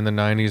darker in the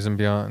 90s and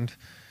beyond.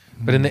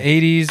 But in the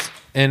 80s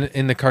and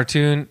in the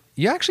cartoon,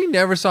 you actually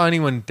never saw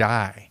anyone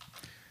die.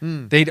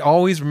 They'd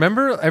always...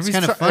 Remember,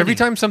 every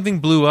time something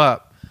blew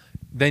up,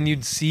 then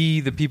you'd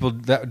see the people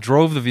that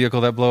drove the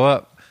vehicle that blow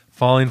up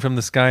falling from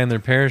the sky in their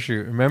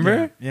parachute. Remember?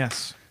 Yeah.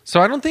 Yes. So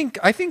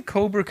I think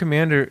Cobra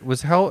Commander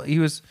was he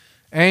was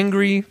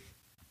angry.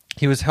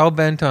 He was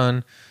hell-bent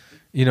on,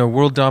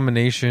 world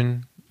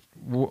domination,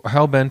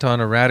 hell-bent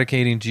on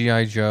eradicating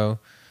G.I. Joe.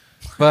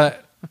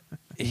 But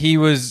he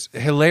was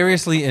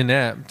hilariously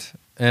inept,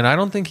 and I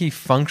don't think he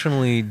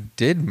functionally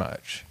did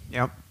much.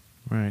 Yep.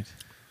 Right.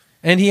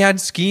 And he had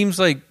schemes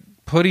like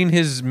putting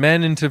his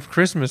men into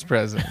Christmas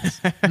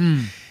presents.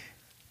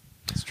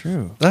 It's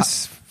true.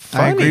 That's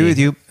funny. I agree with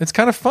you. It's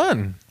kind of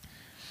fun.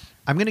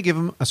 I'm going to give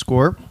him a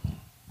score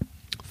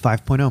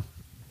 5.0.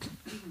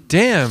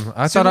 Damn, I thought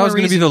I Similar was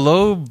going to be reason- the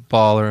low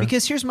baller.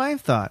 Because here's my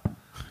thought.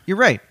 You're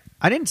right.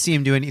 I didn't see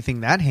him do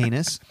anything that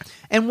heinous.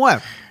 And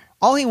what?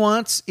 All he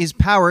wants is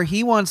power.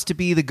 He wants to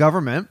be the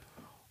government.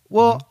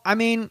 Well, I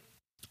mean,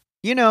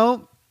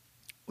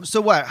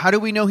 so what? How do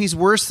we know he's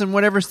worse than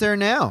whatever's there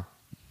now?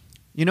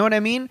 You know what I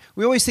mean?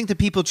 We always think that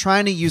people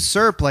trying to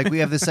usurp, like we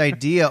have this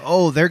idea,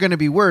 they're going to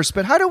be worse.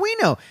 But how do we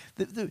know?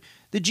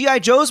 The G.I.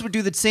 Joes would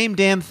do the same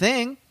damn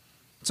thing.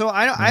 So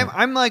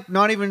I'm like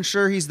not even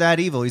sure he's that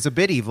evil. He's a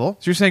bit evil.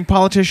 So you're saying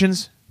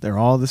politicians, they're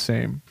all the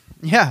same.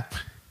 Yeah,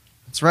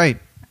 that's right.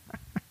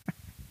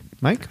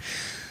 Mike?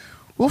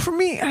 Well, for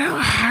me,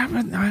 I'm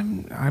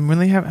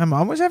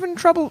always having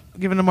trouble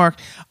giving a mark.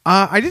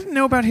 I didn't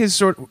know about his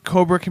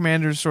Cobra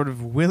Commander's sort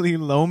of Willy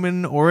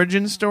Loman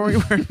origin story,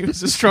 where he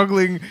was a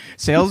struggling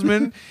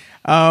salesman.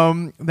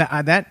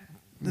 That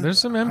There's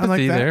some I like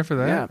empathy that. there for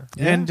that.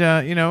 Yeah. And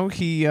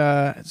he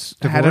had a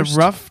Divorced?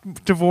 rough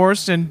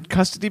divorce and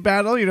custody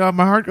battle.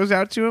 My heart goes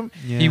out to him.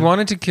 Yeah. He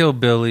wanted to kill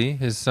Billy,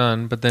 his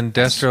son, but then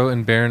Destro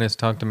and Baroness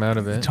talked him out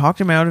of it.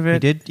 Talked him out of it.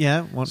 He did,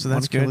 yeah. So Want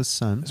that's to kill good. his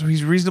son. So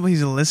he's reasonable.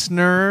 He's a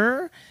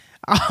listener.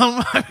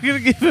 I'm gonna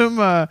give him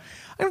a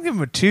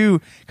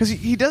 2 because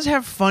he does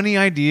have funny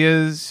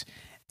ideas,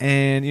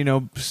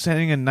 and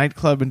setting a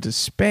nightclub into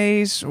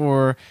space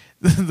or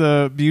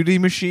the beauty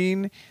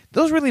machine.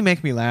 Those really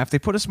make me laugh. They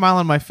put a smile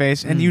on my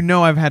face, and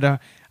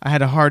I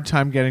had a hard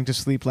time getting to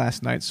sleep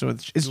last night. So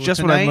it's Well,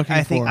 just what tonight, I'm looking for.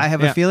 I think I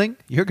have a feeling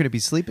you're going to be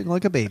sleeping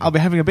like a baby. I'll be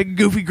having a big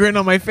goofy grin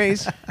on my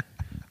face.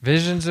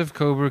 Visions of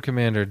Cobra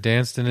Commander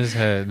danced in his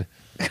head.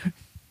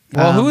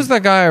 Well, who was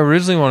that guy I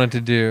originally wanted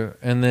to do?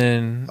 And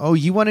then... Oh,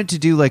 you wanted to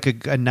do like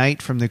a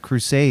knight from the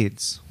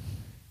Crusades.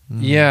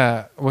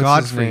 Yeah. What's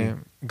Godfrey. his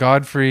name?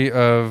 Godfrey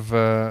of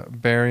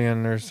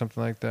Barian or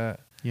something like that.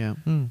 Yeah.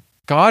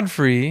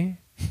 Godfrey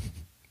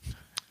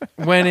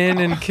went in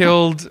and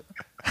killed...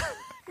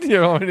 you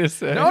know what to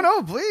say?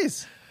 No,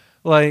 please.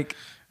 Like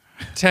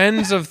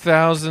tens of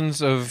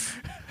thousands of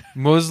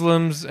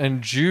Muslims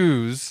and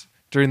Jews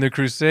during the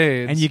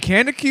Crusades. And you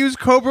can't accuse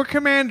Cobra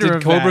Commander Did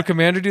of Cobra that.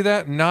 Commander do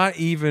that? Not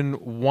even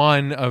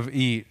one of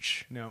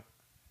each. No.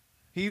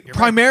 He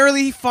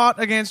primarily fought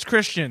against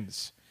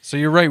Christians. So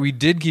you're right. We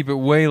did keep it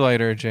way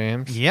lighter,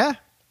 James. Yeah,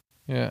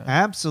 Yeah.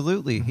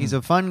 absolutely. He's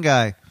a fun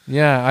guy.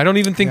 Yeah. I don't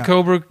even think Yeah.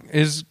 Cobra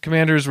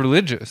Commander is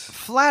religious.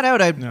 Flat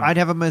out, I'd No.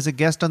 have him as a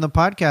guest on the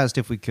podcast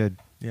if we could.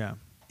 Yeah.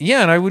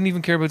 Yeah, and I wouldn't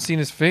even care about seeing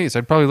his face.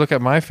 I'd probably look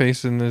at my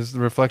face and the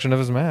reflection of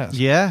his mask.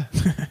 Yeah.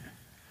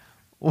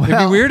 It'd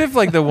be weird if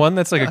like the one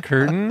that's like a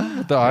curtain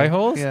with the eye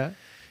holes. Yeah.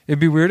 It'd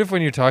be weird if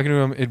when you're talking to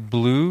him, it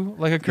blew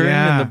like a curtain in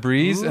Yeah. the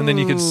breeze, and then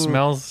you could Ooh.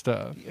 smell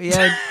stuff.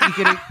 Yeah,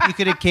 you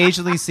could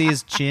occasionally see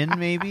his chin,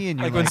 maybe, and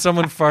you're Like when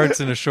someone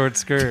farts in a short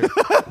skirt.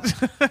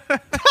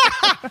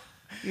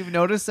 you've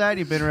noticed that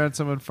you've been around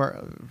someone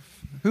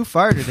who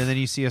farted, and then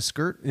you see a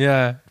skirt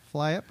Yeah.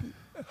 fly up.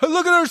 Hey,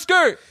 look at her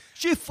skirt.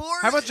 She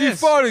farted. How about She this?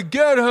 farted.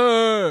 Get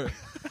her.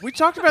 We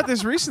talked about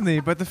this recently,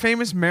 but the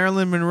famous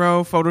Marilyn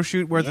Monroe photo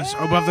shoot where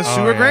above the Oh,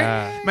 sewer grate.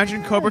 yeah.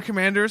 Imagine Cobra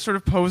Commander sort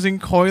of posing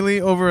coyly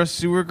over a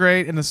sewer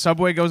grate, and the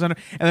subway goes under,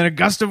 and then a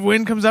gust of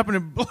wind comes up and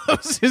it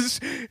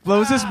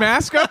blows his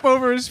mask up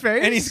over his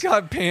face. And he's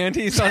got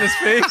panties on his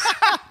face.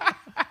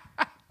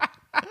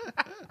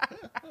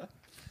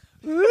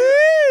 Woo!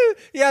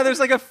 Yeah, there's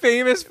like a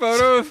famous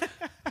photo of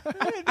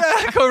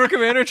Cobra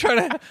Commander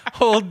trying to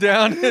hold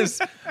down his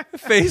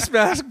face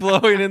mask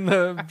blowing in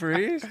the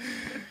breeze.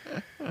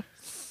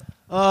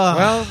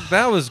 Well,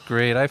 that was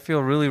great. I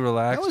feel really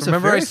relaxed. That was a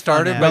Remember, I very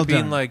started fun by ad. being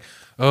Well done. like,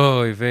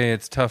 "Oh, Yves,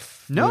 it's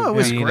tough. No, it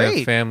was being a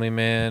great. family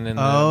man and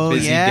Oh, a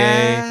busy yeah.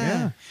 day."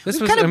 Yeah. This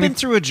We've was. kind of I mean, been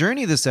through a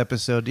journey this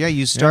episode. Yeah,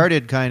 you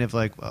started kind of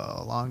like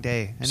a long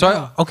day. And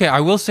So, now- I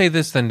will say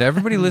this then to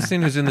everybody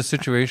listening who's in the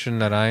situation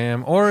that I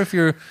am, or if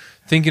you're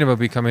thinking about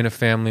becoming a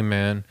family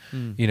man,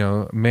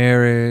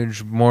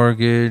 marriage,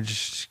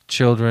 mortgage,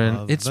 children,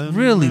 Love it's and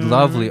really marriage.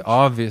 lovely.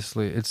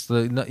 Obviously, it's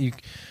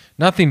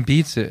nothing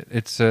beats it.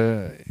 It's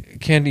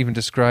can't even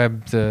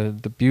describe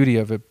the beauty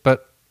of it.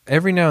 But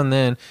every now and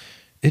then,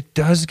 it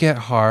does get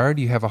hard.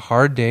 You have a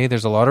hard day.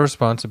 There's a lot of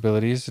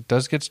responsibilities. It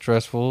does get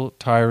stressful,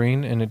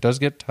 tiring, and it does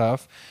get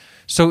tough.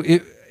 So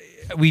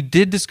we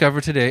did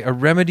discover today a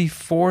remedy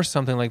for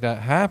something like that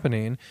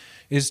happening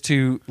is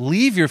to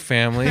leave your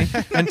family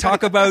and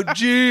talk about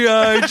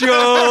G.I.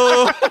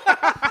 Joe.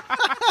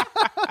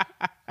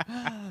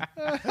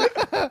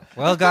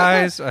 Well,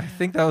 guys, I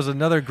think that was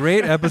another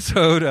great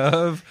episode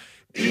of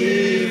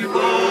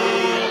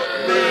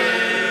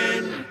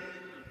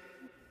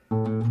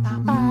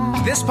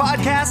This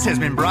podcast has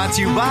been brought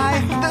to you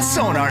by the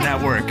Sonar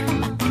Network.